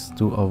being next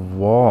to a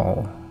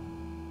wall?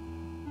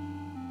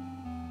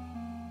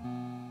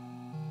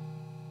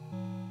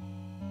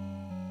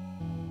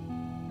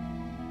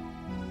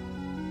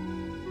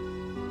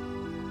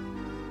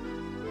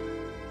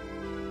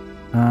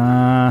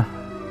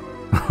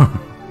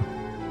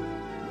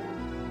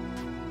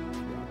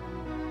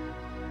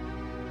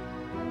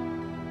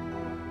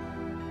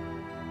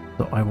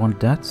 So I want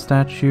that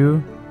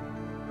statue.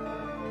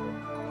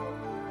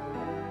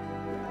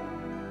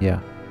 Yeah.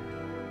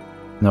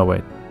 No,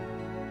 wait.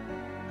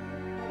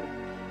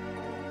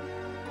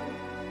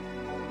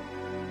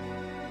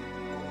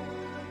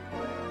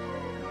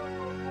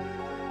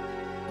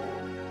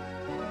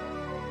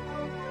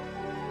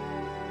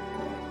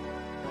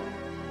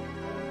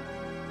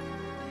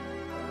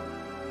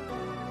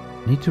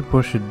 Need to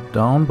push it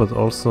down, but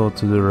also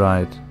to the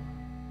right.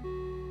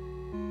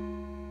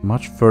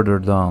 Much further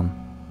down.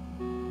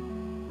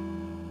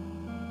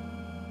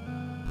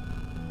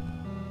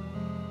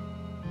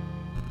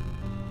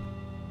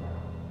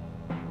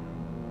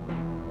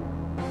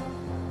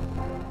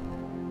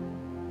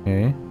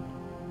 Okay.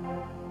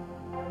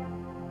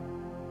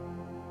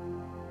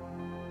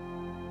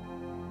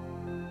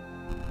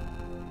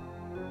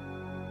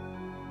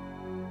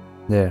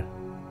 There.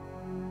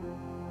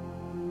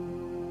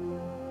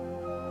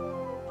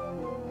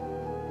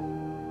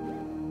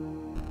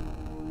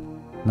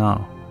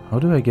 Now, how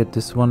do I get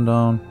this one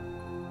down?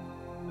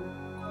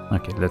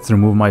 Okay, let's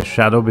remove my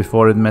shadow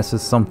before it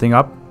messes something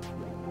up.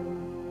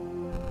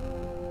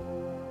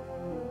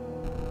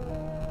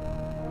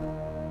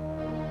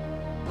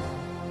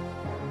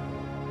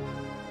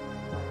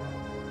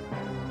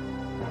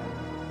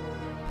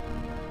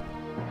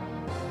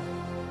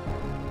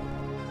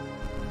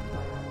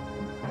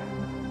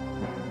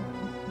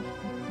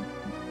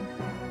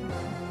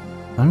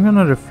 I'm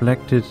gonna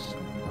reflect it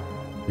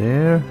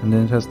there, and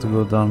then it has to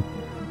go down.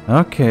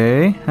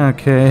 Okay,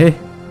 okay.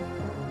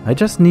 I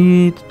just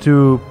need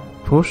to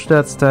push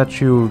that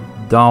statue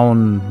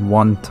down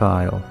one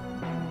tile.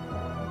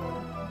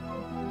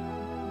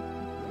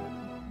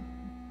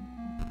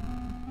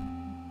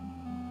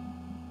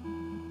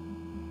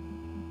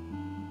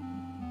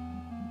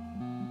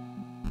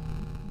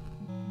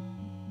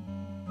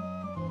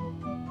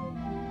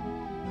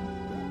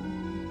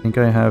 I think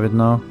I have it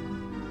now.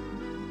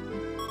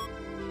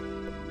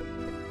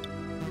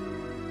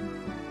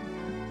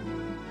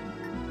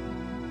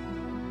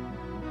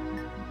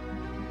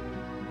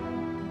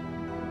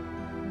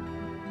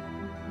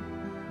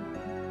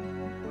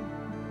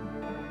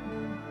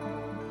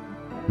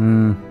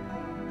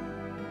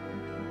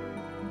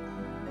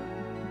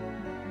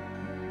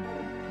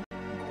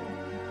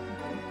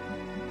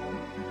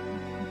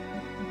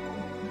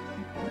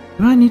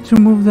 Do I need to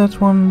move that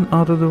one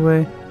out of the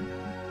way?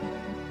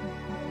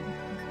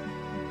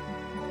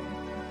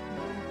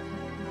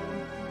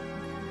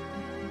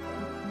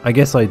 I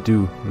guess I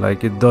do.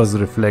 Like, it does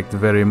reflect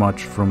very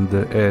much from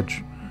the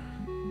edge.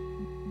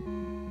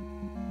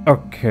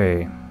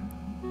 Okay.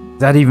 Is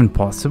that even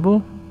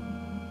possible?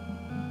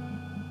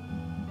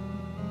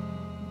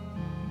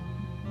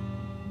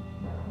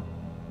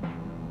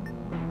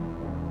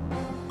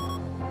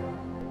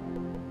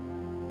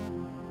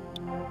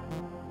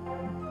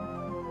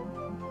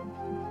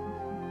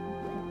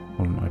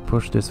 Hold on, I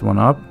push this one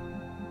up.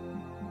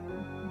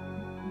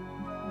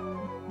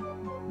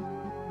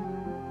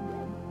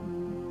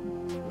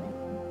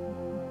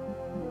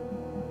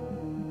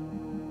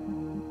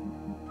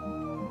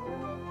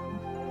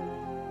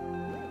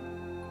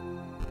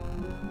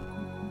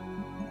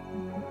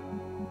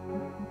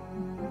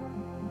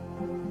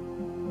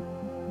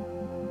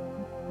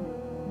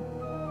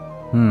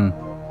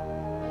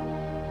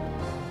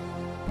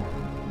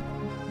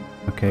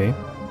 Okay.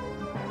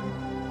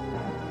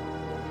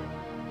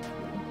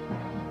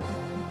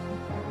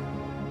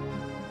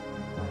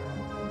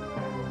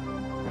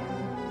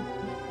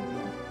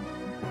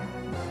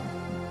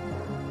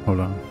 Hold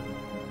on.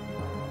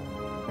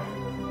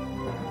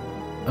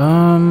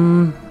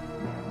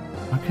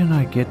 How can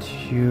I get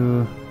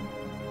you?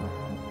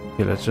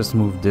 Okay, let's just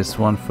move this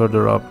one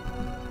further up.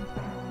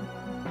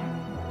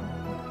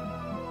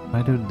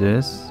 I do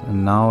this,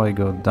 and now I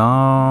go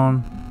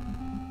down.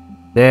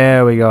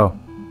 There we go.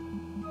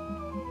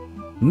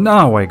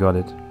 Now I got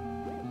it.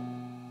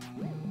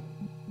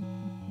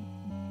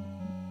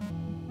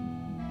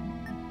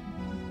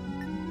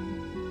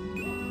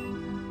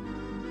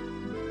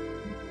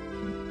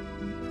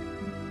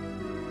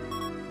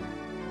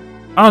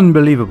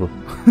 Unbelievable.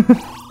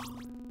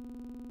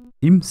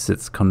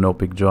 Imsit's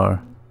canopic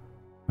jar.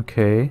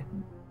 Okay.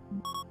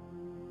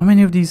 How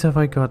many of these have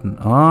I gotten?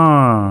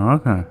 Ah,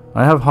 okay.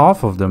 I have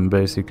half of them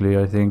basically,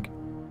 I think.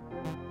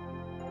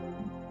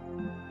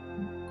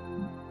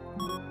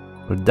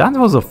 But that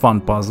was a fun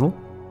puzzle.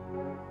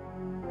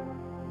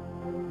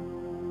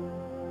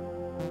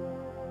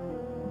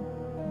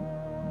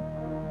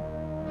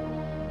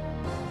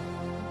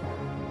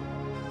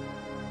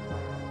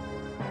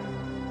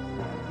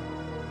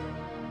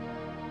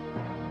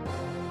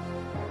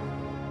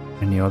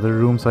 Any other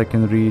rooms I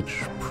can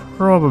reach?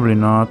 Probably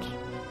not.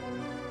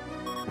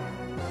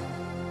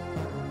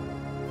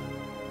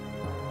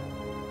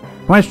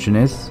 Question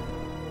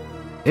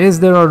is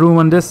there a room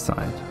on this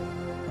side?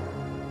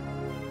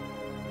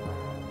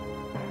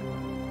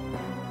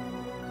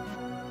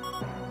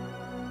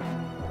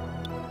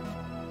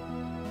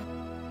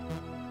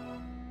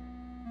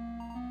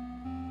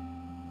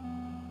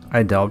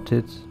 I doubt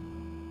it.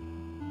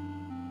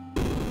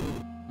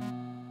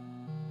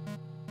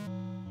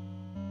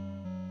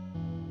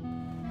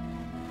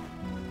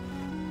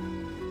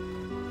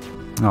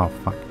 Oh,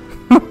 fuck.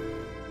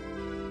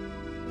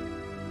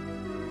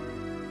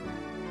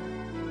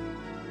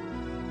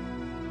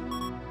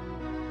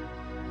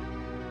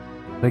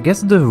 I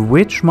guess the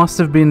witch must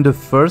have been the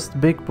first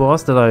big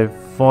boss that I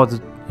fought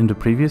in the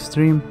previous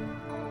stream.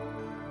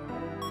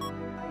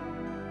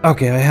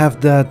 Okay, I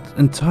have that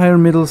entire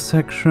middle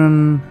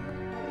section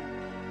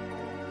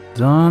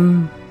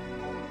done.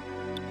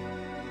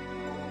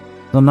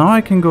 So now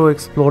I can go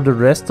explore the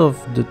rest of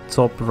the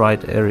top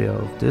right area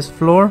of this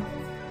floor.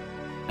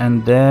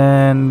 And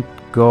then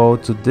go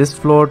to this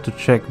floor to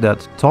check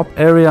that top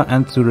area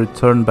and to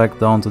return back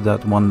down to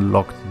that one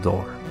locked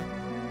door.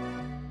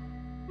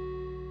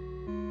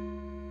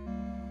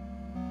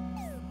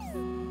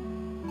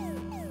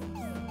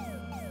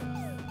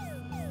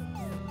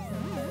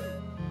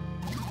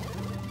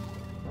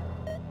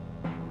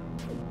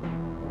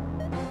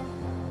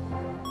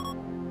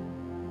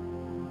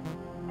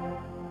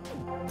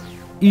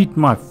 Eat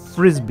my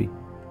frisbee.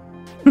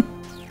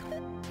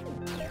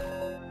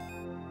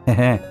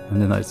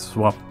 And then I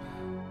swap.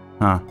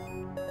 Huh.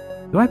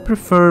 Do I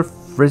prefer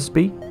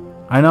frisbee?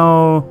 I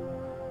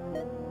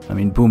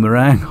mean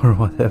boomerang or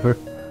whatever.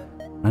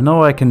 I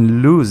know I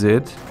can lose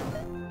it,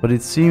 but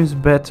it seems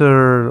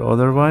better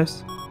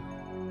otherwise.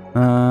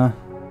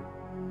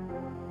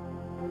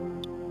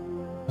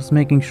 Just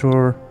making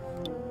sure.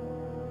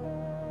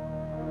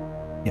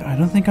 Yeah, I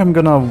don't think I'm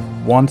gonna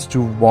want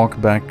to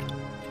walk back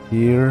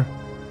here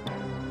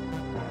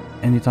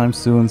anytime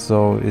soon,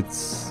 so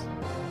it's...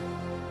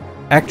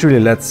 Actually,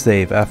 let's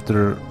save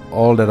after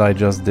all that I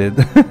just did.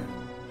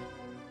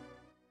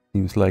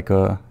 Seems like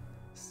a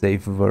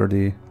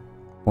save-worthy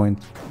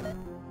point.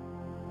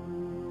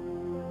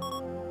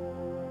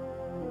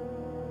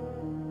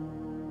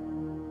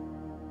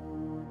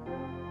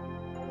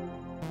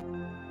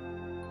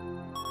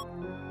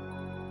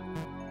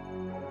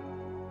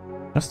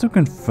 Just to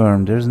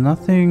confirm, there's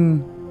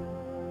nothing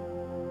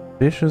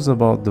vicious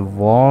about the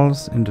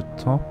walls in the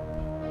top?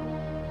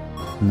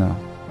 No.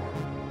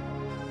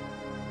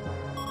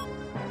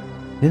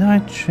 Did I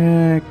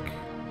check?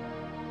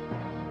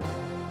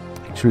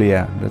 Actually,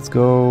 yeah. Let's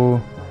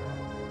go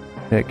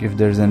check if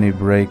there's any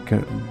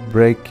broken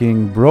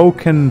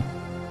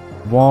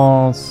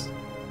walls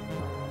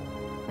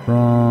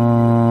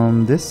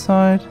from this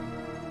side.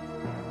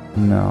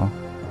 No.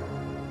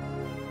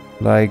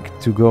 Like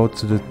to go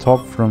to the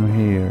top from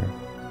here.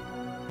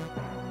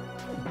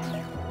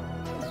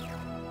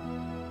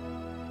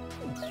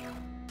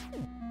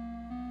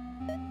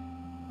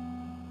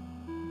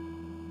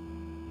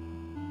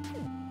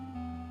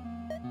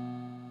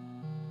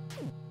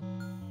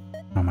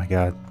 Oh my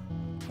god.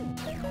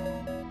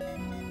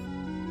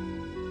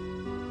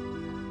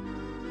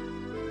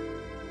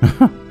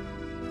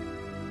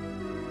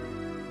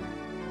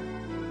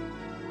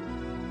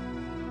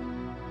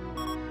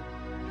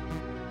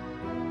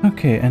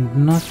 Okay,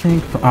 and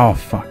nothing. Oh,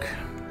 fuck.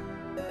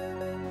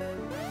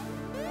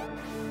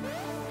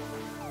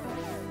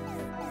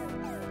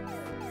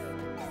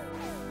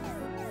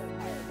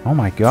 Oh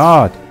my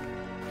god.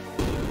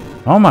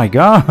 Oh my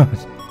god.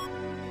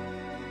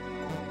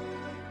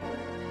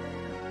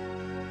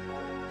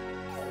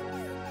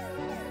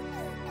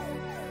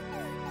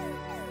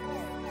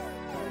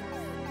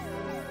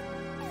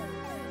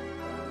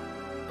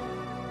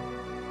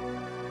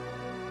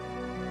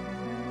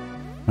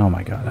 Oh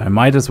my god, I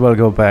might as well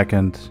go back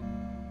and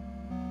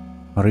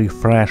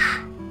refresh.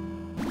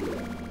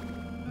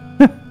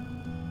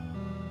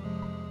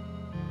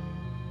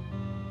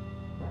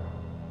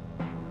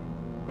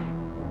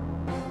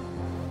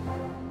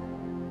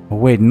 Oh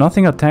wait,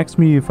 nothing attacks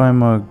me if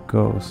I'm a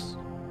ghost.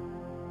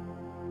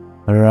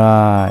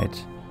 Right.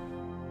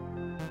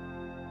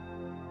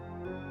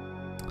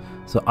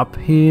 So up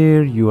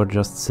here you are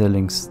just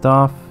selling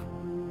stuff.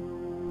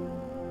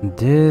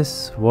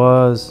 This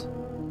was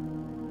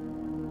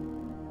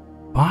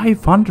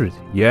 500.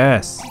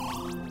 Yes.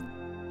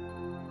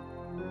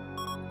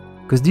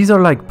 Because these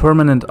are like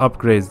permanent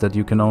upgrades that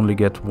you can only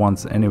get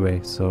once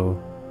anyway,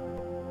 so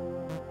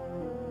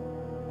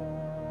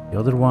the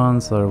other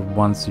ones are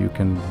ones you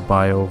can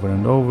buy over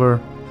and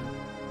over.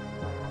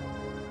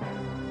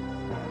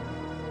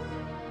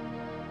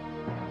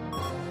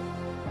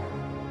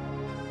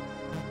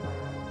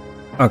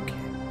 Okay.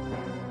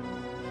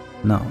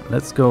 Now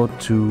let's go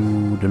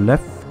to the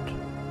left.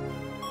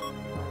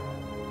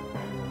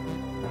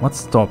 What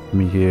stopped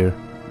me here?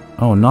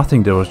 Oh,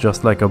 nothing. There was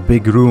just like a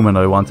big room and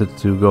I wanted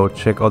to go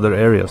check other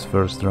areas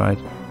first, right?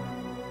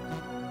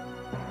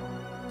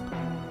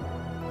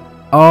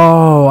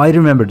 Oh, I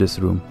remember this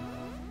room.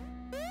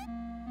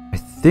 I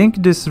think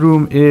this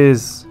room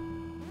is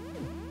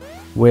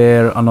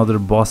where another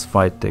boss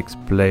fight takes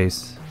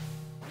place.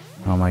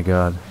 Oh my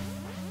god.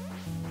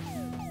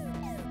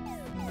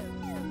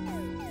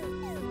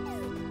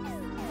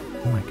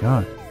 Oh my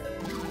god.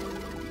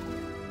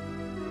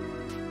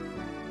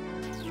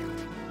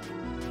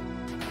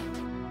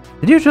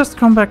 Did you just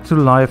come back to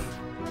life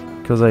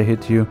because I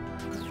hit you?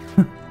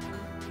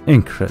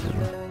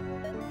 Incredible.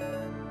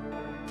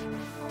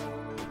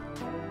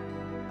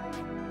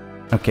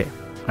 Okay,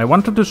 I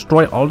want to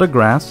destroy all the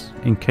grass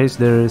in case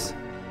there is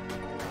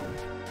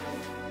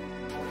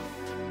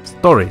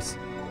stories.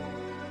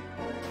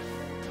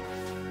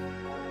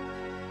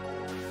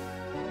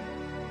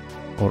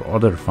 Or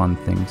other fun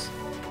things.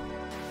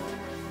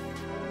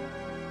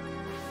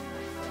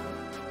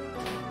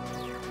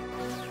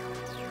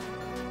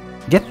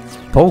 Get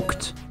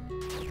poked.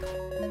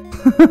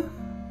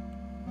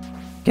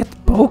 Get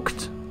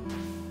poked.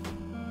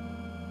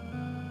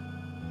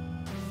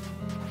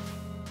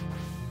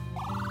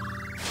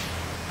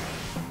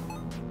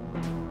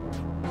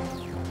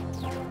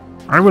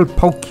 I will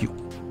poke you.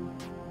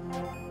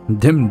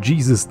 Them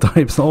Jesus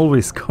types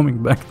always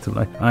coming back to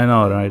life. I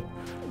know, right?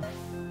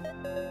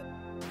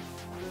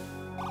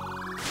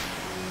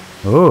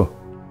 Oh,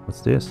 what's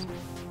this?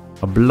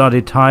 A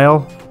bloody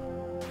tile?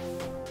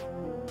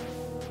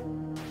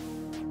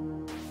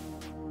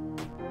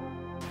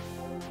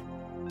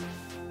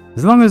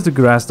 As long as the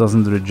grass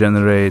doesn't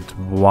regenerate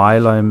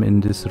while I'm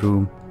in this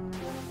room,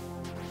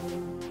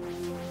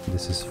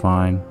 this is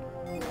fine.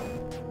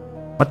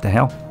 What the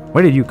hell?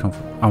 Where did you come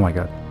from? Oh my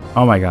god.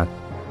 Oh my god.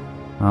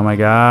 Oh my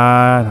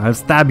god. I'll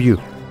stab you.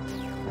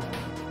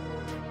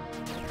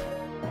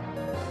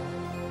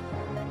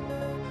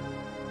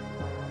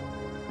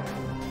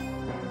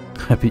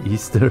 Happy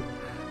Easter.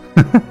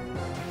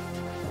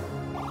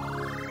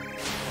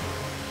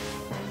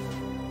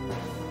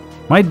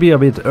 Might be a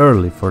bit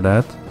early for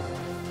that.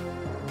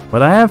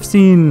 But I have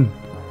seen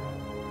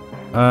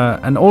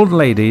an old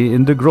lady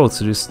in the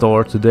grocery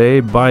store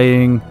today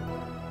buying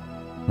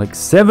like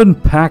 7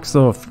 packs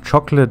of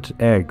chocolate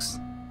eggs.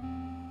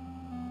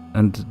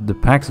 And the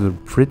packs were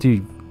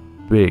pretty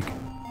big.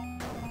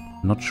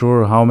 Not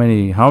sure how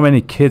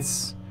many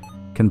kids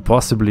can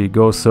possibly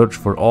go search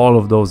for all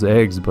of those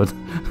eggs, but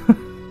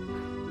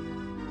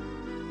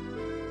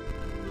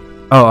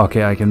oh,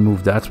 okay, I can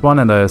move that one,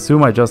 and I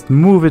assume I just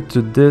move it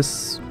to this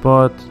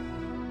spot.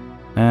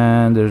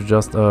 And there's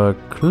just a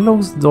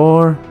closed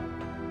door.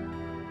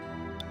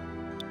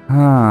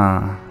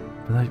 Ah,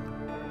 but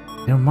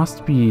there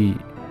must be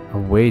a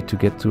way to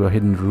get to a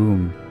hidden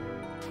room.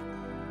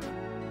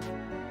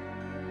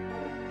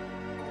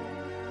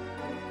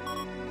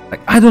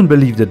 Like, I don't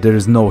believe that there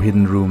is no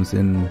hidden rooms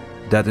in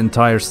that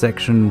entire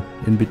section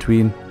in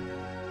between.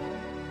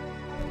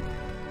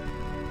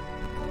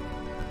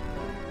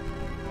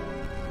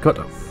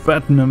 Gotta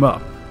fatten him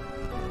up,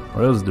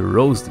 or else the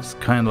roast is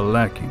kinda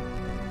lacking.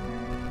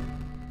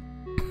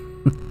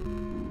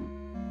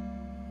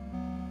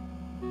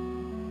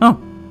 Oh.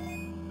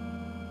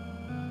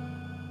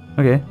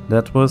 Okay,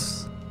 that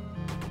was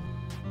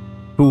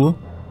cool.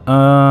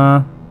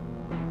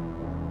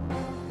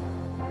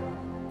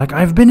 Like,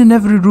 I've been in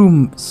every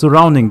room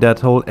surrounding that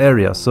whole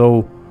area,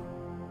 so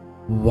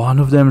one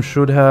of them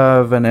should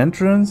have an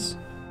entrance?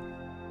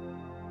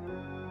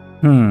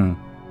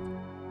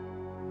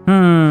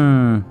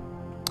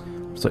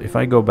 So if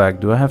I go back,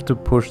 do I have to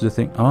push the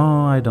thing?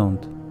 Oh, I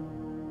don't.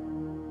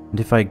 And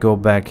if I go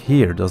back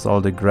here, does all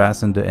the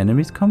grass and the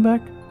enemies come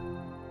back?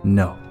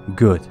 No.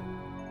 Good.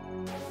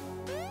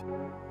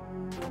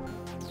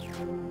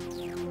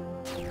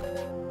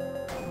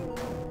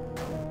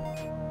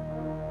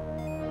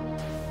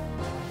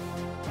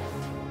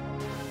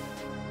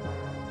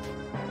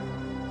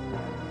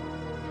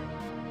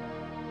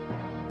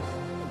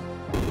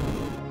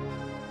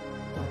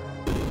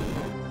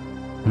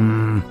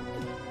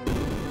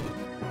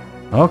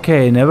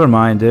 Okay, never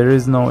mind. There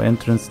is no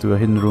entrance to a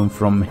hidden room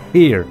from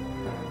here.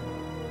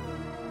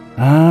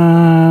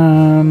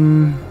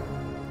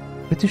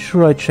 Pretty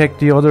sure I checked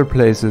the other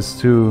places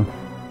too.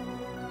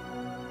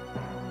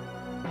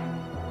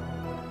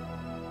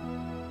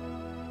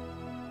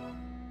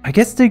 I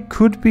guess they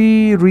could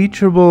be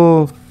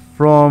reachable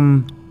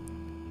from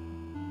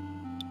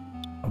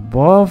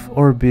above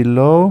or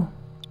below.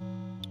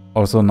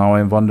 Also, now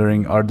I'm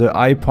wondering, are the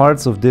eye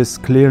parts of this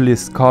clearly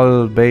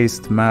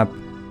skull-based map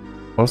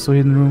also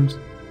hidden rooms?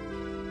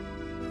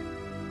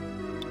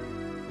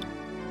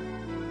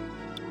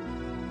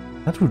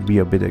 That would be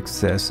a bit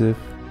excessive.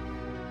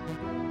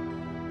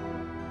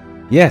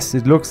 Yes,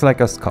 it looks like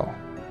a skull.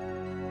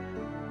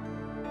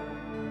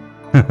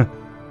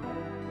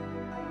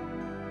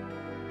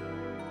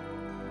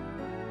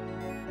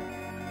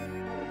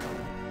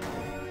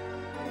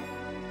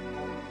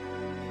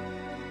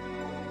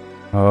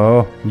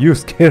 Oh, you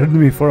scared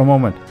me for a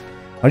moment.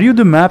 Are you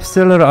the map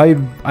seller?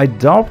 I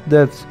doubt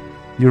that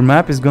your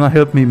map is gonna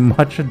help me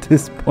much at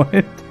this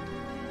point.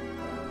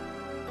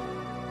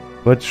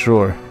 But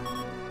sure.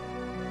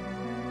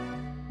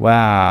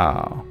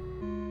 Wow.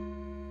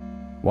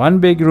 One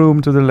big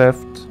room to the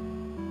left.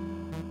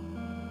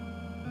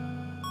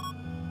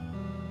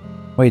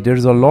 Wait,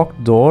 there's a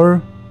locked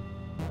door?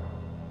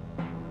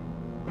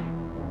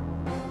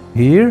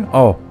 Here?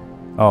 Oh.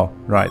 Oh,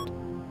 right.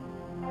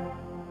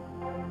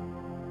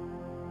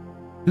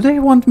 Do they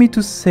want me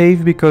to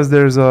save because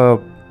there's a...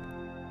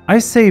 I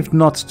saved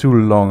not too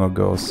long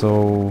ago,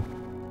 so...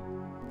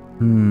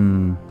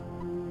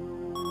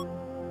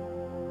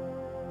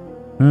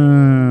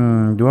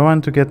 Do I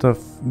want to get a...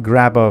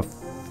 grab a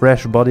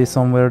fresh body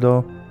somewhere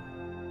though?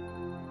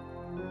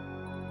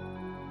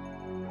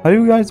 Are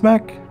you guys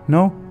back?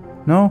 No?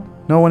 No?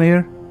 No one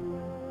here?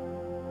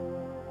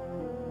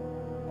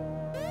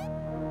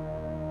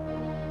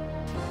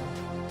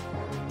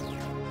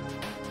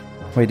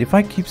 Wait, if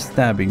I keep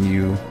stabbing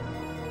you...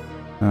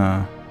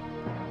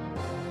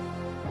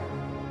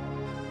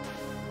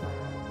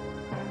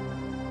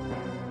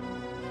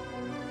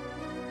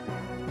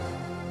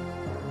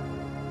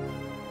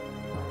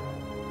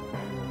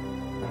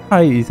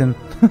 Hi, Ethan.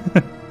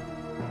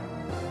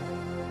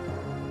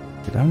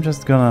 But I'm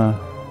just gonna...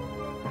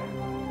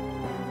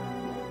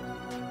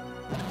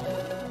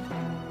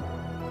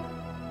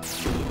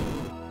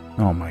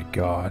 Oh my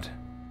god.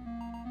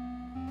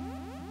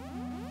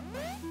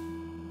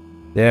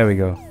 There we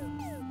go.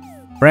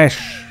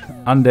 Fresh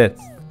undead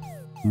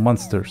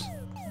monsters.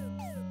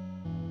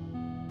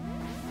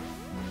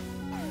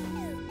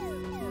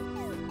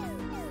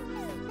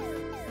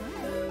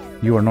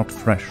 You are not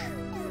fresh.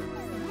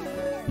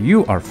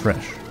 You are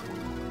fresh.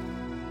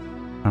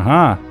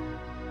 Aha.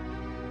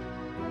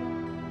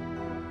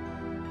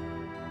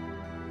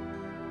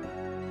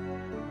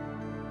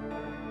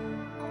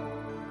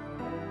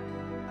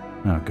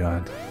 Oh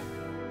god.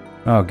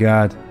 Oh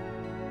god.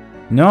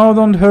 No,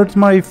 don't hurt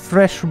my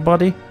fresh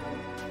body.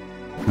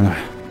 Ugh.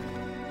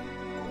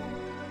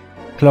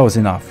 Close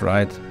enough,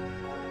 right?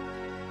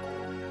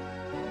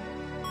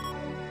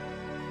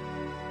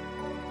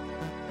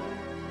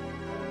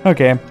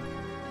 Okay.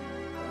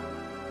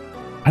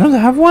 I don't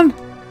have one?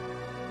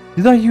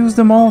 Did I use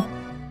them all?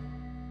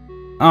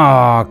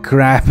 Oh,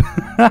 crap.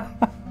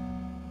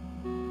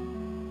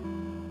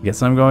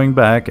 Guess I'm going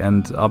back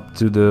and up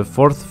to the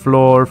 4th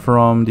floor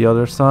from the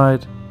other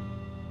side.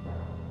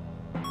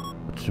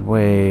 But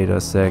wait a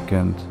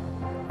second.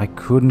 I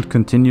couldn't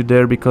continue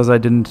there because I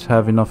didn't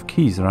have enough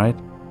keys, right?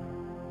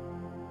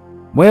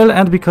 Well,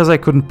 and because I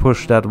couldn't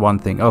push that one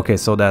thing. Okay,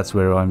 so that's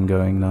where I'm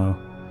going now.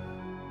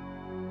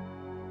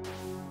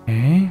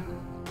 Okay.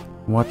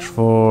 Watch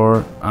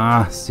for...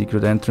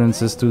 secret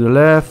entrances to the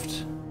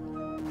left.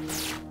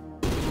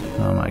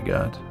 Oh my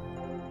god.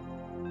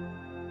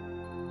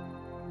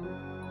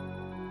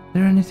 Is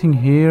there anything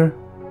here?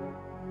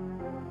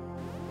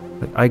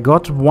 Like, I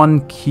got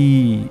one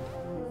key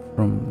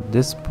from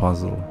this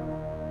puzzle.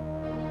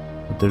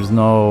 But there's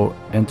no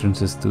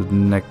entrances to the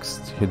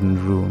next hidden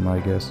room, I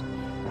guess.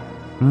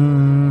 Yeah,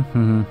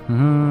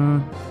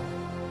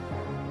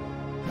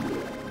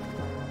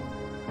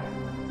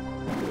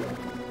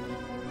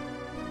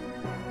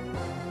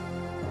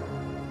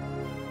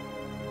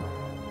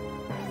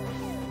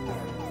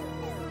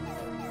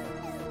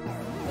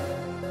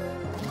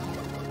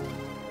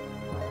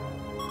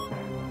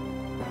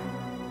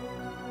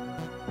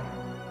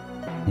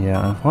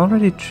 I've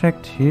already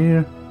checked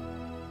here.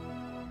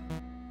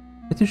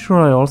 Pretty sure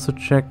I also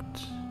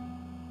checked...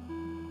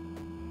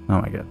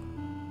 Oh my god.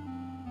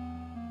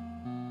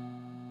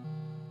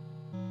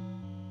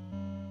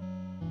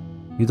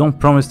 You don't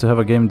promise to have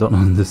a game done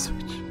on the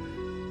Switch.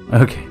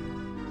 Okay.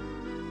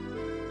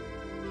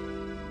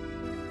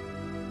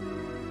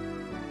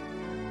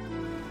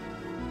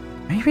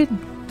 Maybe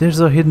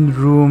there's a hidden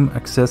room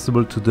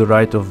accessible to the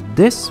right of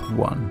this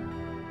one.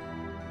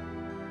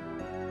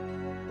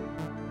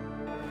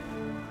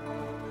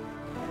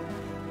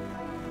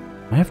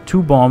 I have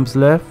 2 bombs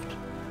left.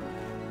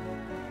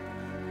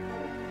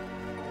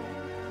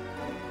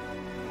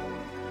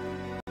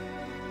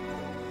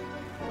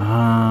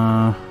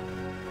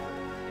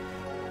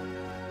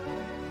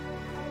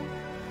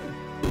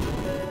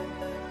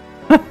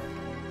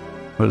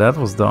 Well, that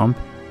was dumb.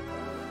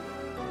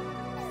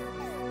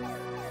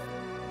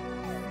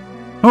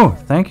 Oh,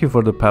 thank you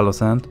for the palo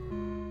sand.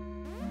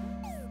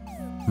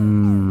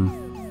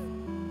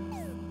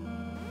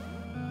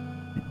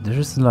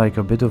 There's like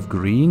a bit of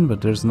green, but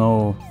there's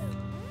no...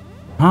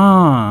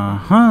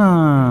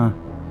 Nah,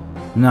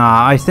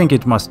 I think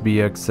it must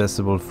be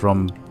accessible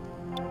from...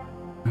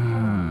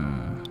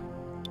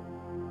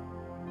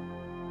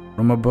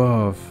 From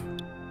above.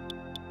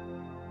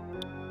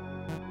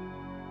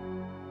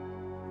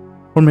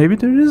 Or maybe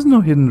there is no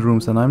hidden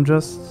rooms and I'm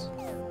just...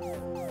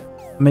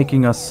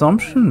 making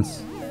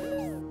assumptions.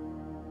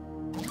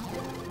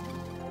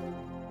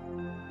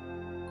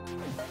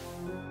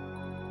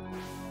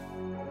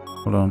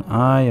 Hold on,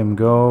 I am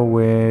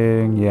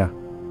going... yeah.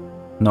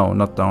 No,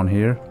 not down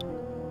here.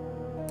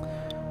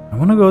 I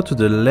want to go to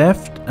the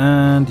left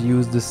and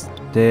use the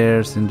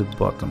stairs in the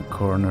bottom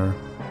corner.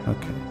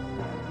 Okay.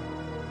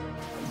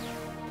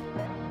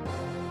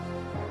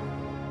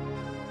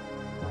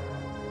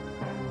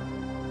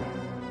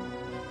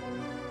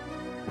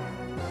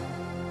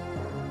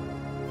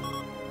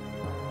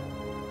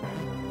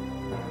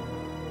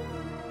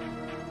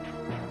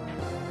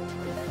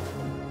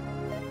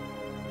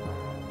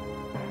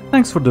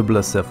 Thanks for the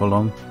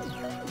Blacephalon.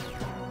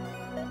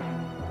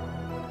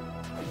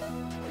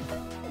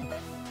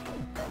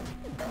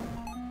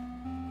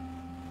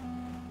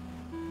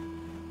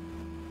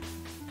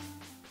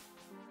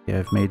 Yeah,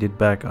 I've made it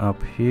back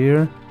up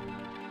here.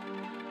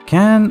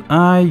 Can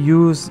I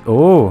use...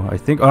 oh, I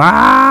think...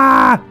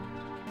 ah!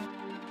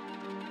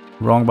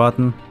 Wrong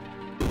button.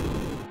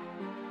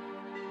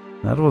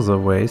 That was a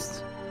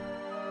waste.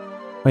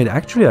 Wait,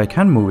 actually I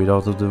can move it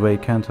out of the way,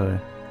 can't I?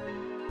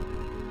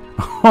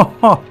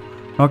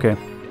 Okay.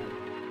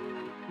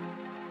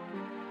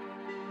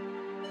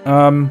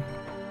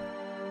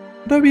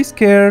 Don't be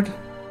scared.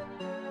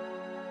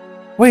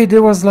 Wait,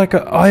 there was like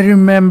a... I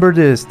remember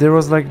this.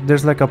 There's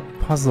like a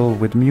puzzle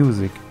with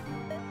music.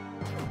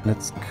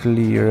 Let's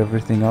clear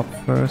everything up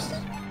first.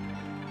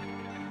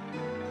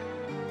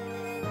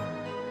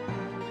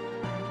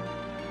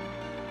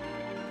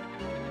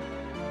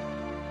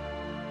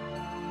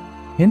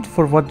 Hint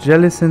for what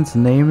Jellicent's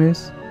name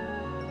is?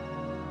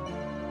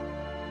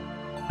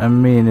 I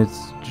mean,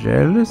 it's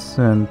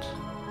Jellicent.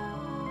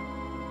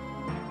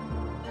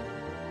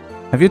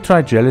 Have you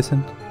tried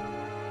Jellicent?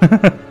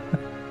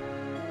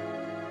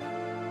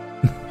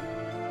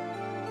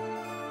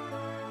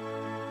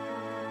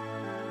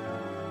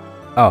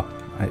 Oh,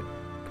 I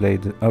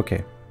played it.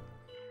 Okay.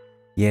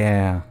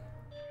 Yeah.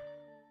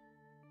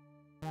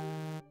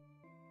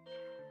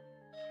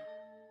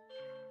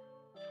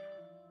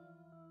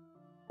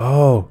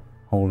 Oh,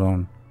 hold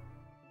on.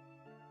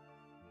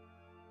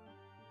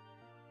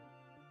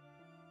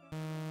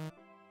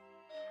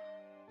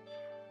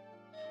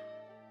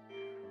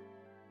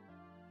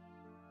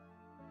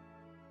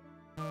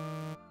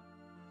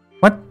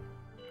 What?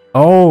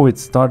 Oh, it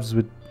starts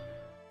with...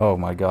 oh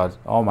my god.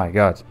 Oh my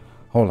god.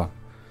 Hold on.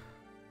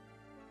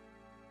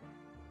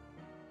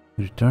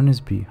 Return is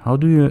B. How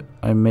do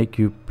I make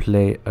you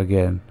play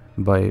again?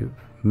 By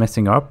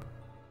messing up?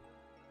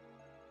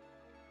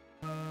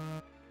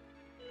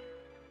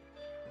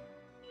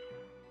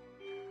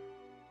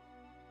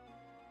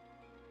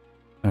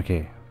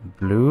 Okay.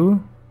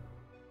 Blue,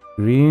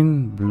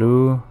 green,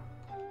 blue,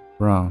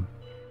 brown.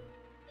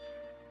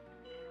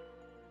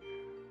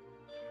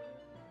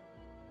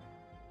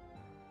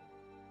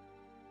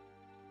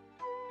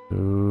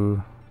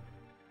 Blue,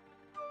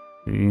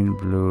 green,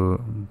 blue,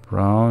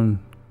 brown,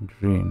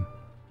 green.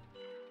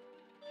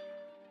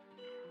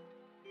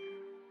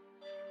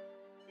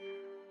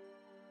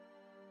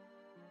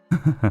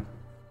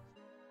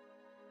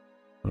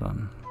 Hold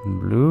on.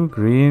 Blue,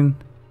 green,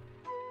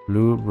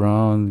 blue,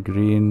 brown,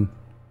 green,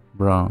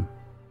 brown.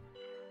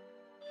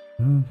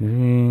 Blue,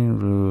 green,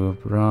 blue,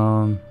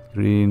 brown,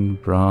 green,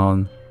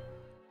 brown,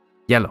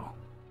 yellow.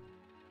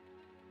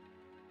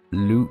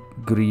 Blue,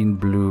 green,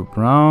 blue,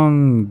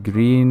 brown,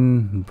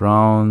 green,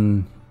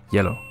 brown,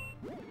 yellow.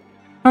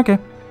 Okay.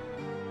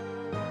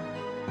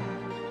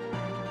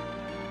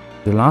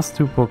 The last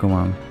two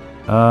Pokemon.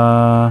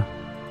 I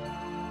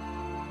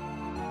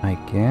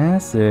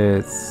guess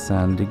it's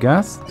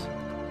Sandygast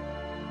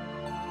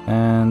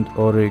and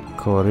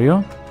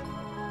Oricorio.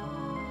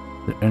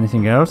 Is there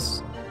anything else?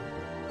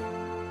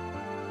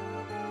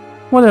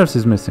 What else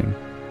is missing?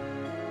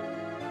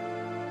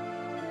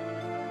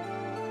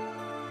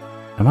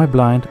 Am I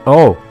blind?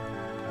 Oh!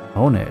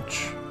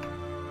 Onage.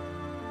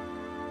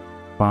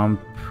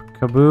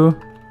 Pumpkaboo.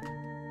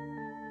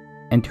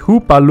 And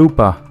Hoopa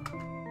Loopa.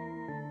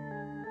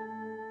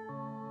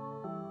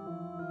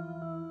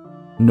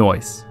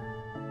 Noise.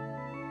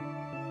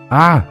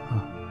 Ah!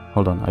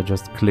 Hold on, I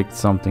just clicked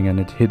something and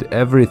it hid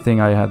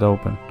everything I had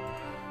open.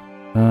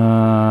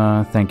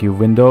 Thank you,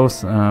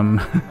 Windows.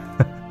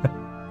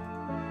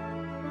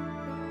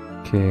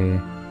 Okay.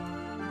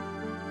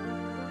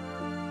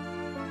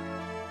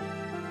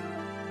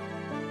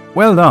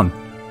 Well done.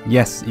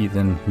 Yes,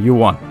 Ethan, you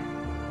won.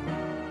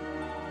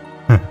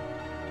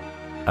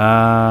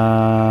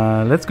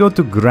 Let's go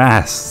to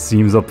grass.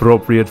 Seems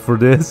appropriate for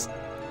this.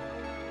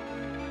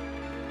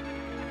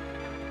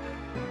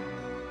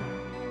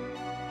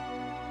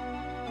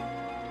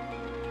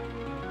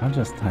 I'll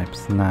just type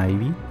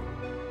Snivy.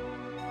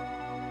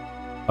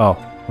 Oh,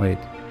 wait.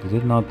 Did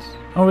it not?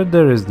 Oh, wait,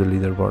 there is the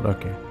leaderboard.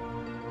 Okay.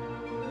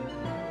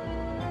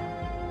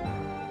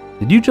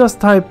 Did you just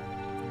type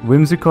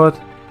Whimsicott?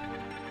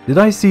 Did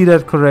I see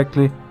that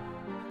correctly?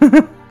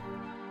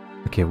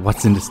 Okay,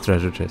 what's in this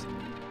treasure chest?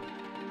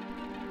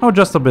 Oh,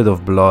 just a bit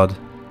of blood.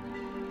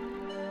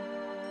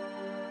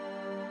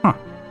 Huh.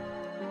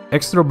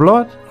 Extra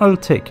blood? I'll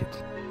take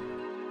it.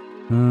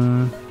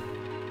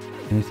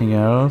 Anything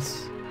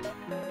else?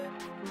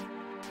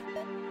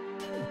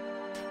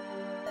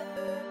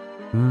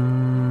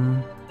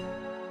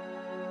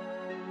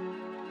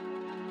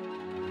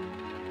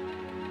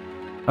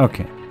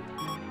 Okay.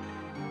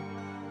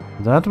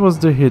 That was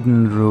the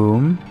hidden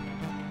room.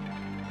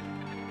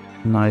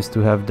 Nice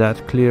to have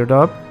that cleared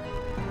up.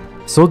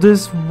 So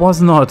this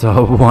was not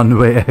a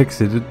one-way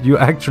exit. You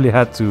actually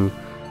had to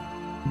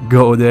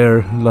go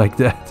there like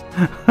that.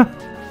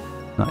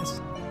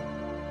 Nice.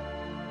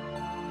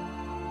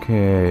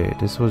 Okay,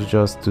 this was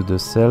just to the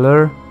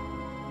cellar.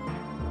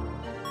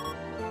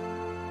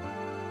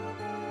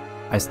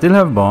 I still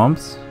have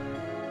bombs.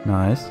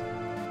 Nice.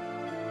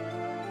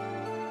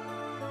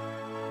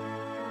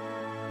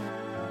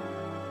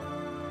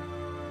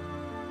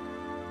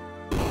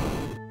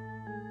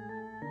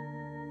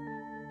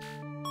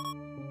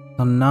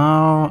 So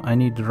now I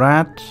need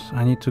rat.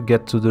 I need to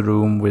get to the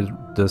room with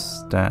the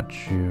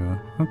statue.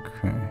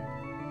 Okay.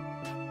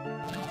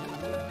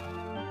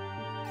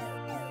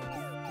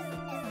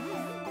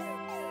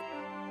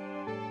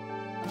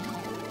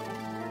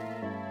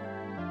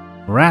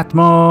 Rat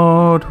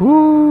mode!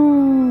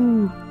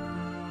 Woo!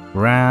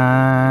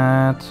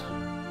 Rat.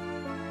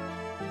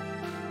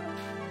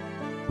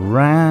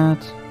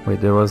 Rat. Wait,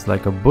 there was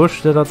like a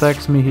bush that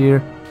attacks me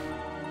here.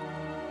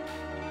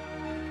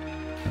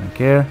 Don't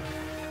care.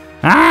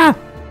 Ah!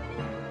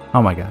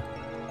 Oh my god.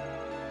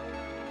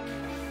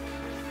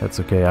 That's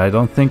okay. I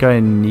don't think I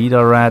need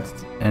a rat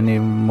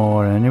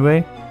anymore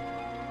anyway.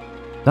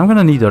 I'm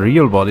gonna need a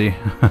real body.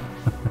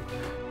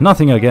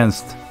 Nothing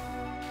against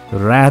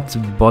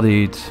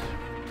rat-bodied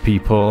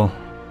people,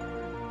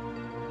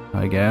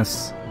 I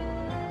guess.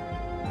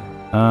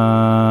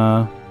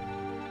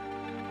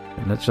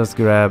 Let's just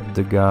grab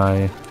the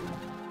guy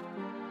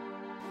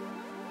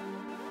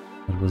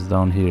that was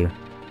down here.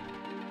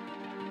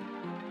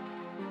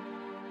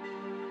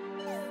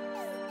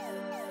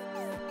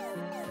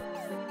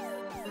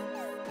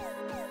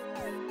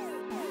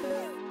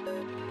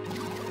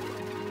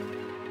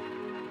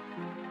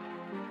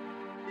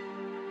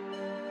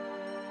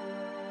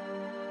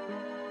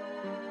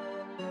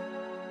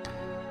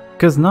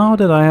 Because now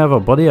that I have a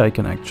body, I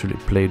can actually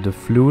play the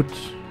flute.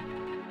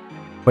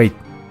 Wait.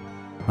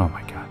 Oh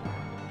my god.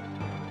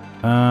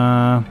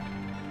 I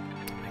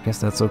guess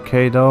that's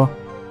okay though.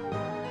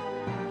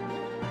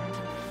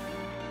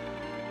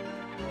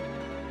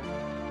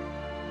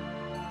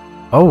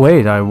 Oh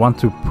wait, I want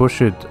to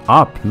push it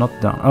up, not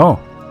down. Oh,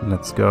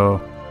 let's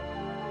go.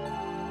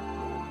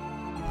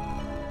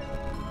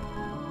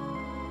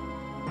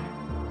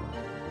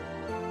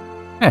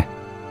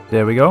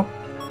 There we go.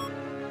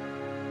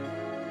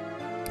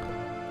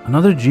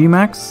 Another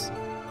G-Max?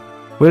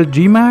 Well,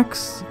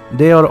 G-Max,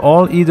 they are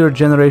all either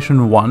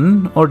Generation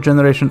 1 or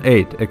Generation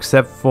 8,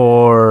 except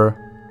for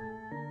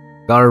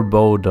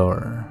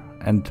Garbodor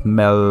and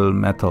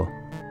Melmetal.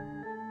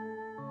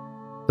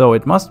 So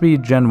it must be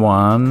Gen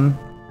 1.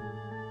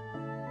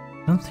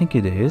 I don't think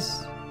it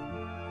is.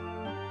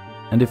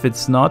 And if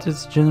it's not,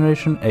 it's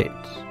Generation 8.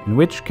 In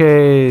which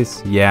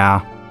case,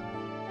 yeah.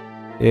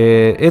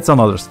 It's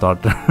another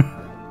starter.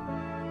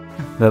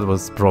 That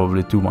was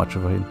probably too much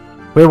of a hint.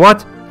 Wait,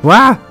 what?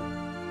 What?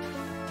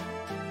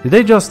 Did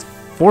they just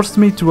force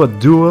me to a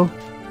duel?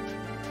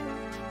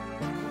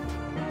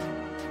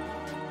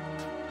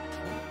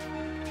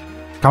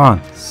 Come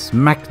on,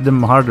 smack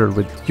them harder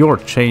with your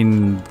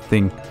chain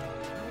thing.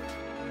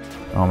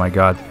 Oh my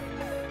god.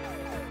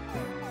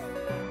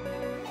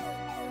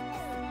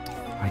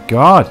 My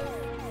god.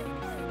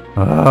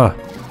 Ah.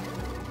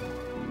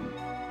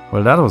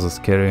 Well, that was a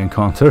scary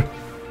encounter.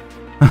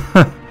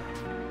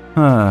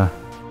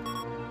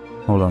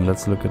 Hold on,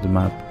 let's look at the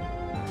map.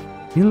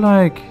 I feel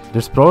like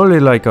there's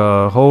probably like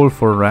a hole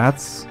for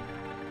rats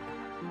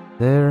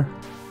there.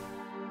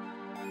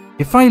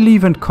 If I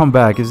leave and come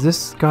back, is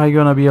this guy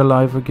gonna be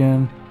alive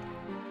again?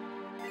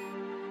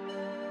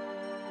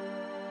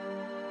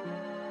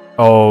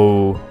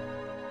 Oh.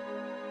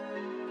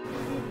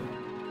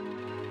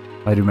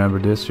 I remember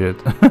this shit.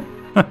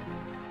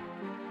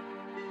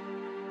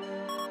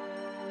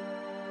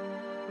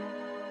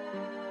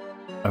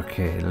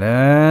 Okay,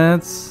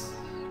 let's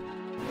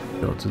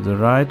go to the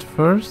right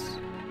first.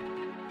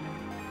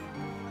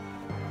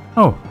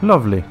 Oh,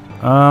 lovely.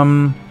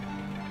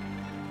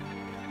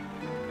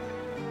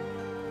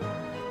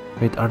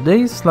 Wait, are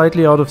they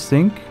slightly out of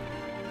sync?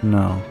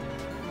 No.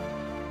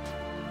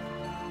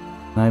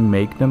 Can I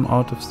make them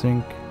out of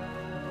sync?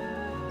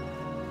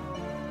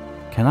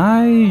 Can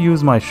I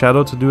use my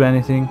shadow to do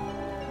anything?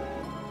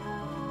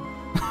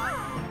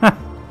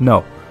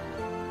 No.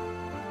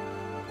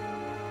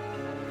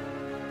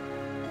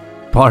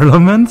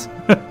 Parliament?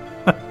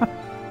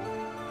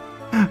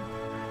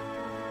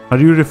 Are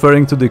you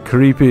referring to the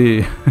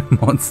creepy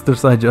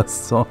monsters I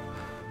just saw?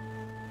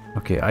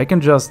 Okay, I can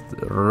just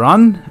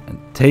run and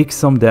take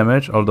some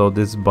damage, although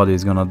this body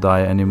is gonna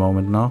die any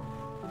moment now.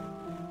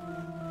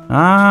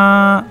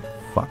 Ah,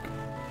 fuck.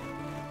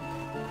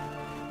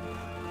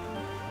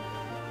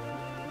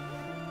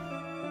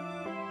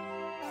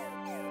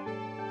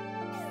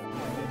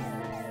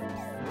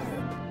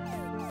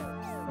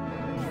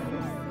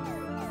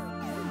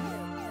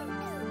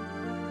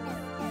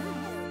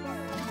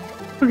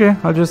 Okay,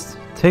 I'll just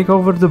take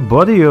over the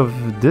body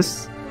of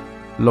this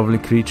lovely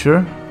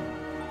creature.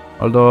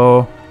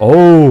 Although,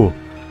 oh,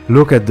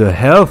 look at the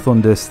health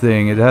on this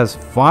thing. It has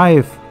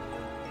five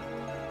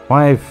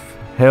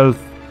health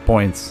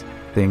points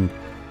thing.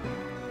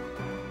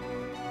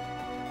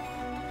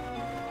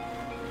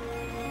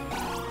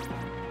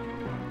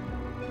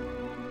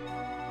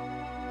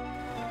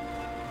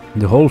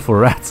 The hole for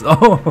rats.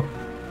 Oh,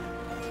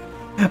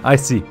 I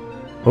see.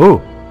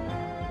 Oh,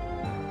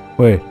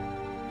 wait.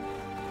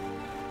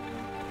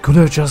 Could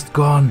have just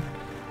gone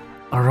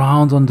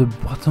around on the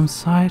bottom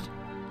side?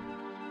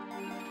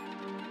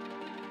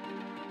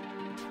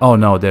 Oh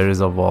no, there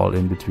is a wall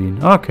in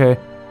between. Okay.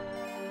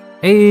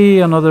 Hey,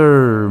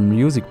 another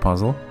music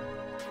puzzle.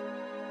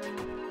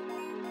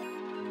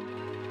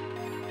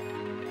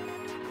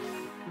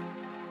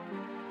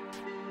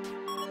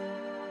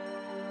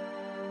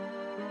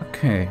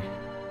 Okay.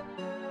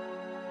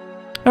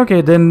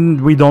 Okay,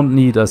 then we don't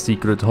need a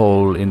secret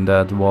hole in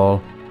that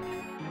wall.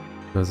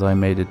 Because I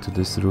made it to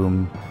this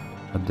room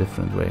a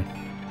different way.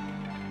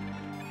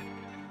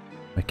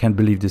 I can't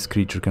believe this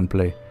creature can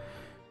play.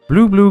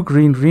 Blue, blue,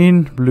 green,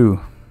 green, blue.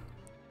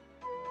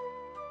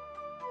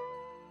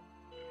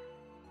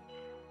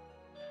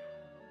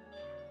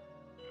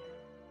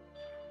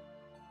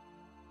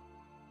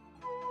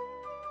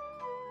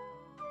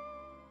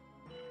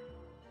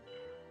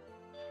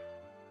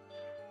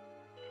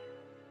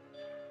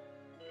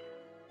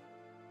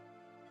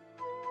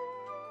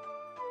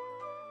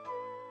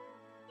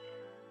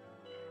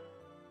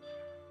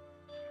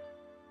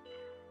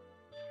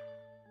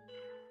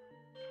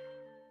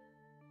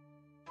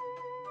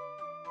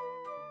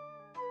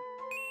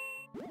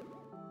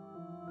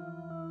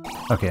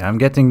 Okay, I'm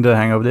getting the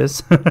hang of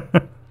this.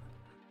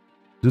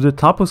 Do the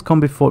Tapus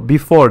come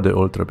before the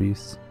Ultra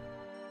Beasts?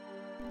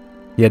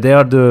 Yeah, they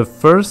are the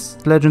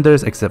first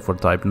legendaries except for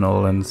Type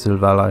Null and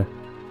Sylvali.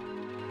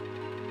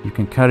 You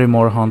can carry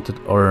more haunted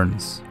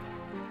urns.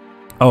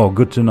 Oh,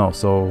 good to know,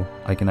 so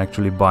I can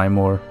actually buy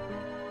more.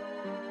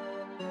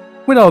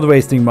 Without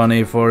wasting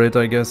money for it,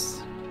 I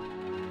guess.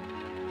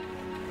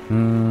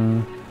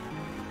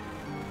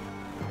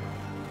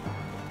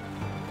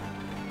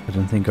 I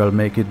don't think I'll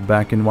make it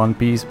back in one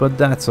piece, but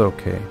that's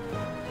okay.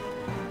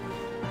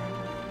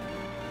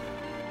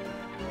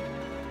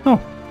 Oh.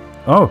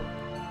 Oh.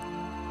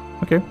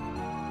 Okay.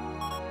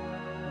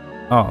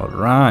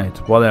 Alright,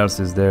 what else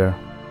is there?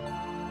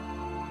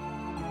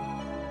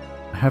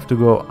 I have to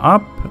go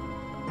up.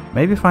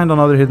 Maybe find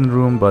another hidden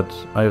room, but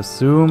I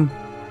assume...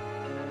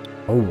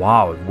 Oh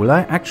wow, will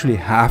I actually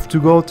have to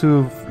go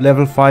to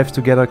level 5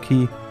 to get a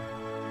key?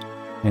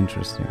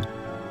 Interesting.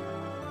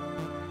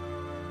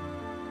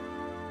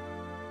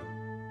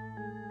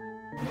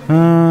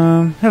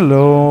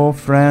 Hello,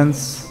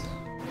 friends.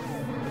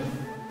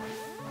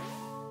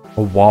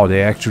 Oh wow,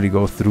 they actually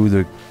go through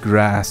the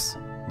grass.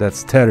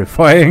 That's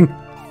terrifying.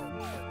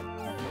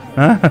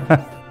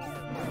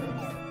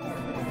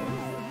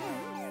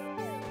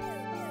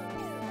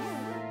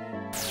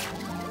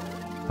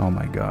 Oh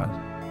my god.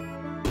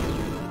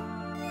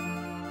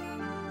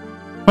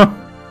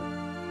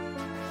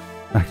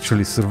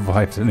 Actually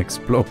survived an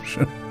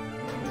explosion.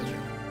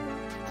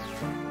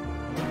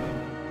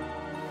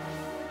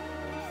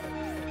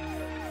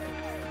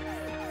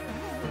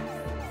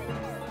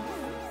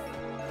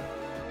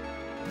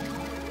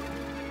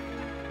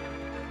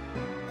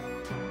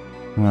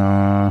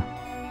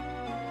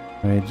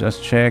 Wait,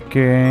 just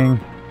checking.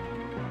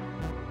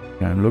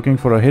 Okay, I'm looking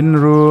for a hidden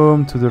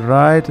room to the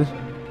right.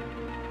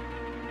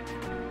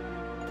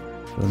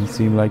 Doesn't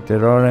seem like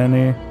there are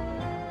any.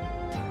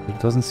 There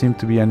doesn't seem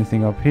to be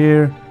anything up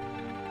here.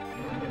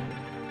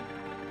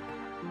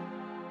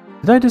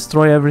 Did I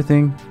destroy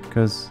everything?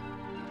 Because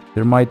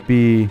there might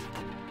be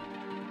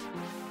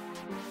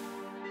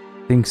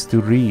things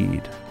to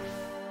read.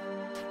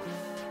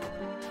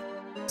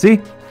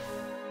 See?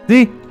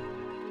 See?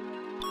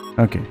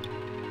 Okay.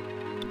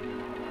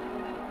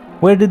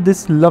 Where did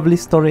this lovely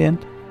story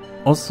end?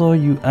 Also,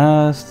 you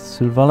asked,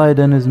 Sylvala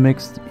then is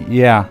mixed.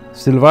 Yeah,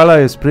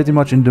 Sylvala is pretty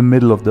much in the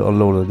middle of the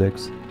Alola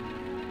decks.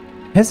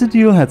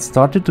 Hesidiel had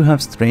started to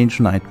have strange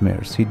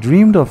nightmares. He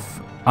dreamed of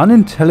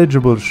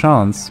unintelligible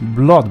chants,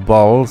 blood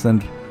bowls,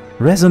 and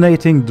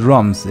resonating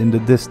drums in the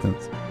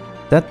distance.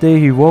 That day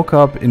he woke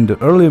up in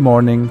the early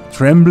morning,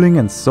 trembling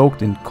and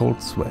soaked in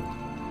cold sweat.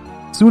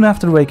 Soon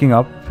after waking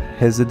up,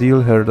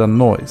 Hesidiel heard a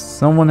noise.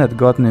 Someone had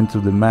gotten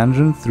into the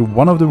mansion through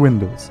one of the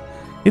windows.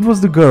 It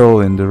was the girl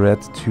in the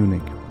red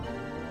tunic.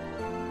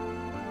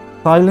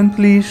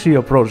 Silently, she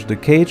approached the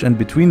cage and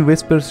between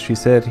whispers she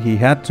said he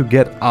had to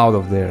get out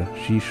of there.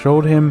 She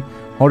showed him,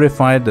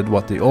 horrified that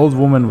what the old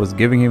woman was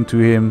giving him to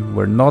him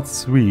were not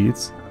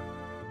sweets.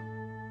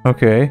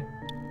 Okay.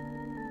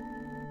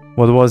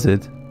 What was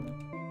it?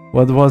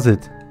 What was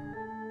it?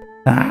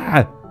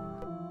 Ah!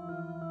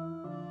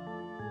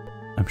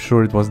 I'm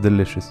sure it was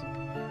delicious.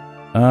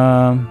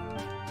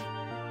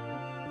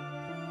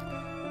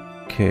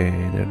 Okay,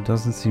 there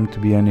doesn't seem to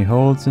be any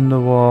holes in the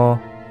wall.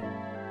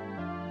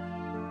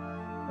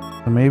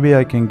 So maybe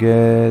I can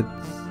get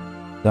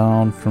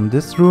down from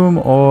this room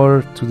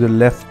or to the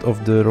left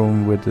of the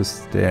room with the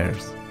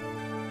stairs.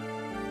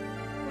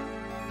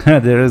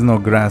 There is no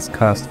grass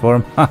cast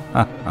form.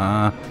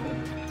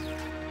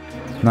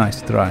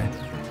 Nice try.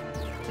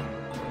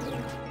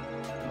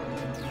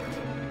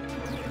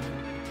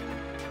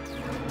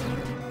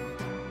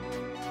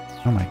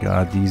 Oh my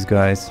god, these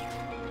guys.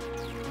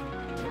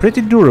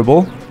 Pretty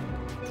durable.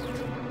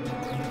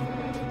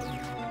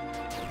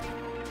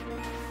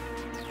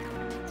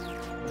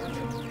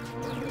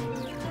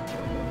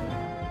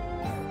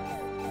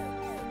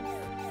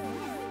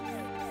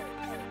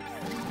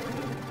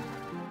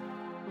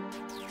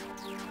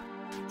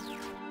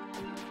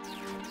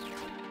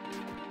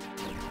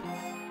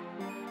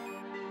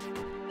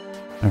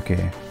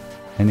 Okay,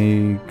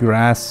 any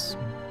grass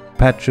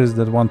patches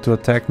that want to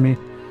attack me?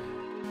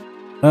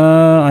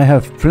 I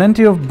have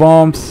plenty of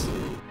bombs,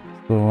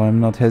 so I'm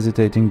not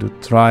hesitating to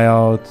try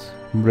out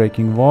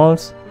breaking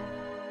walls.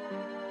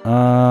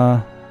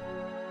 No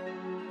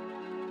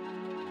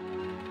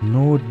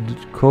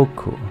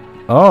cocoa.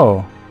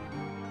 Oh!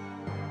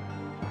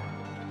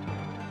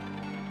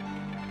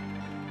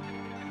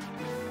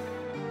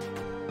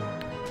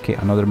 Okay,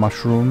 another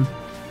mushroom.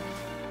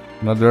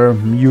 Another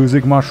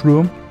music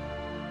mushroom.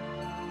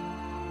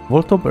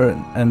 Voltop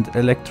and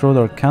Electrode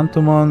are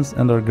Cantomons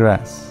and are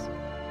grass.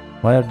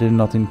 Why are they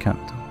not in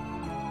Kanto?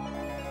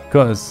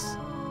 Because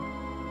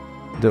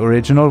the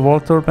original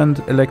Voltorb and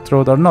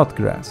Electrode are not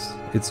grass.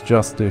 It's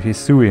just the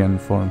Hisuian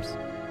forms.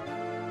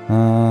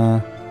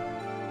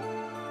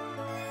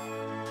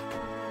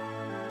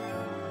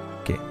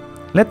 Okay,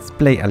 let's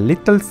play a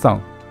little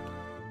song.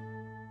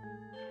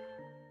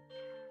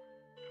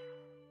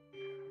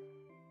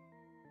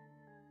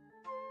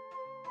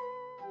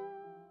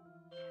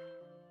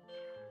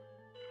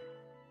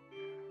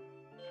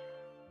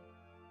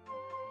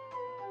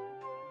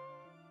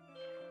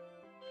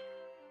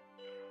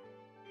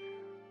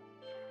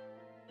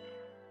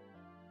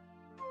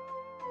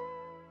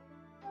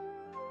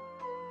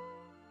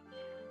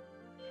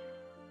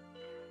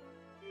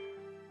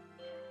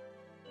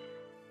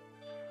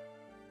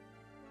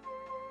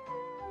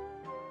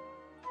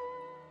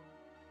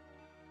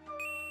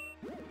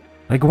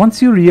 Like,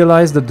 once you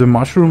realize that the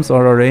mushrooms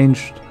are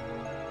arranged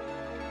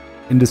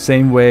in the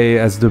same way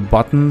as the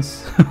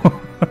buttons,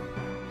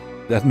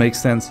 that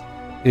makes sense,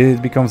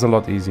 it becomes a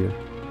lot easier.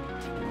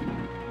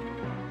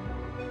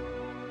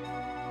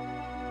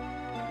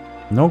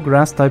 No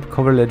grass type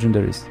cover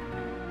legendaries.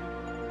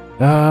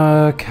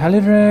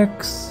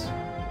 Calyrex.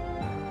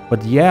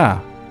 But yeah,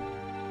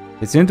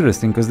 it's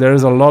interesting because there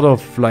is a lot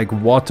of like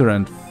water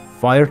and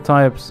fire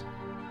types.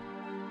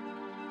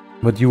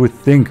 But you would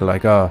think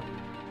like a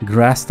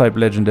grass type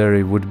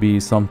legendary would be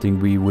something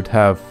we would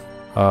have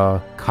a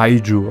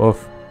kaiju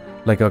of,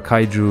 like a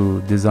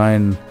kaiju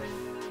design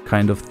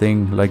kind of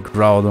thing, like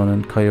Groudon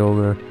and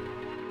Kyogre.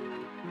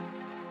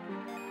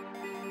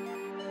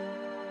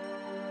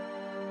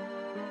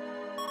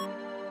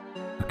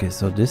 Okay,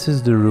 so this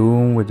is the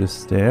room with the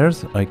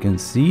stairs. I can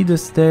see the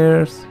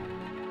stairs.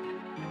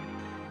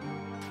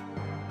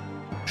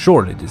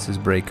 Surely this is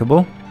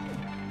breakable.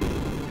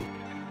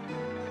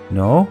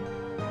 No?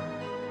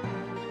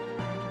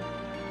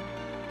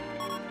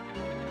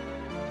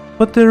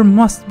 But there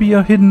must be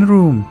a hidden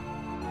room.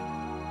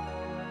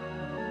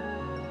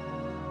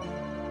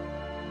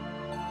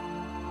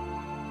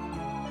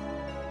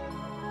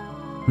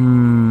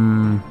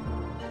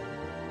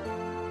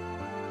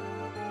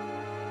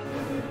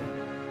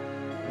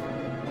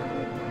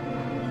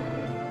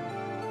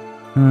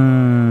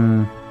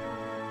 Hmm.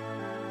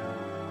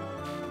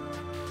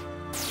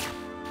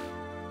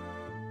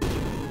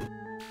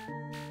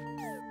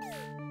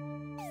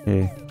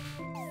 Okay.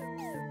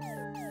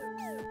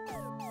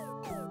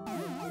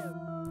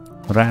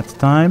 Rat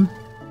time.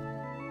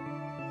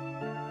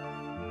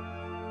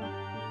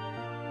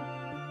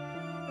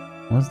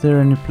 Was there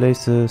any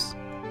places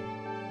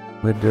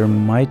where there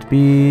might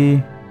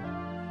be?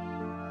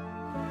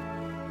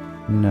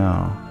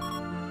 No.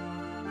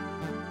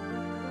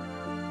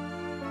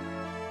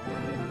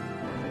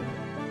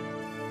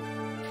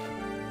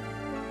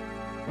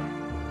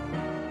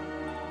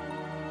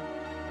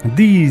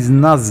 These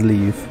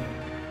Nuzleaf.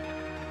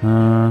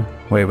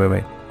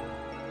 Wait.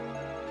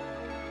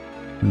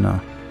 No.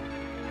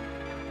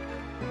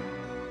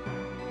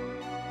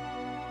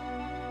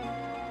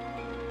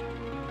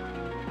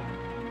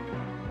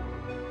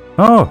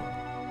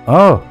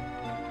 Oh.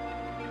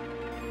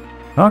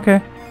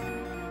 Okay.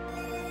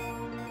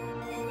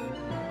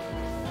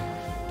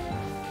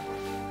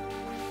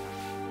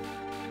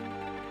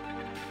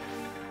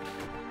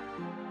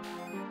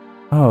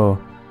 Oh.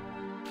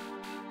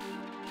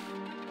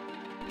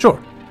 Sure.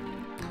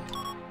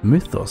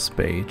 Mythos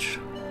page.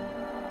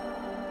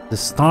 The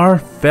star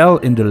fell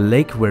in the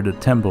lake where the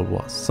temple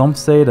was. Some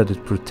say that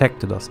it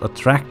protected us,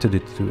 attracted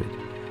it to it.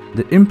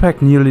 The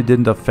impact nearly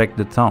didn't affect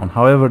the town.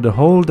 However, the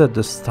hole that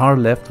the star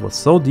left was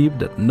so deep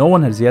that no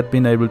one has yet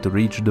been able to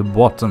reach the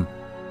bottom.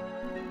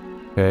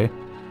 Okay.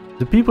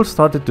 The people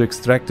started to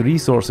extract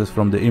resources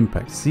from the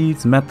impact.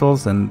 Seeds,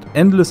 metals, and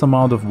endless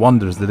amount of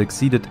wonders that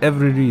exceeded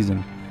every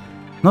reason.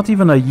 Not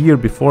even a year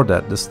before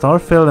that, the star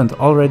fell and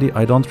already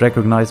I don't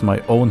recognize my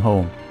own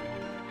home.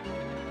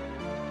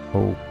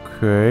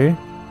 Okay.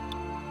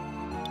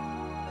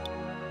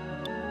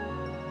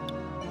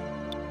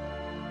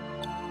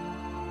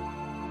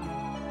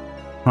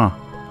 Huh.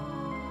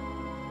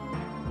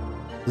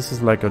 This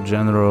is like a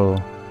general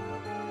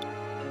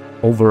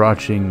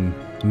overarching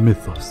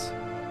mythos.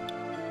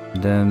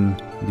 Then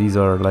these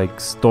are like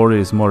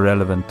stories more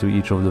relevant to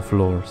each of the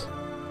floors.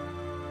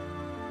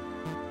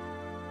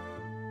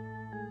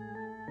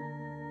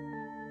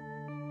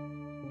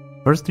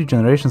 First 3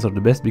 generations are the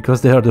best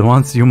because they are the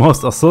ones you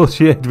most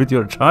associate with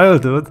your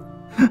childhood.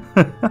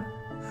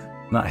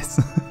 Nice.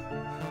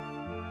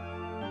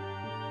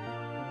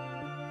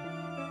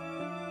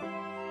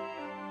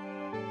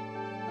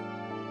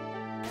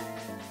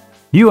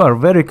 You are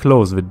very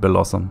close with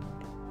Blossom.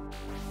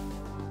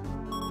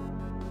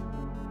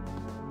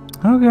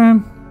 Okay.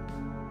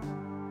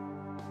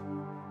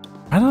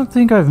 I don't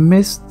think I've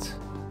missed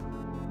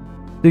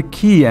the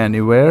key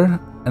anywhere,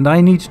 and I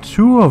need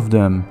 2 of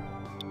them.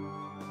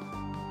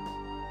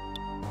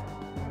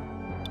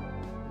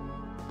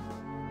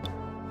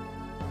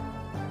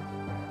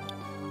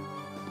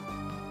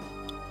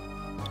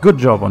 Good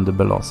job on the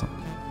Blossom.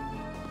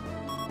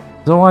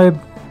 So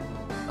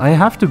I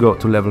have to go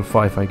to level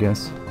 5, I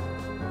guess.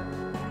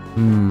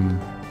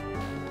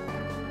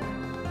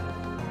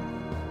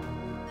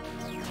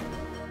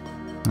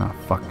 Ah,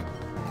 fuck.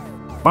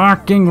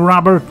 Barking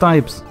rubber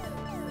types.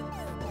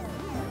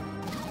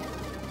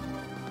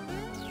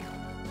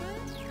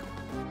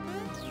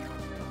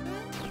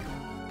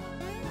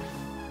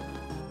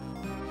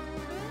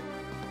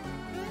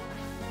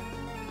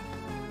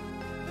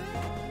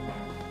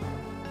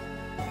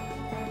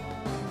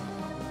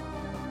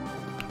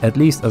 At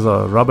least as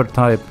a rubber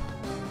type,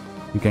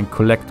 you can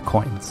collect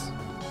coins.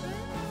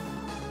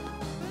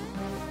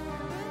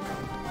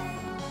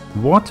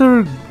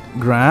 Water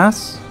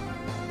grass?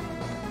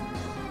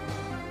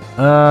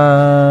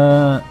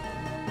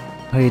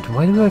 Wait,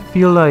 why do I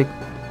feel like...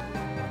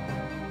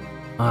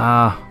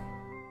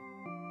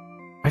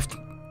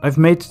 I've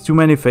made too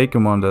many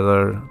Fakemon that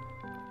are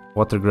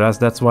water grass,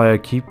 that's why I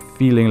keep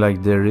feeling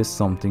like there is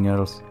something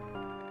else.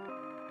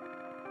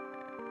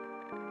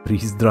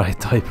 Freeze-dry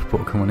type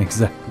Pokemon,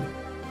 exactly.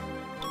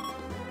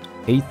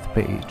 8th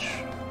page.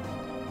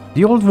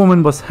 The old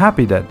woman was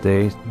happy that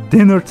day.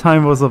 Dinner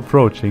time was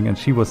approaching and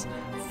she was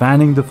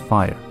fanning the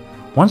fire.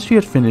 Once she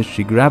had finished,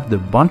 she grabbed a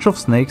bunch of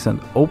snakes and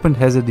opened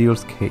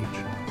Hezadiel's cage.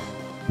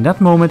 In that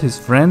moment, his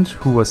friend,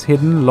 who was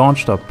hidden,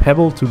 launched a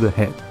pebble to the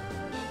head.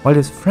 While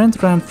his friend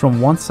ran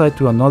from one side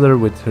to another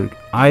with her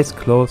eyes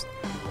closed,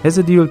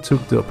 Hezadiel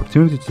took the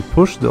opportunity to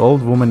push the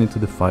old woman into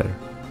the fire.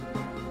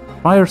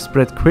 Fire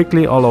spread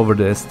quickly all over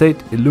the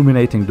estate,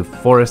 illuminating the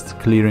forest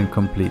clearing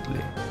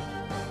completely.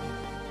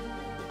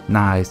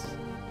 Nice.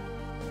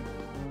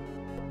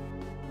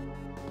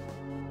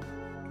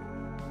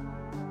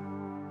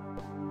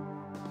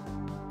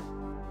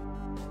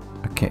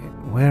 Okay,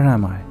 where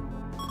am I?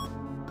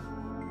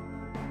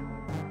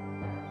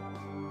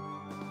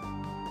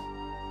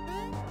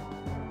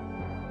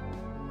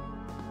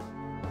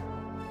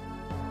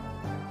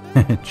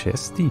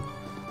 Chesty.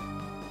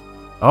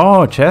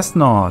 Oh,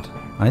 chestnut.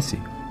 I see.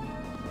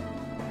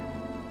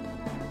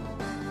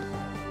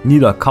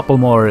 Need a couple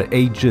more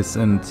H's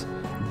and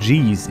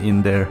G's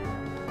in there.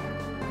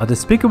 A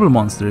despicable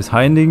monster is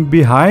hiding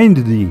behind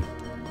thee.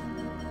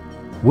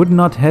 Would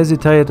not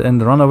hesitate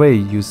and run away,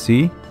 you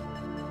see?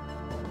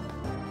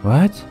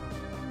 What?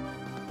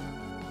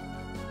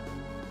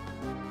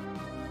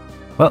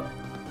 Well,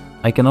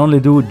 I can only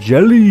do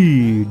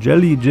jelly,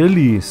 jelly,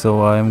 jelly,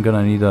 so I'm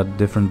gonna need a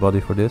different body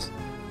for this.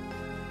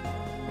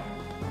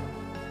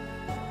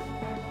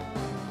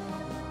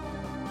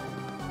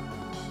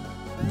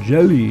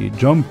 Jelly,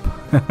 jump.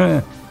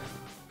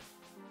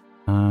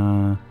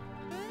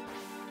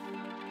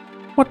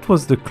 What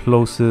was the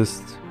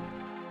closest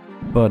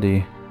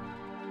body?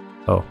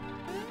 Oh.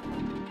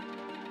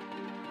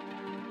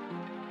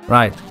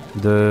 Right,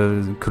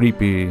 the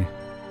creepy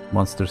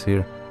monsters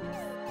here.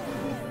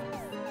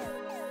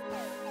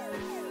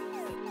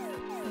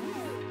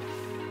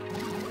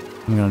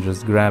 I'm gonna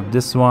just grab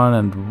this one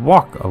and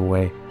walk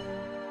away.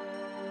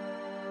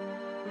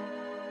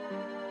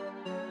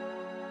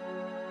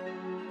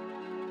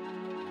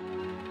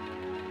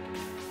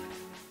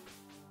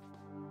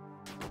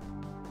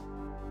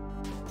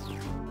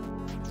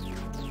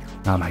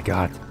 Oh my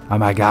god. Oh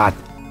my god.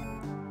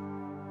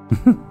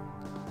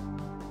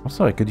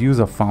 Also, I could use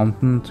a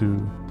fountain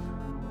to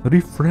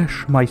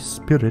refresh my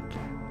spirit.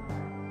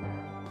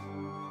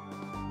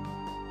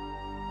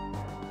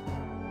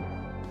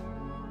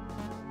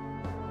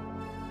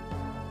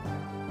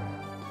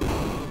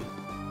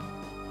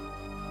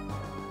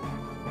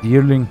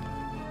 Deerling.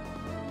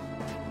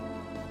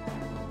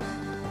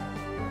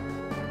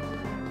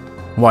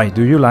 Why,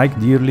 do you like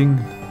deerling?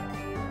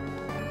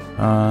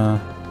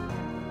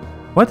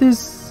 What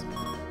is...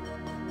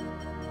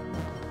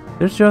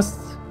 There's just...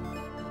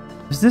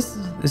 Is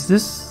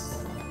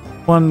this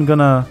one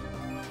gonna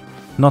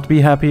not be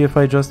happy if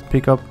I just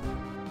pick up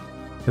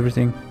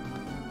everything?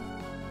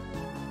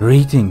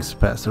 Greetings,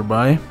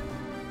 passerby.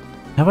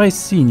 Have I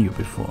seen you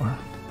before?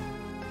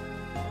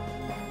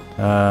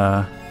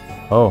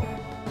 Oh.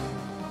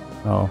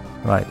 Oh,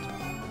 right.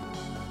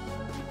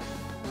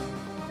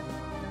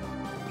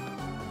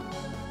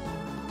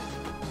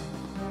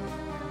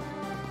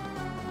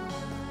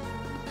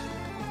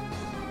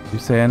 You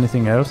say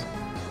anything else?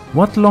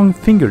 What long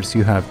fingers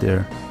you have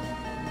there?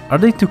 Are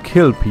they to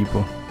kill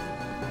people?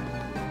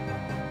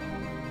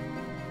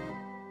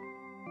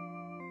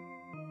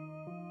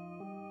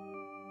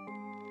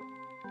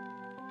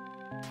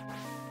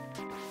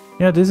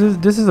 Yeah, this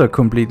is a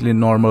completely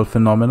normal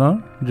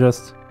phenomenon.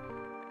 Just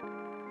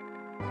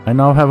I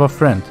now have a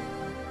friend.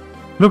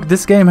 Look,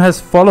 this game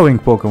has following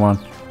Pokemon.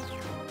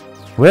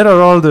 Where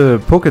are all the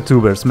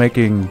Poketubers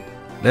making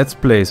let's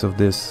plays of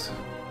this?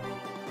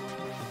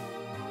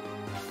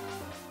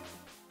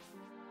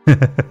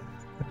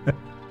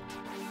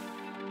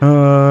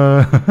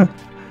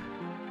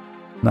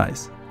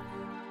 Nice.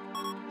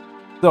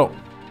 So,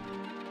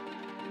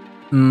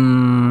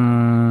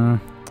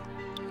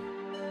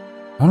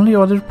 only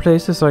other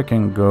places I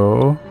can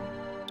go,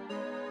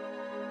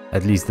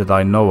 at least that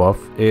I know of,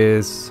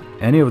 is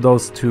any of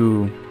those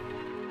two.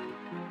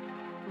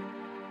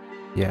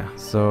 Yeah,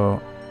 so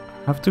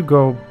I have to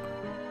go.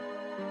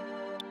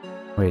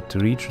 Wait, to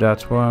reach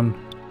that one.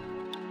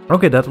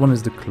 Okay, that one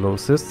is the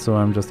closest, so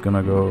I'm just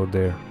gonna go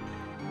there.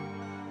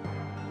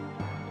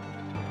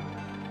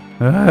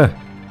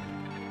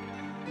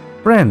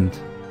 Friend.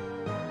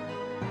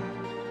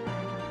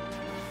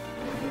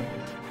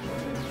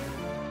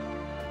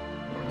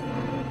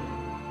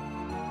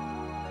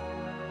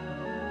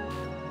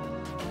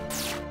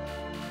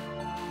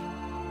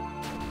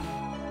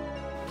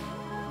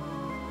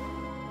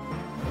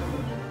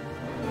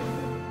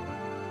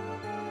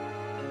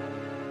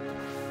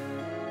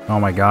 Oh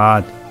my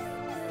god.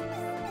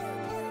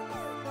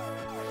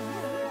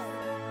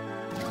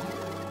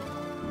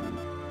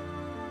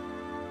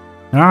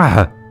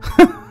 Ah!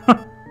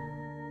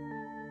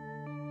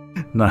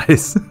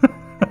 Nice.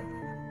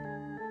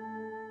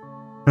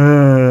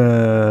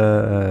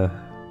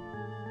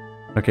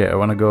 Okay, I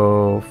want to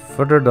go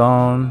further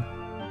down.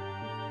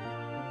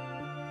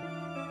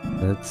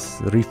 Let's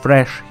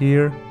refresh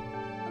here.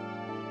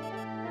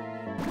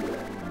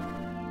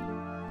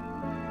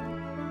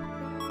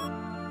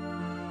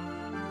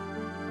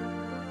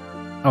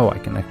 Oh, I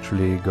can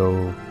actually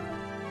go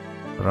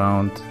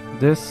around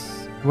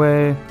this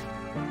way.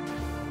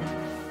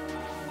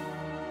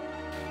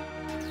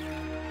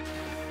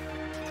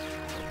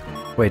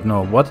 Wait,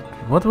 no,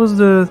 what was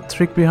the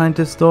trick behind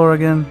this door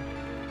again?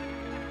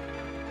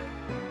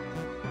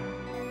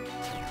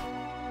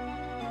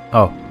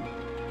 Oh.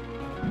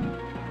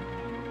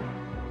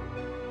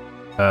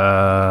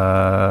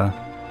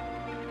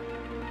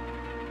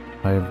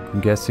 I'm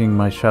guessing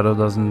my shadow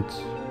doesn't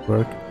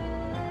work.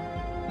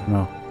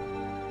 No.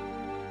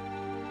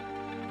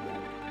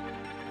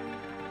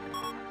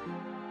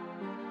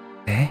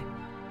 Eh?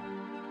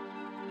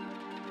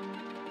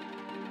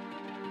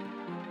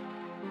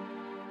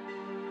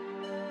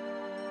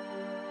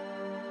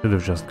 Should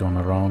have just gone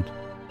around.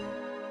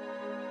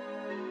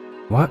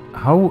 What?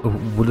 How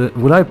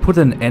would I put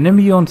an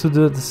enemy onto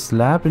the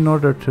slab in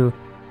order to?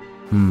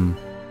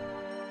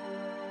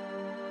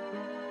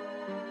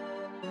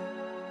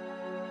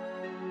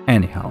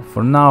 Anyhow,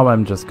 for now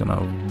I'm just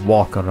gonna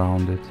walk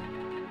around it.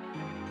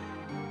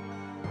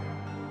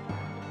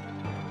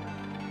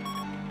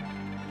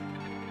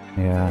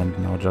 Yeah, and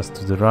now just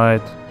to the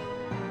right.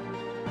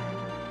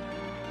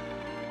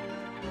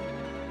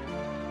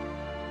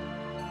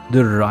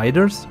 The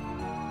riders?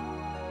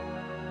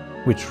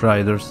 Which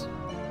riders?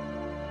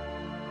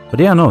 But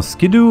yeah, no,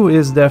 Skidoo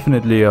is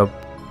definitely a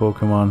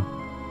Pokemon.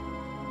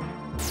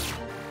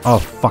 Oh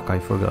fuck, I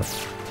forgot.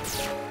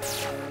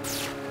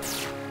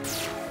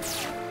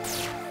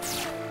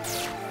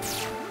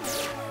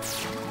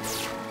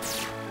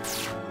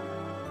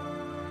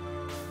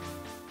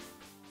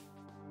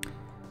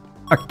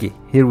 Okay,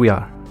 here we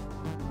are.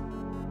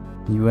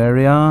 New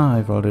area,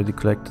 I've already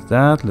collected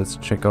that. Let's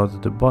check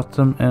out the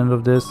bottom end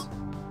of this.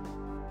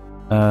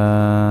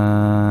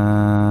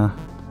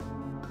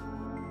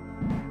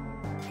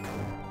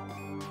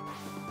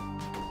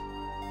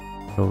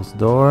 Closed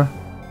door.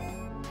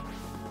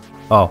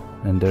 Oh,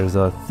 and there's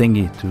a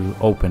thingy to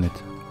open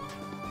it.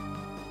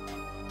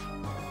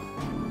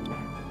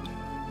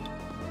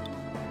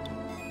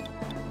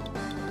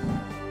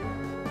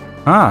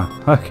 Ah,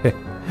 okay.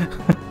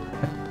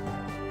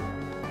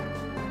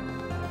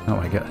 Oh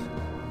my god.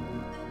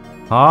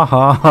 Ha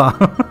ha ha.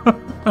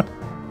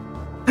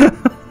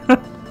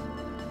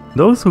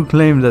 Those who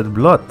claim that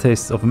blood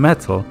tastes of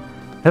metal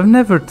have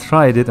never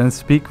tried it and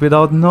speak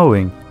without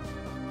knowing.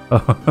 Oh.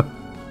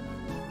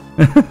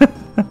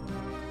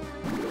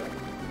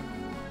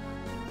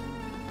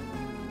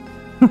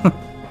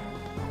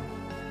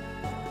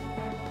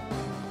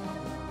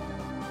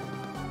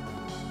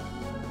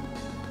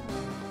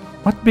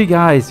 What big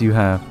eyes you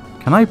have.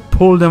 Can I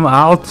pull them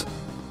out?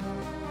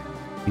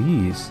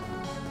 Jeez.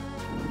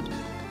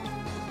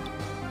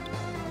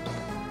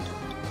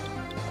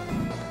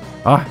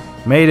 Ah,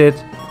 made it.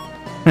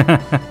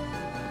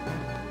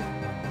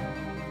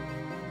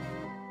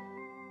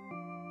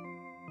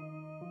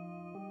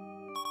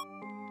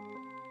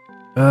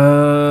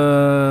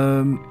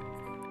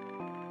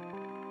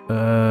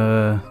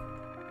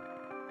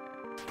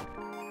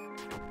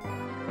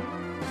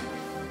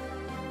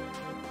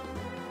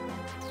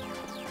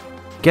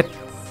 Get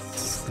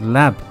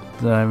slapped.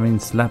 I mean,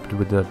 slapped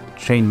with the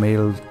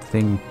chainmail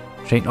thing.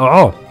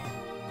 Oh!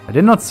 I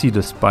did not see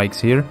the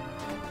spikes here.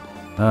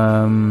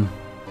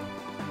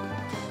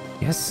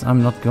 Yes,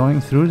 I'm not going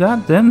through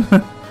that then.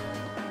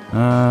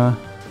 Can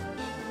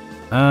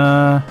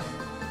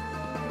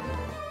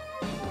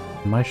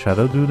my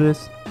shadow do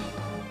this?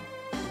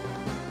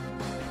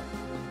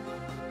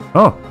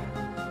 Oh!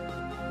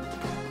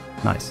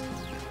 Nice.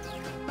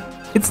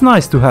 It's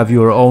nice to have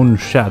your own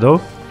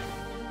shadow.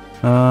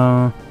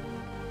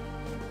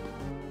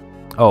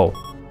 Oh.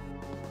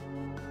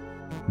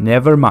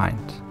 Never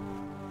mind.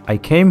 I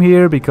came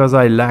here because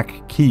I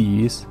lack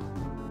keys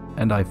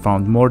and I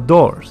found more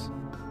doors.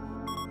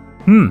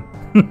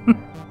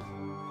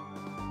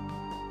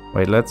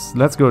 Wait,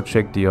 let's go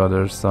check the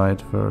other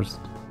side first.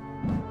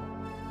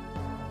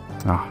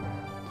 Ah.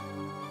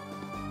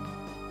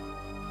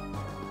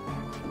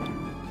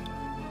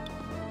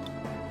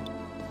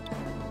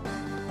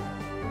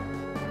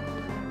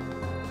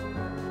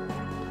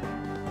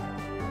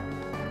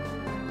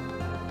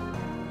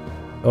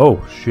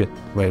 Oh shit.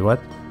 Wait, what?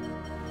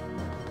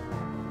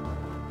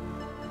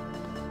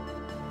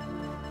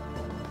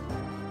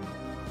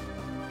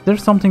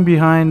 There's something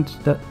behind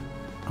that.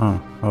 Oh,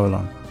 hold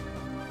on.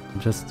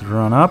 Just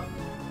run up.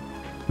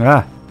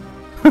 Ah!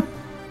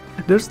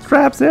 There's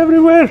traps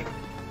everywhere!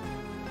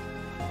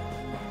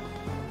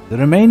 The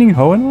remaining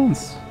Hoenn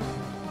ones?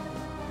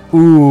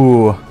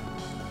 Ooh.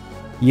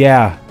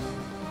 Yeah.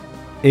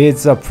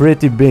 It's a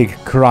pretty big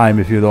crime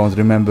if you don't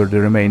remember the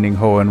remaining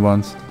Hoenn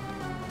ones.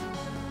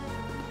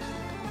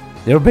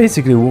 They're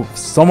basically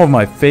some of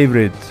my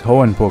favorite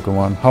Hoenn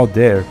Pokemon. How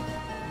dare.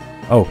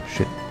 Oh,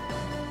 shit.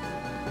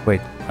 Wait,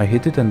 I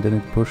hit it and then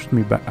it pushed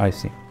me back. I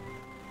see.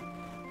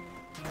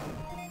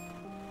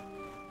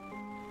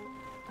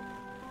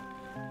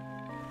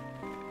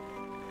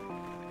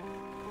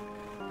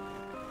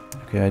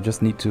 Okay, I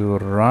just need to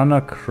run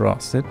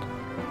across it.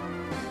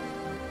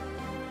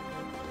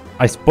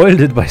 I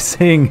spoiled it by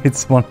saying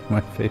it's one of my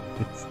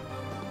favorites.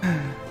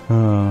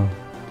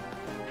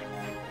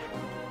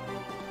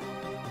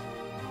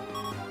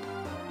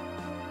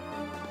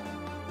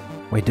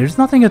 Wait, there's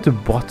nothing at the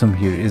bottom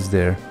here, is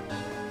there?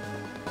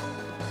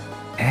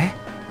 Eh?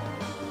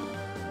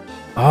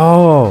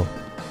 Oh!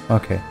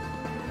 Okay.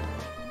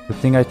 Good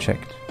thing I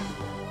checked.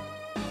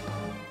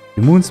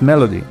 The Moon's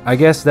Melody. I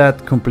guess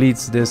that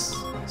completes this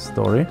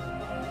story.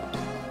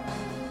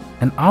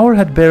 An hour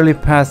had barely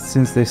passed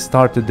since they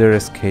started their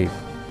escape.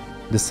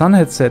 The sun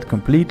had set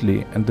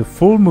completely and the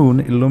full moon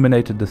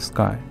illuminated the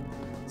sky.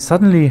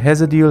 Suddenly,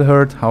 Hezadiel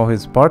heard how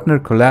his partner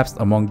collapsed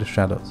among the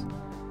shadows.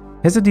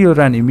 Hezadiel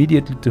ran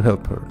immediately to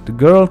help her. The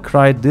girl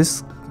cried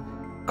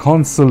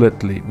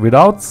disconsolately,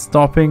 without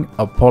stopping,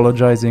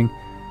 apologizing.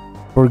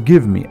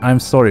 "Forgive me, I'm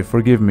sorry,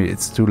 forgive me,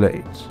 it's too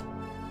late."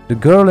 The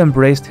girl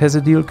embraced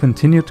Hezadiel,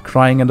 continued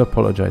crying and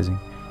apologizing.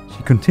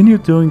 She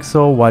continued doing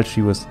so while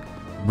she was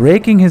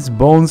breaking his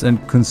bones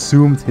and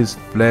consumed his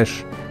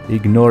flesh,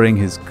 ignoring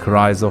his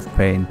cries of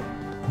pain.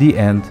 The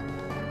end.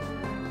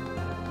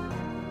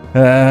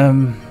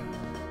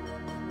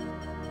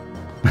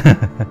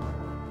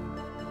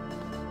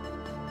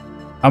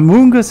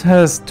 Among Us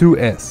has two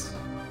S.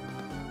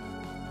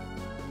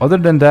 Other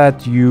than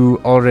that,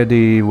 you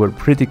already were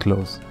pretty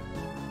close.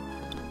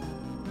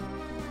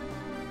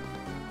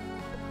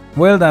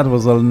 Well, that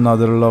was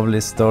another lovely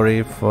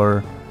story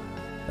for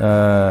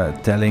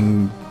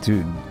telling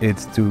it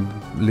to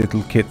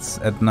little kids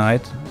at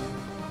night.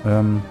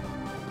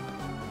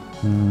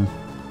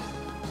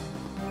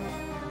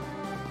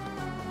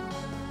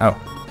 Oh.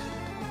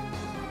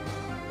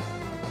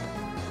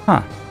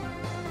 Huh.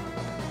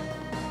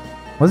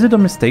 Was it a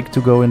mistake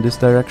to go in this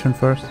direction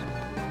first?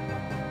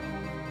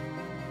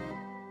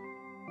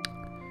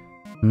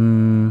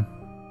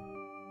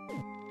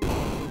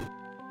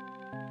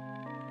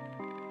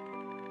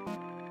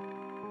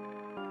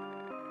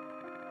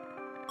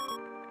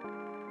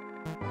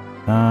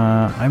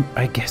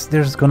 I guess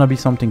there's gonna be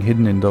something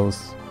hidden in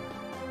those.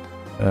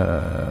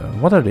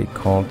 What are they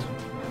called?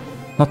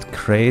 Not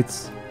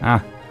crates.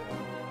 Ah.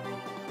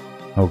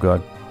 Oh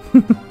god.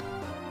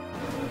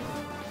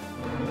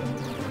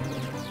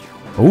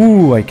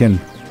 Ooh, I can.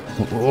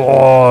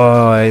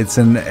 Oh, it's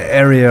an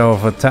area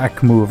of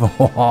attack move.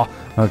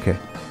 Okay.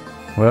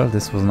 Well,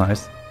 this was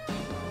nice.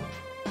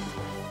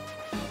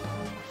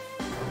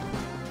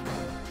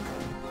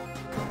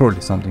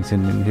 Surely something's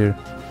hidden in here.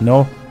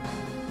 No.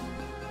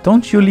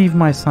 Don't you leave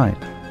my side.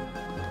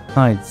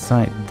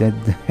 Side. Dead.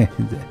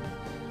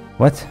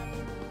 What?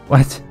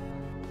 What?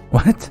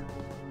 What?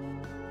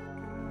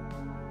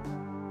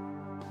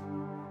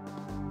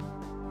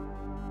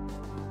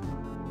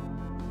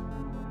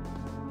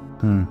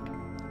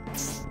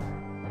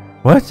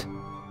 What?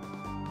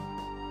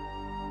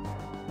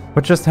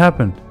 What just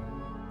happened?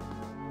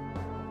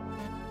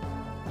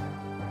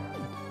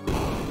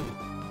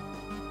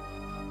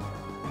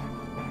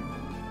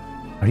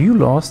 Are you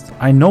lost?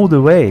 I know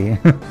the way.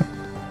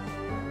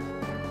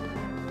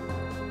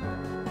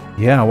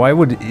 Yeah, why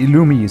would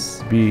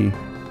Illumis be...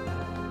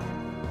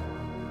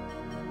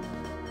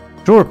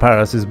 Sure,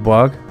 Paras is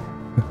bug.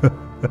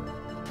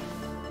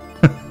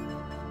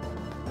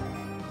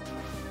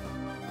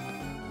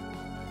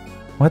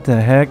 What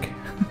the heck?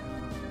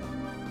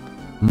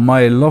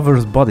 My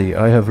lover's body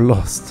I have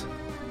lost.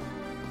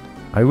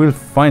 I will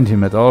find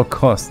him at all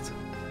cost.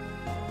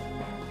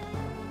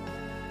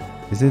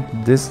 Is it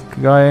this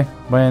guy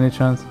by any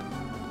chance?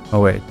 Oh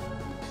wait.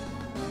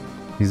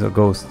 He's a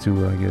ghost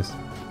too, I guess.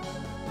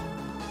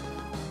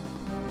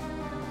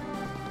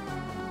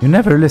 You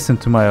never listen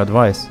to my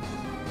advice.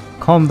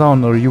 Calm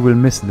down or you will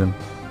miss them.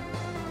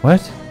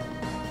 What?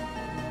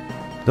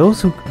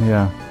 Those who...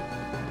 yeah.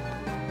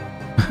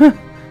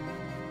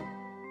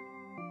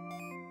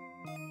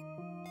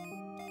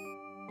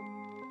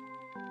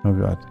 Oh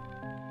god.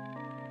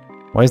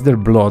 Why is there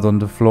blood on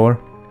the floor?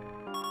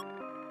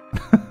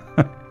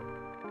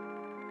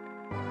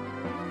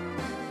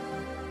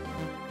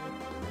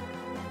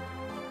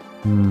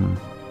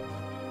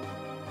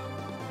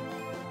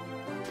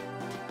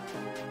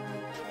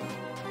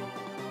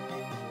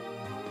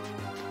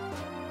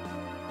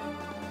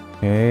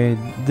 Okay,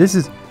 this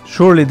is...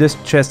 surely this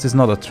chest is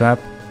not a trap.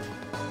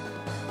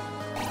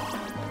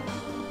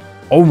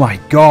 Oh my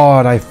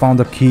god, I found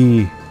a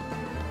key.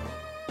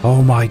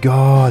 Oh my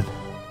god.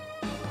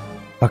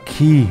 A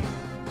key.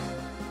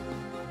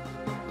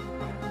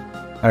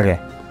 Okay.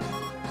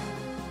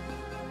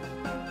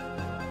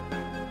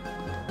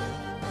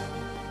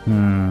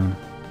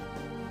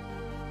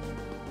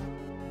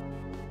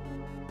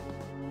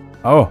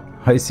 Oh,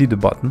 I see the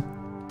button.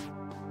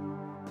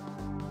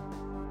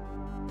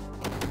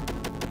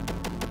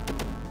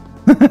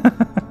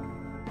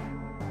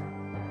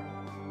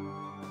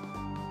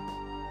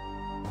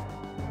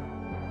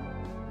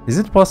 Is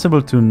it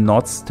possible to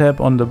not step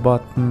on the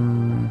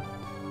button?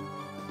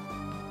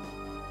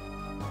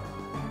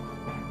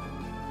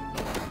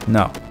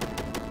 No.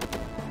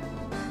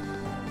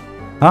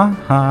 Ha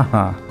ha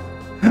ha.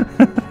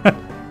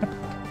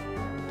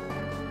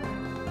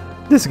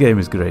 This game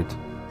is great.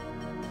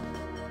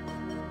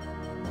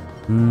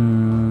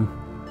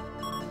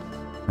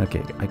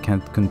 Okay, I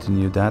can't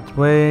continue that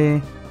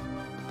way.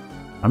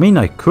 I mean,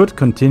 I could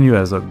continue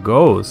as a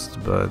ghost,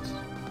 but...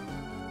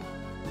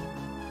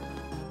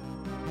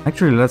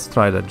 actually, let's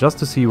try that, just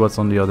to see what's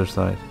on the other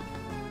side.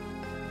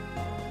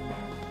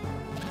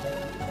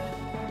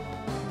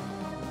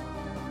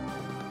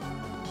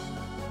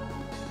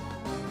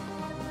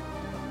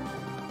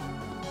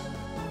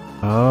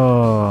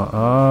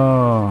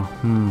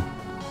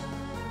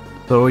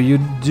 So you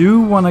do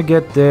want to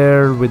get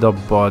there with a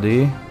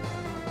body.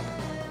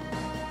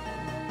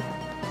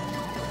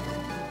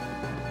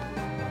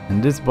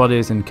 And this body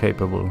is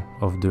incapable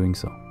of doing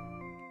so.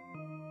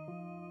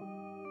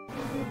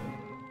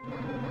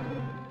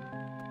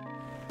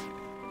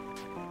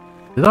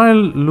 Did I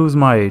lose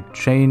my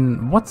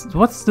chain?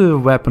 What's the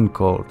weapon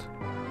called?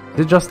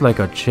 Is it just like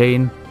a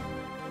chain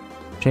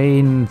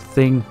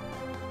thing?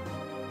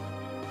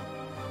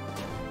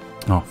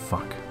 Oh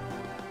fuck.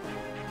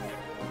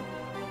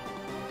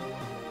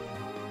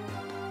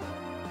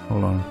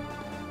 Hold on.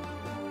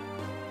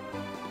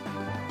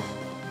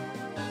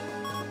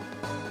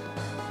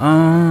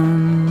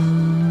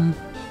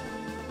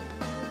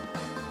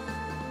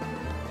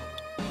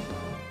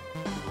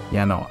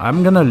 Yeah, no,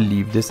 I'm gonna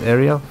leave this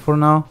area for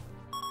now.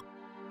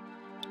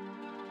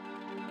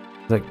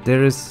 Like,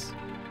 there is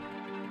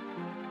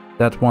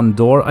that one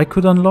door I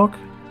could unlock.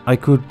 I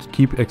could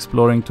keep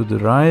exploring to the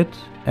right,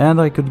 and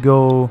I could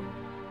go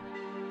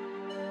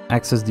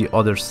access the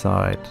other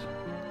side.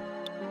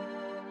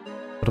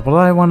 But what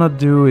I wanna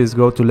do is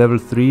go to level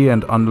 3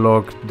 and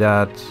unlock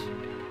that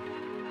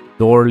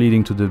door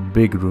leading to the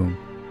big room.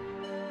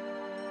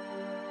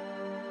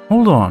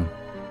 Hold on.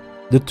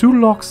 The two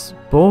locks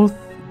both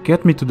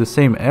get me to the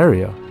same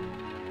area.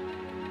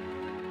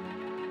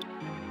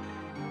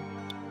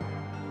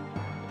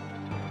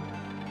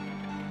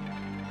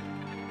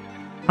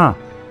 Huh.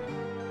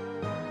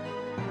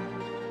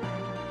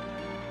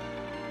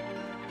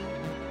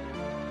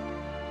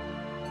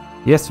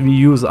 Yes, we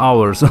use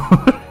ours.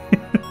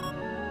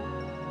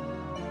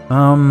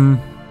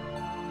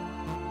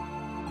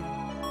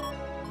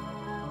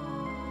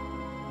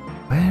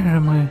 Where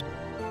am I?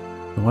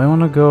 Do I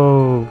want to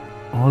go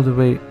all the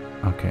way?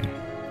 Okay.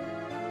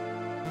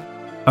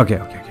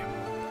 Okay.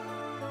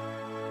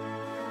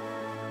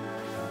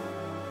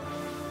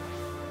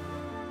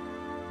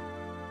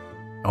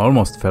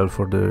 Almost fell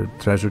for the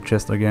treasure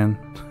chest again.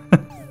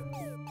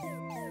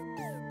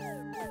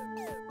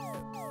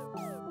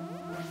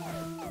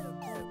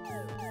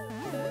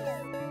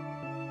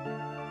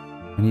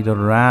 I need a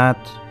rat.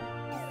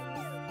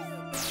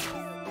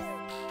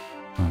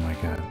 Oh my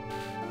god.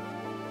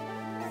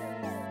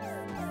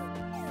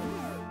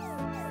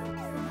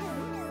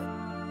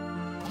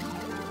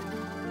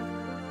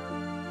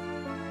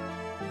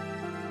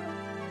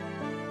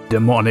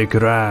 Demonic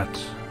rat.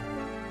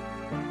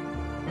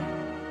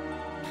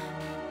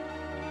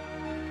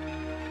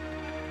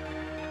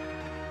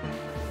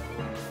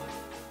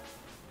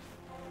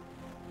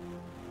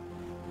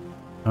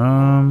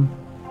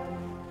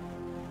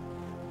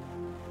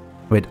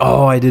 Wait,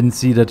 oh, I didn't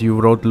see that you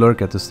wrote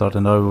lurk at the start,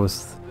 and I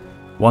was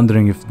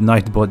wondering if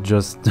Nightbot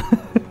just...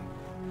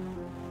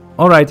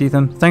 Alright,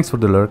 Ethan, thanks for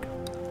the lurk.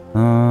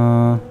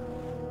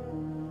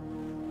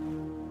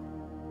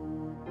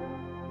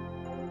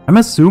 I'm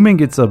assuming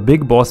it's a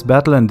big boss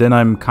battle, and then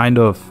I'm kind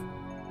of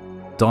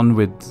done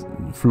with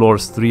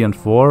floors 3 and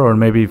 4, or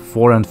maybe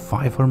 4 and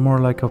 5 are more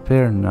like up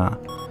here. Nah.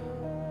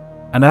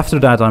 And after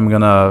that, I'm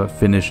gonna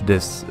finish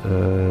this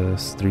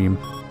stream.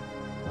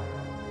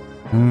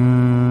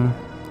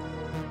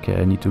 Okay,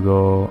 I need to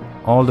go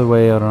all the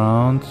way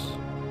around.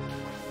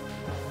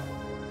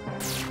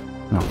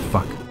 No,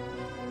 fuck.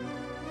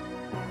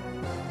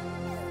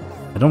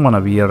 I don't want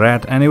to be a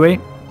rat anyway.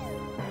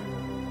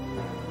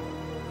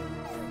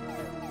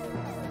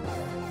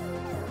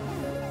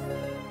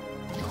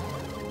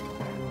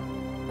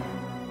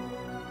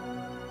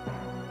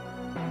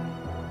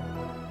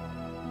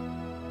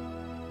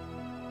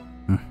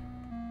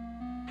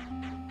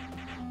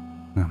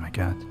 Oh my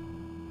god.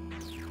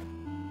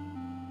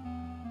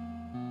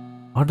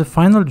 Are the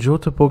final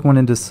Johto Pokemon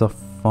in the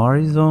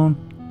Safari Zone?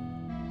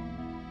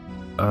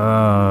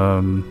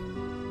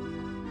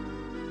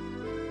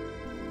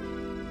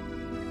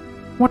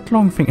 What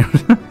long finger?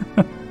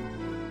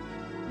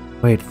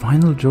 Wait,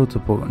 final Johto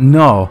Pokemon?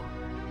 No.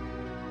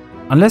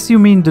 Unless you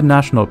mean the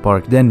National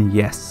Park, then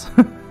yes.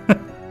 I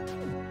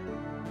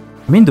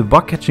mean, the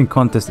bug catching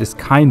contest is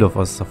kind of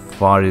a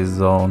Safari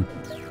Zone.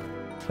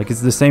 Like,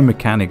 it's the same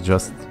mechanic,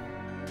 just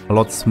a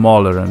lot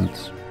smaller and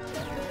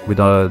with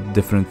a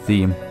different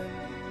theme.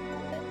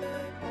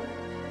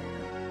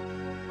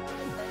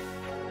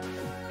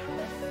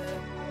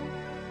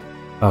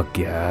 Oh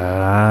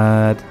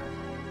god.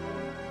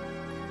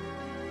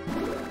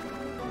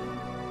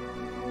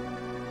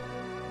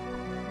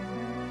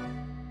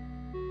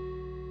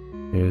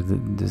 Here,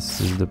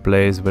 this is the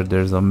place where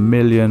there's a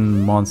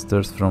million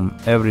monsters from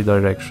every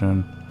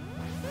direction.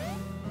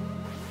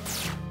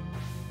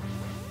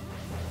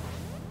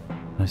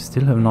 I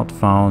still have not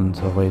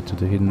found a way to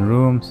the hidden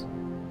rooms.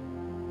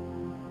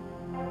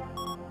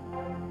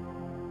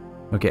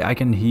 Okay, I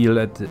can heal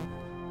at the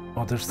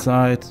other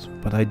side,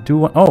 but I do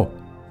want... Oh!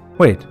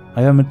 Wait,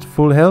 I am at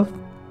full health?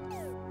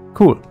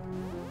 Cool.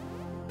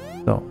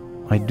 So,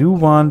 I do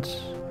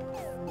want...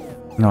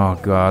 Oh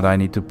god, I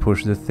need to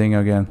push the thing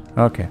again.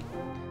 Okay.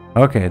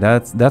 Okay,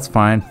 that's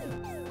fine.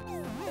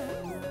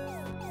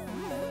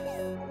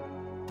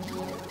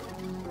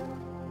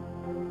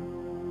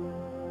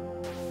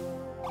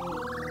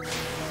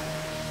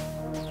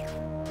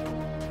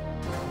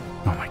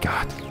 Oh my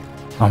god.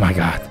 Oh my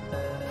god.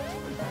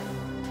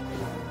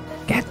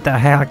 Get the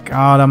heck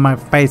out of my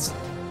face.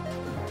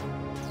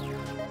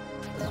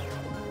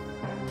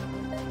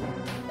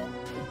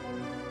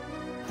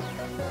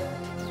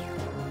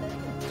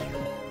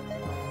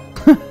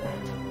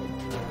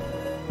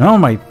 Oh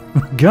my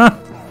god.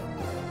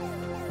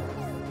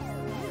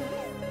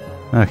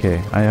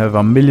 Okay, I have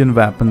a million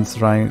weapons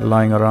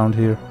lying around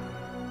here.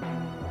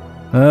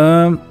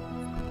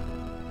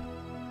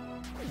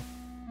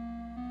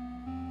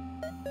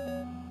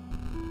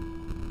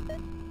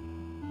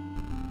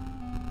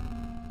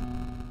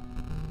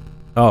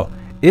 Oh,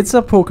 it's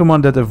a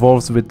Pokemon that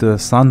evolves with the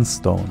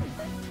Sunstone.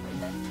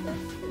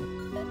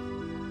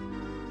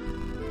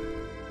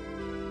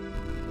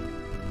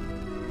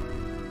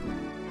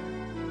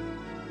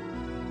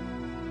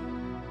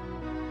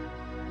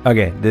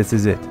 Okay, this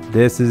is it.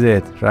 This is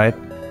it, right?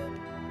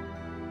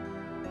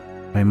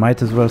 I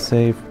might as well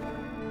save.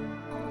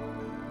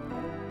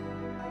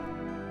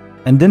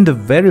 And then the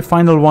very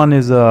final one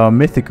is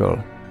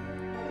mythical.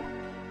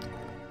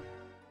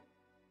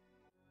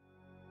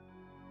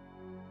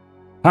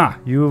 Ah,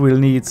 you will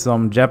need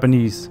some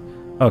Japanese.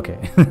 Okay,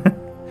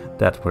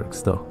 that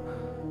works though.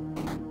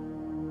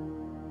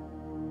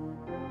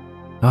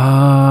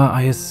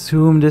 I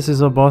assume this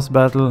is a boss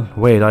battle.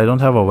 Wait, I don't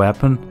have a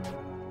weapon?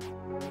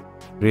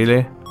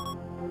 Really?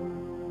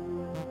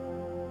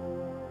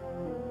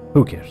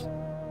 Who cares?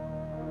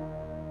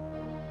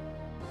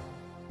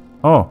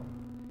 Oh.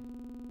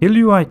 Kill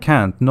you I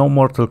can't. No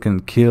mortal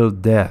can kill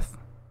death.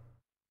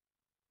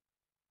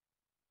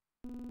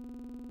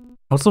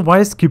 Also, why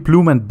is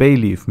Kiploom and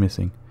Bayleaf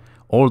missing?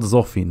 Old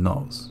Zophie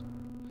knows.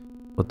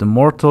 But the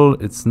mortal,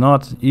 it's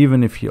not,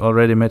 even if he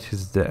already met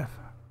his death.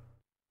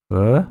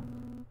 What?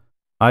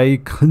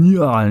 I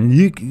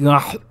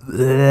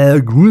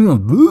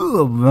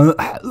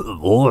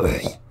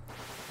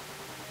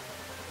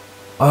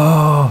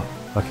oh,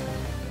 okay.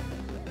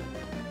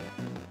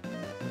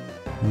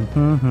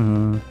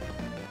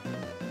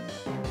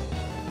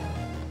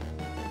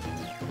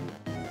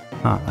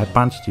 I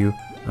punched you.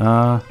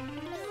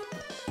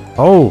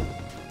 Oh!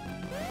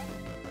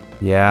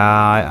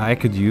 Yeah, I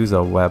could use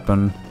a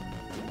weapon.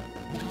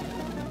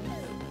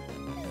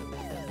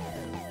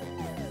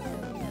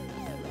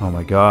 Oh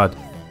my god.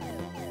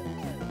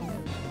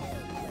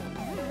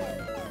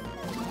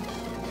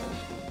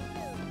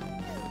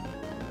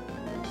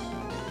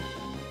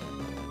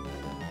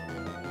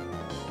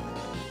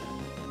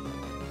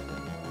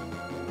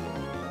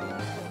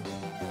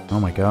 Oh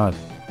my god.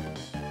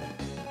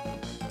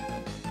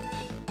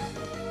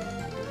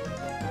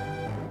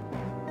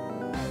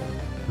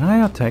 Can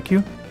I attack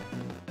you?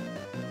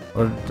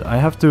 Or I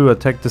have to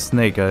attack the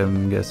snake,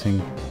 I'm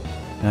guessing.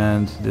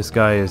 And this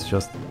guy is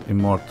just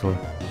immortal.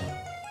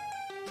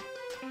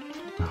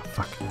 Oh,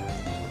 fuck.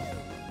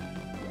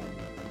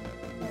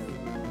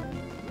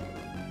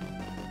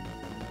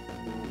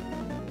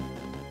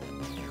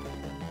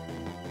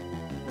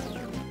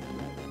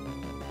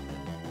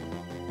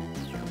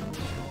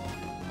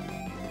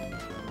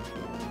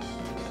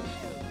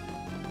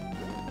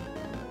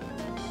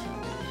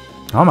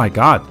 Oh my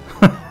god!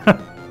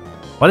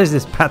 What is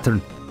this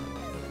pattern?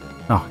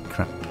 Oh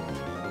crap.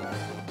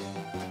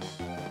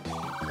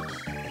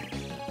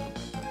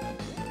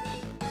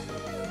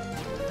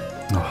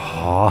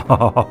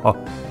 Oh.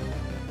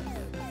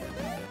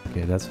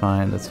 Okay, that's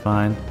fine, that's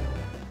fine.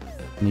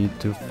 Need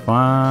to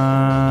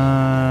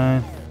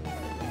find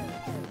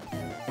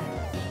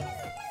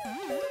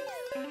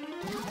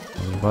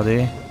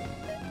everybody.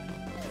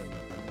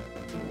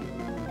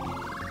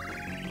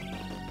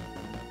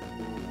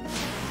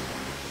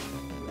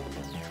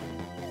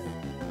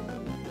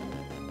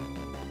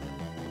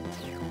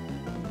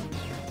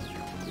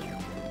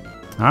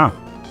 Ah.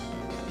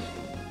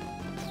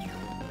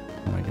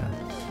 Oh my god.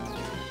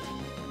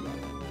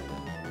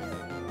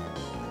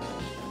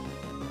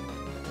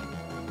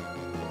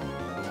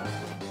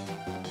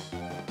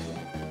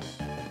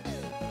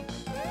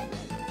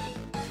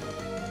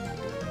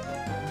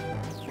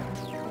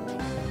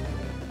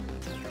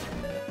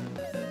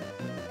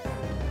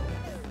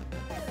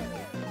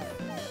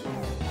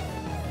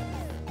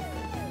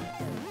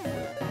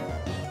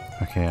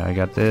 Okay, I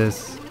got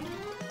this.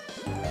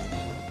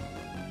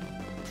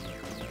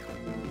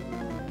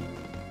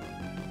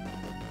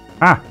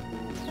 Ah!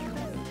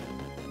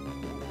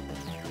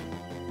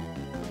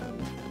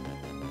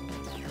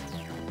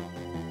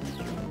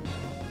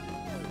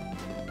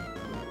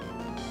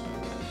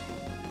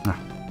 Ah.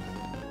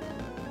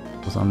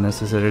 Was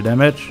unnecessary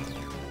damage.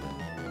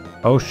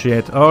 Oh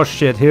shit,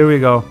 here we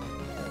go.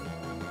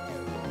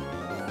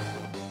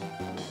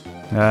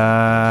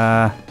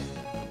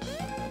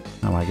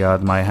 Oh my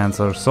god, my hands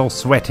are so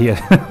sweaty.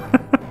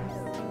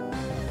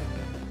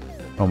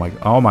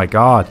 Oh my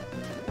god.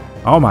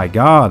 Oh my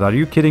god, are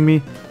you kidding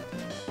me?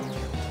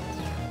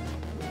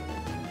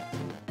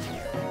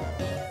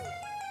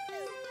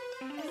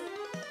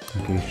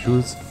 Okay,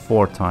 shoots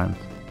 4 times.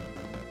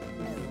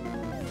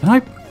 Can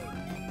I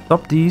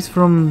stop these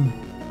from...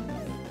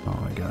 Oh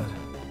my god.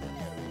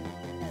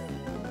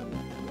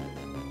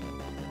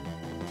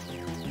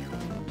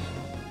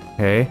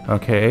 Okay,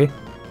 okay.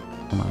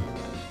 Come on.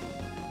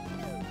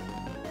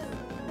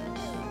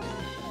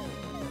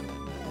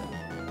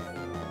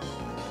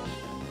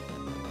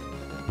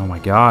 Oh my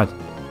god.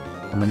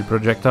 How many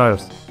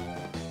projectiles?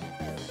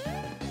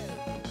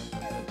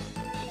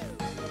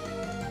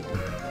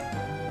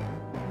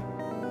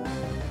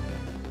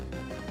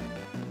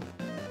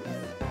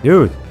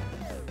 Dude!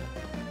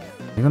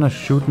 You're gonna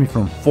shoot me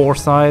from 4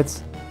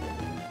 sides?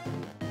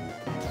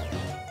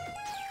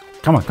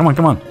 Come on, come on,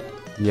 come on!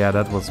 Yeah,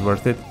 that was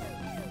worth it.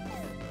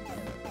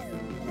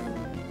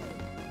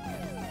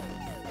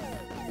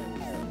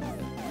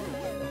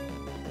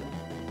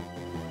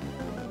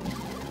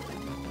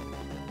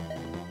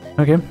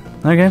 Okay,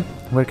 okay.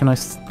 Where can I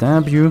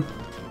stab you?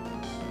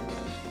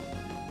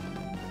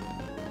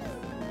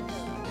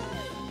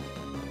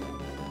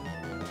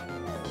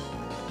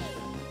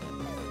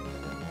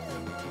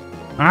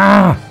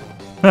 Ah!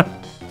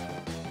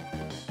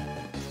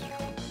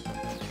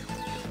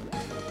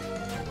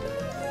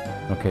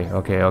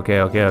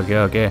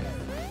 Okay.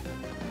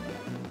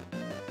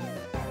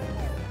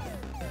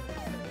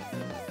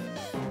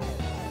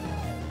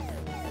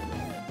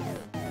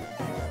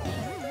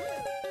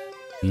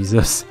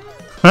 Jesus.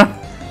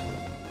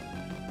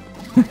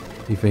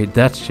 Evade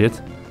that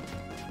shit.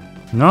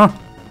 No!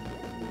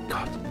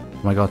 God.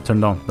 Oh my god, turn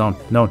down.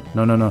 No.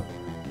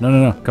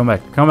 Come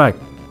back.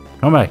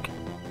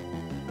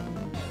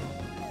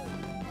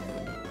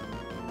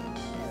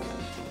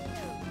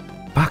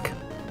 Fuck.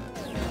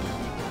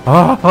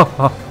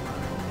 Oh!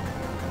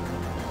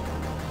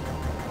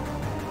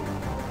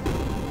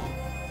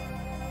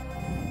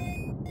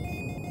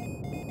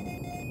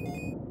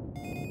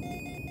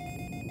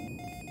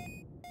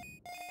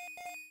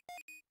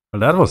 Well,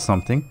 that was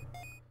something.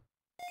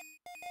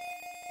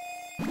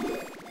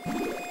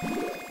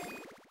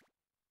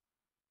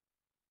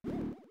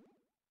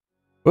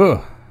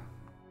 Ugh.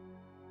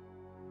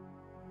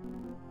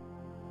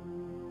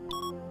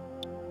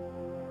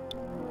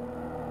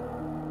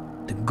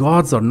 The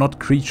gods are not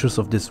creatures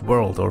of this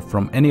world or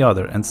from any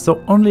other, and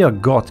so only a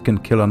god can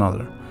kill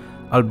another.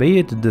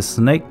 Albeit the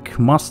snake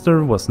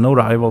master was no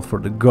rival for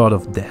the god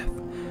of death.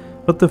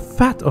 But the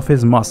fat of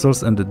his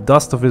muscles and the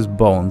dust of his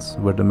bones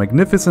were the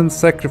magnificent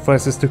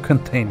sacrifices to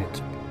contain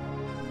it.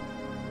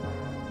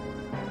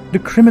 The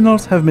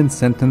criminals have been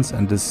sentenced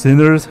and the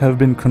sinners have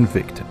been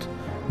convicted.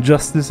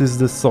 Justice is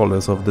the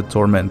solace of the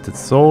tormented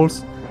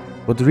souls,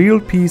 but real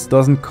peace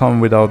doesn't come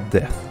without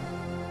death.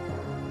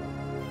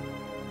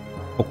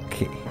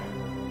 Okay.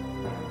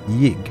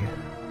 Yig.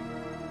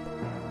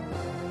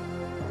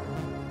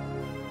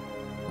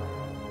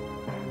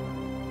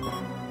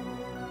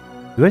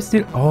 Do I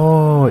still...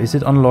 Oh, is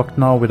it unlocked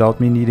now without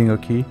me needing a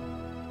key?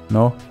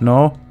 No.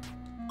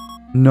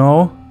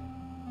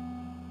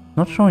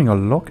 Not showing a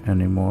lock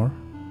anymore.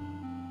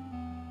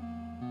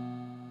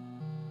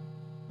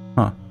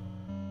 Huh.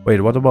 Wait,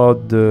 what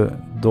about the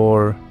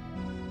door?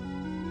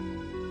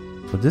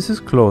 So this is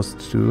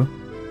closed too.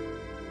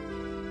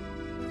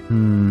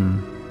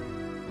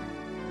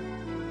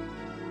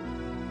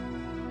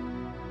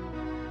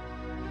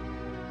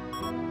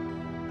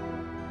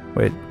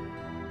 Wait.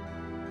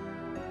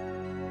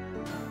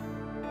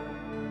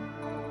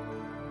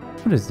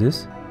 What is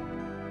this?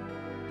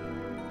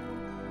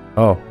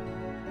 Oh.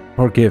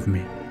 Forgive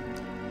me.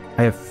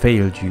 I have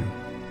failed you.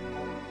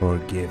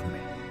 Forgive me.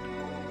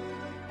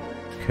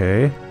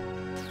 Okay.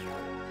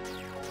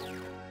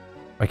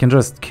 I can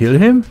just kill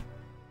him?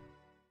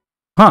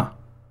 Huh.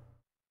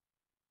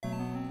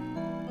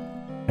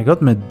 I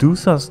got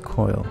Medusa's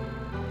coil.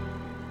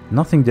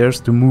 Nothing dares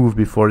to move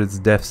before its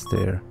death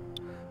stare.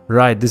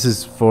 Right, this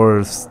is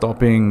for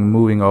stopping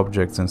moving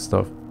objects and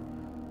stuff.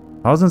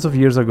 Thousands of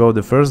years ago,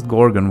 the first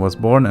Gorgon was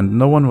born and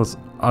no one was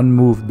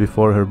unmoved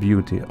before her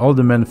beauty. All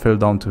the men fell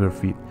down to her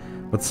feet.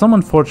 But some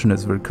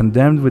unfortunates were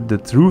condemned with the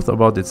truth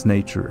about its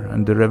nature,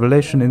 and the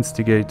revelation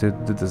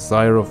instigated the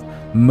desire of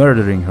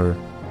murdering her.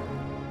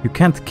 You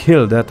can't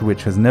kill that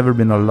which has never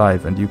been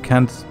alive, and you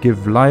can't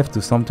give life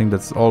to something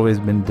that's always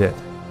been dead.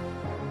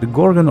 The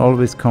Gorgon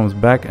always comes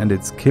back and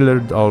its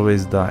killer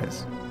always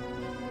dies.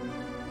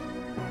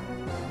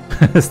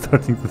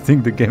 Starting to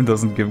think the game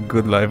doesn't give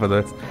good life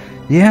advice.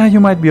 Yeah, you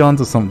might be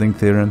onto something,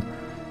 Theron.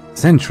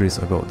 Centuries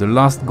ago, the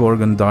last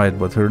Gorgon died,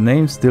 but her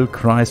name still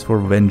cries for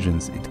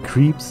vengeance. It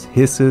creeps,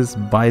 hisses,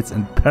 bites,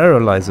 and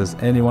paralyzes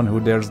anyone who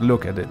dares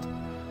look at it.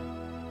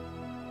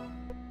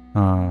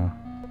 Ah.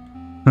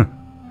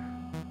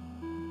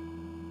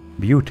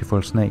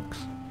 Beautiful snakes.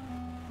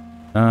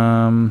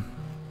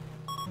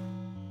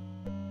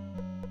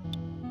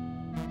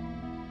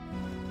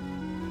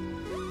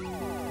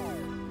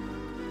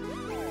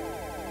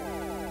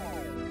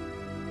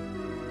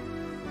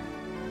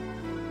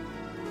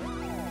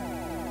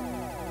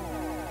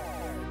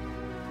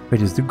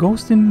 Wait, is the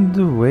ghost in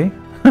the way?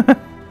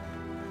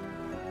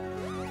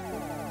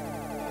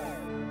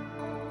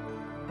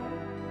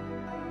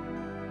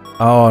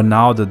 Oh,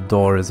 now the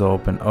door is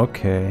open.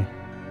 Okay.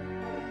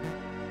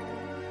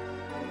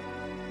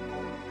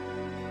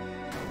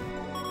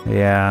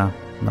 Yeah,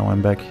 now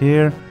I'm back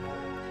here.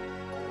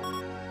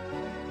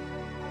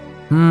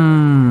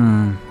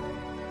 I'm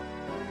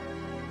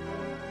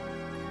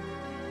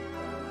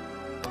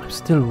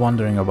still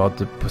wondering about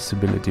the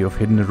possibility of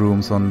hidden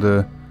rooms on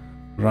the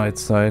right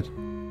side.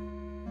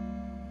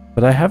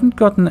 But I haven't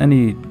gotten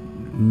any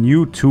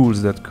new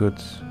tools that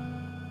could...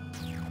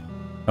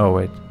 Oh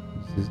wait,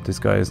 this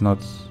guy is not...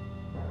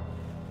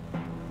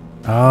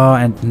 Oh,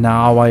 and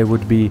now I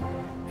would be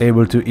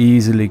able to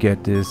easily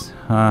get this.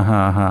 Ha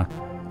ha ha.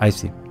 I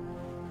see.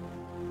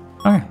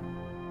 Okay.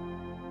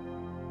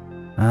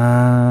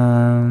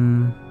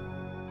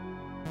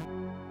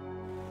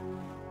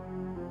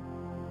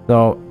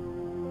 So,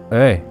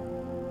 hey.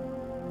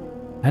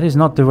 That is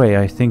not the way,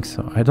 I think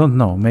so. I don't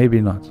know,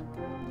 maybe not.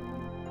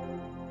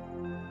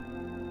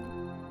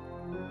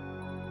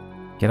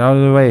 Get out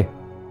of the way,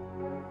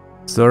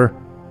 sir.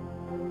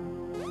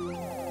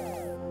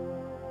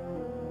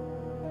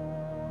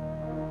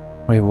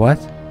 Wait, what?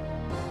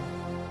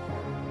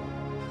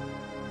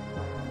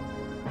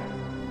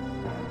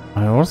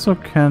 I also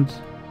can't...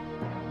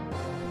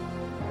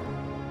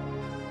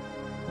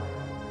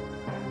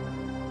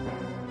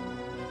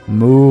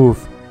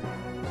 Move.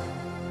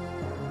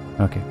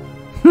 Okay.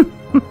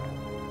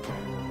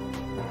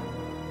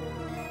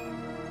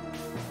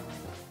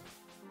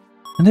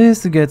 And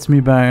this gets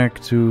me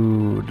back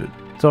to the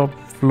top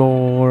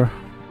floor.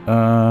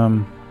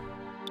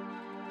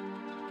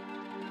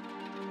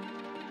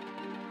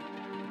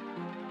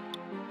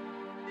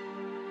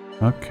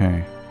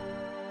 Okay.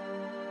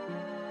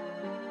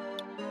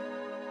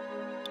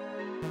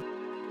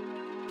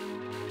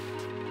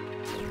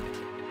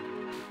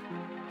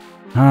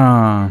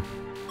 Ah.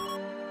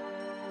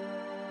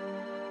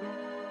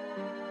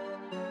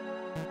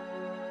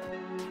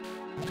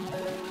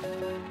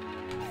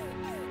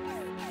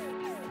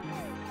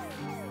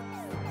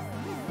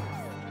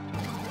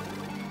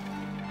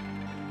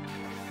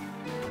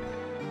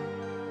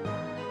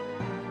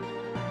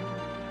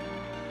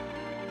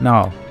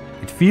 Now,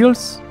 it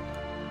feels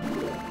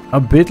a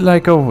bit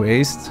like a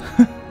waste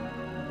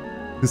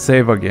to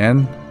save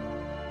again.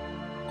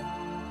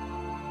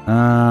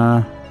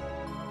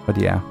 But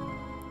yeah.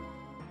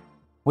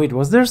 Wait,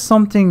 was there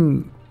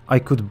something I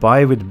could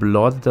buy with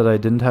blood that I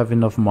didn't have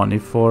enough money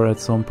for at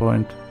some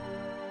point?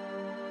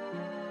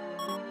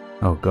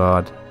 Oh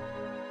god.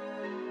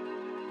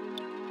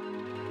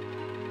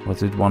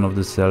 Was it one of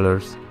the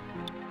sellers?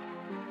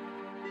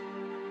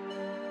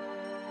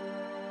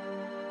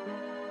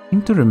 I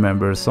seem to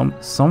remember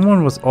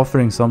someone was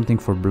offering something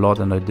for blood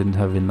and I didn't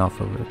have enough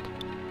of it.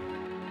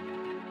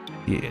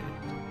 Yeah.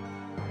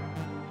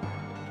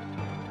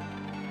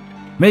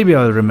 Maybe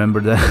I'll remember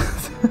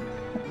that.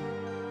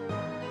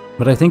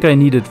 But I think I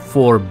needed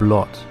 4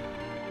 blood.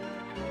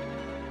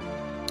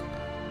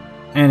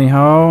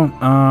 Anyhow,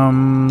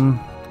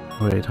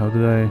 wait, how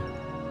do I...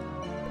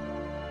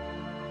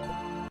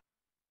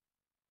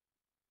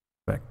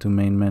 Back to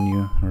main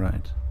menu,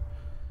 right.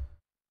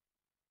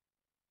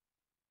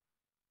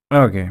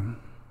 Okay.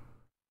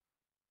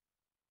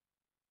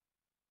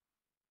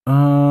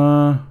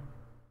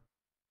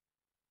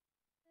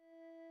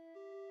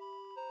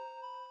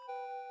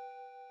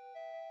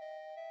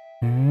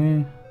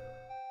 Okay.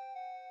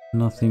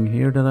 Nothing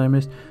here that I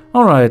missed.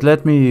 Alright,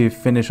 let me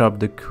finish up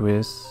the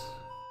quiz.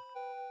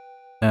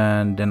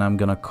 And then I'm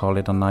gonna call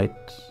it a night.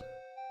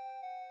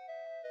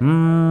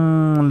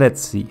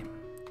 Let's see.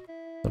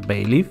 The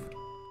Bayleaf.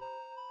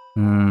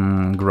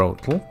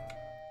 Grotle.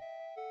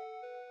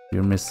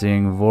 You're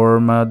missing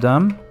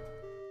Vormadam.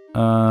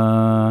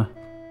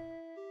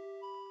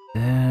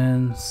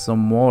 Then some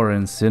more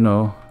in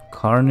Sinnoh.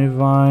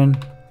 Carnivine.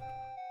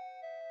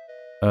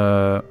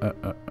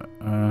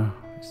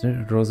 Is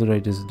there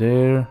Roserite is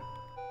there?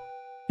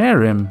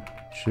 Karim,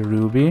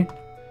 Cherubi,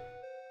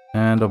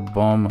 and a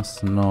Bomb, a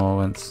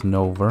Snow, and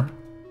Snover.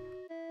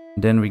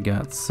 Then we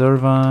got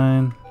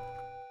Servine,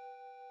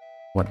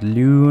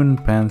 Wadloon,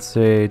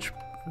 Pansage,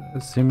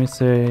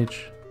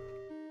 Simisage,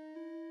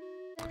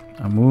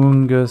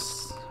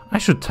 Amoongus. I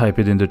should type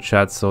it in the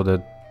chat so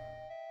that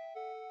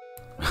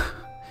you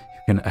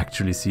can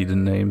actually see the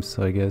names,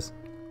 I guess.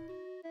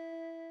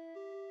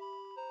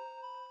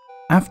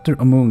 After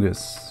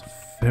Amoongus,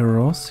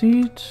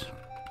 Ferocid,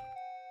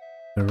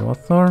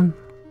 Ferrothorn.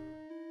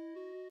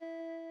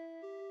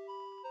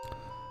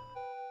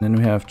 Then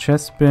we have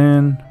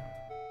Chespin.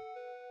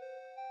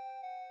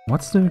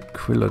 What's the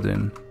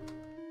Quilladin?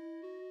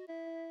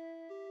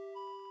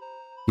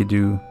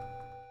 Skidoo.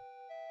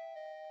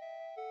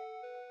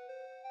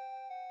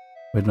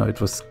 Wait, no, it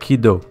was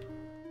Skiddo.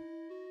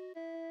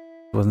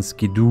 It wasn't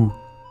Skidoo.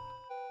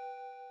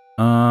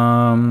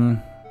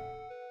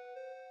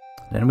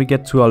 Then we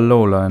get to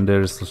Alola and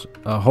there's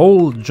a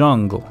whole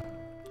jungle.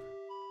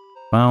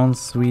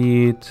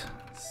 Bounsweet,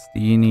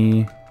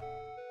 Steenie.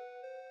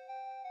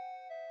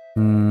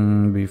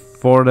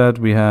 Before that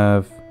we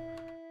have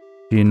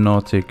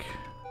Geonotic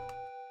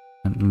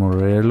and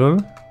Morello.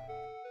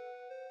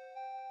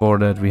 Before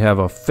that we have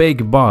a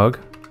fake bug.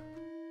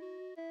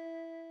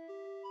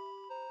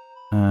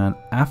 And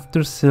after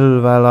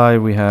Silvally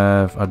we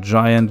have a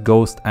giant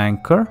ghost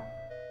anchor.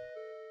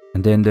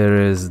 And then there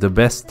is the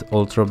best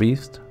Ultra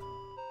Beast.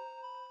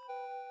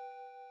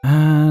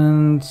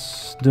 And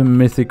the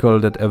mythical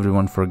that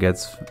everyone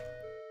forgets.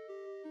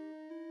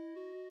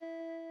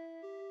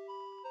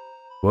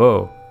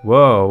 Whoa,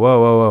 whoa, whoa,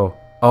 whoa, whoa.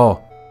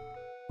 Oh,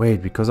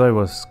 wait, because I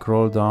was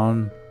scrolled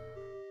down.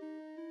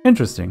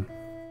 Interesting.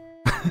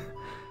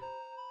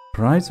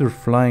 Sprites are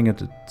flying at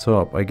the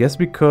top. I guess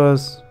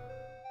because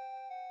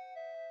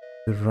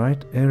the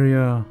right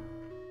area.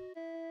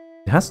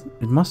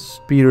 It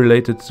must be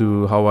related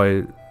to how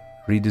I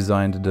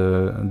redesigned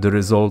the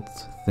result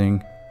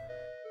thing.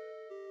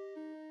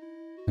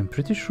 I'm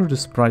pretty sure the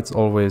sprites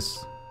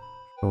always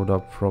showed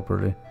up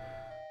properly.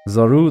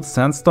 Zarude,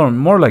 Sandstorm,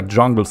 more like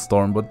Jungle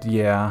Storm, but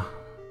yeah,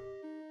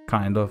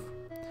 kind of.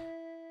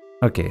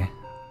 Okay.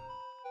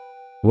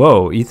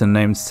 Whoa, Ethan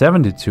named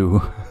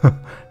 72.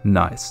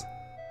 Nice.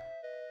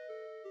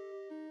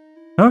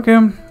 Okay.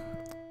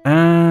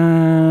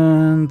 And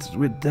And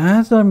with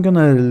that, I'm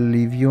gonna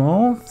leave you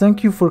all.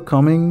 Thank you for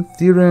coming.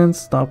 Theron,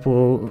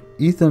 Stapo,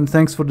 Ethan,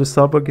 thanks for the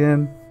sub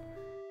again.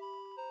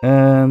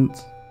 And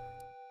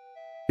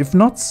if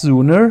not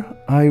sooner,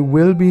 I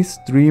will be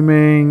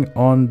streaming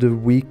on the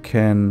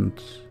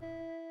weekend.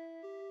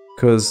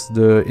 Because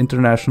the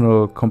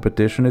international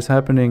competition is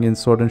happening in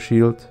Sword and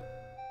Shield.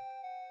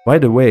 By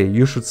the way,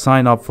 you should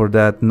sign up for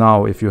that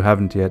now if you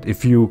haven't yet,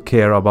 if you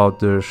care about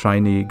the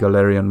shiny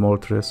Galarian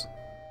Moltres.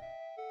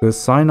 The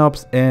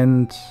sign-ups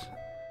end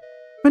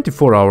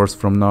 24 hours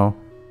from now.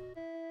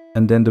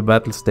 And then the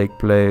battles take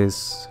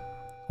place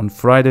on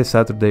Friday,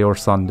 Saturday or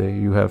Sunday.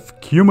 You have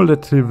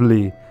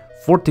cumulatively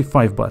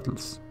 45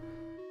 battles.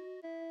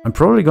 I'm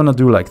probably gonna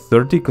do like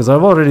 30, because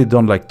I've already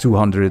done like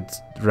 200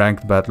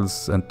 ranked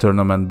battles and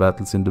tournament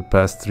battles in the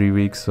past 3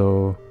 weeks,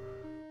 so...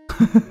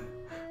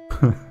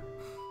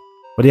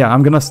 But yeah,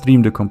 I'm gonna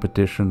stream the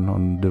competition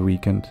on the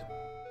weekend.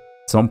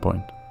 At some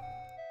point.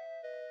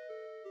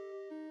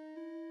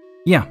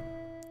 Yeah.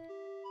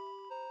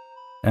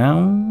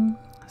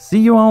 See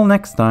you all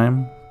next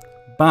time.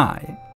 Bye.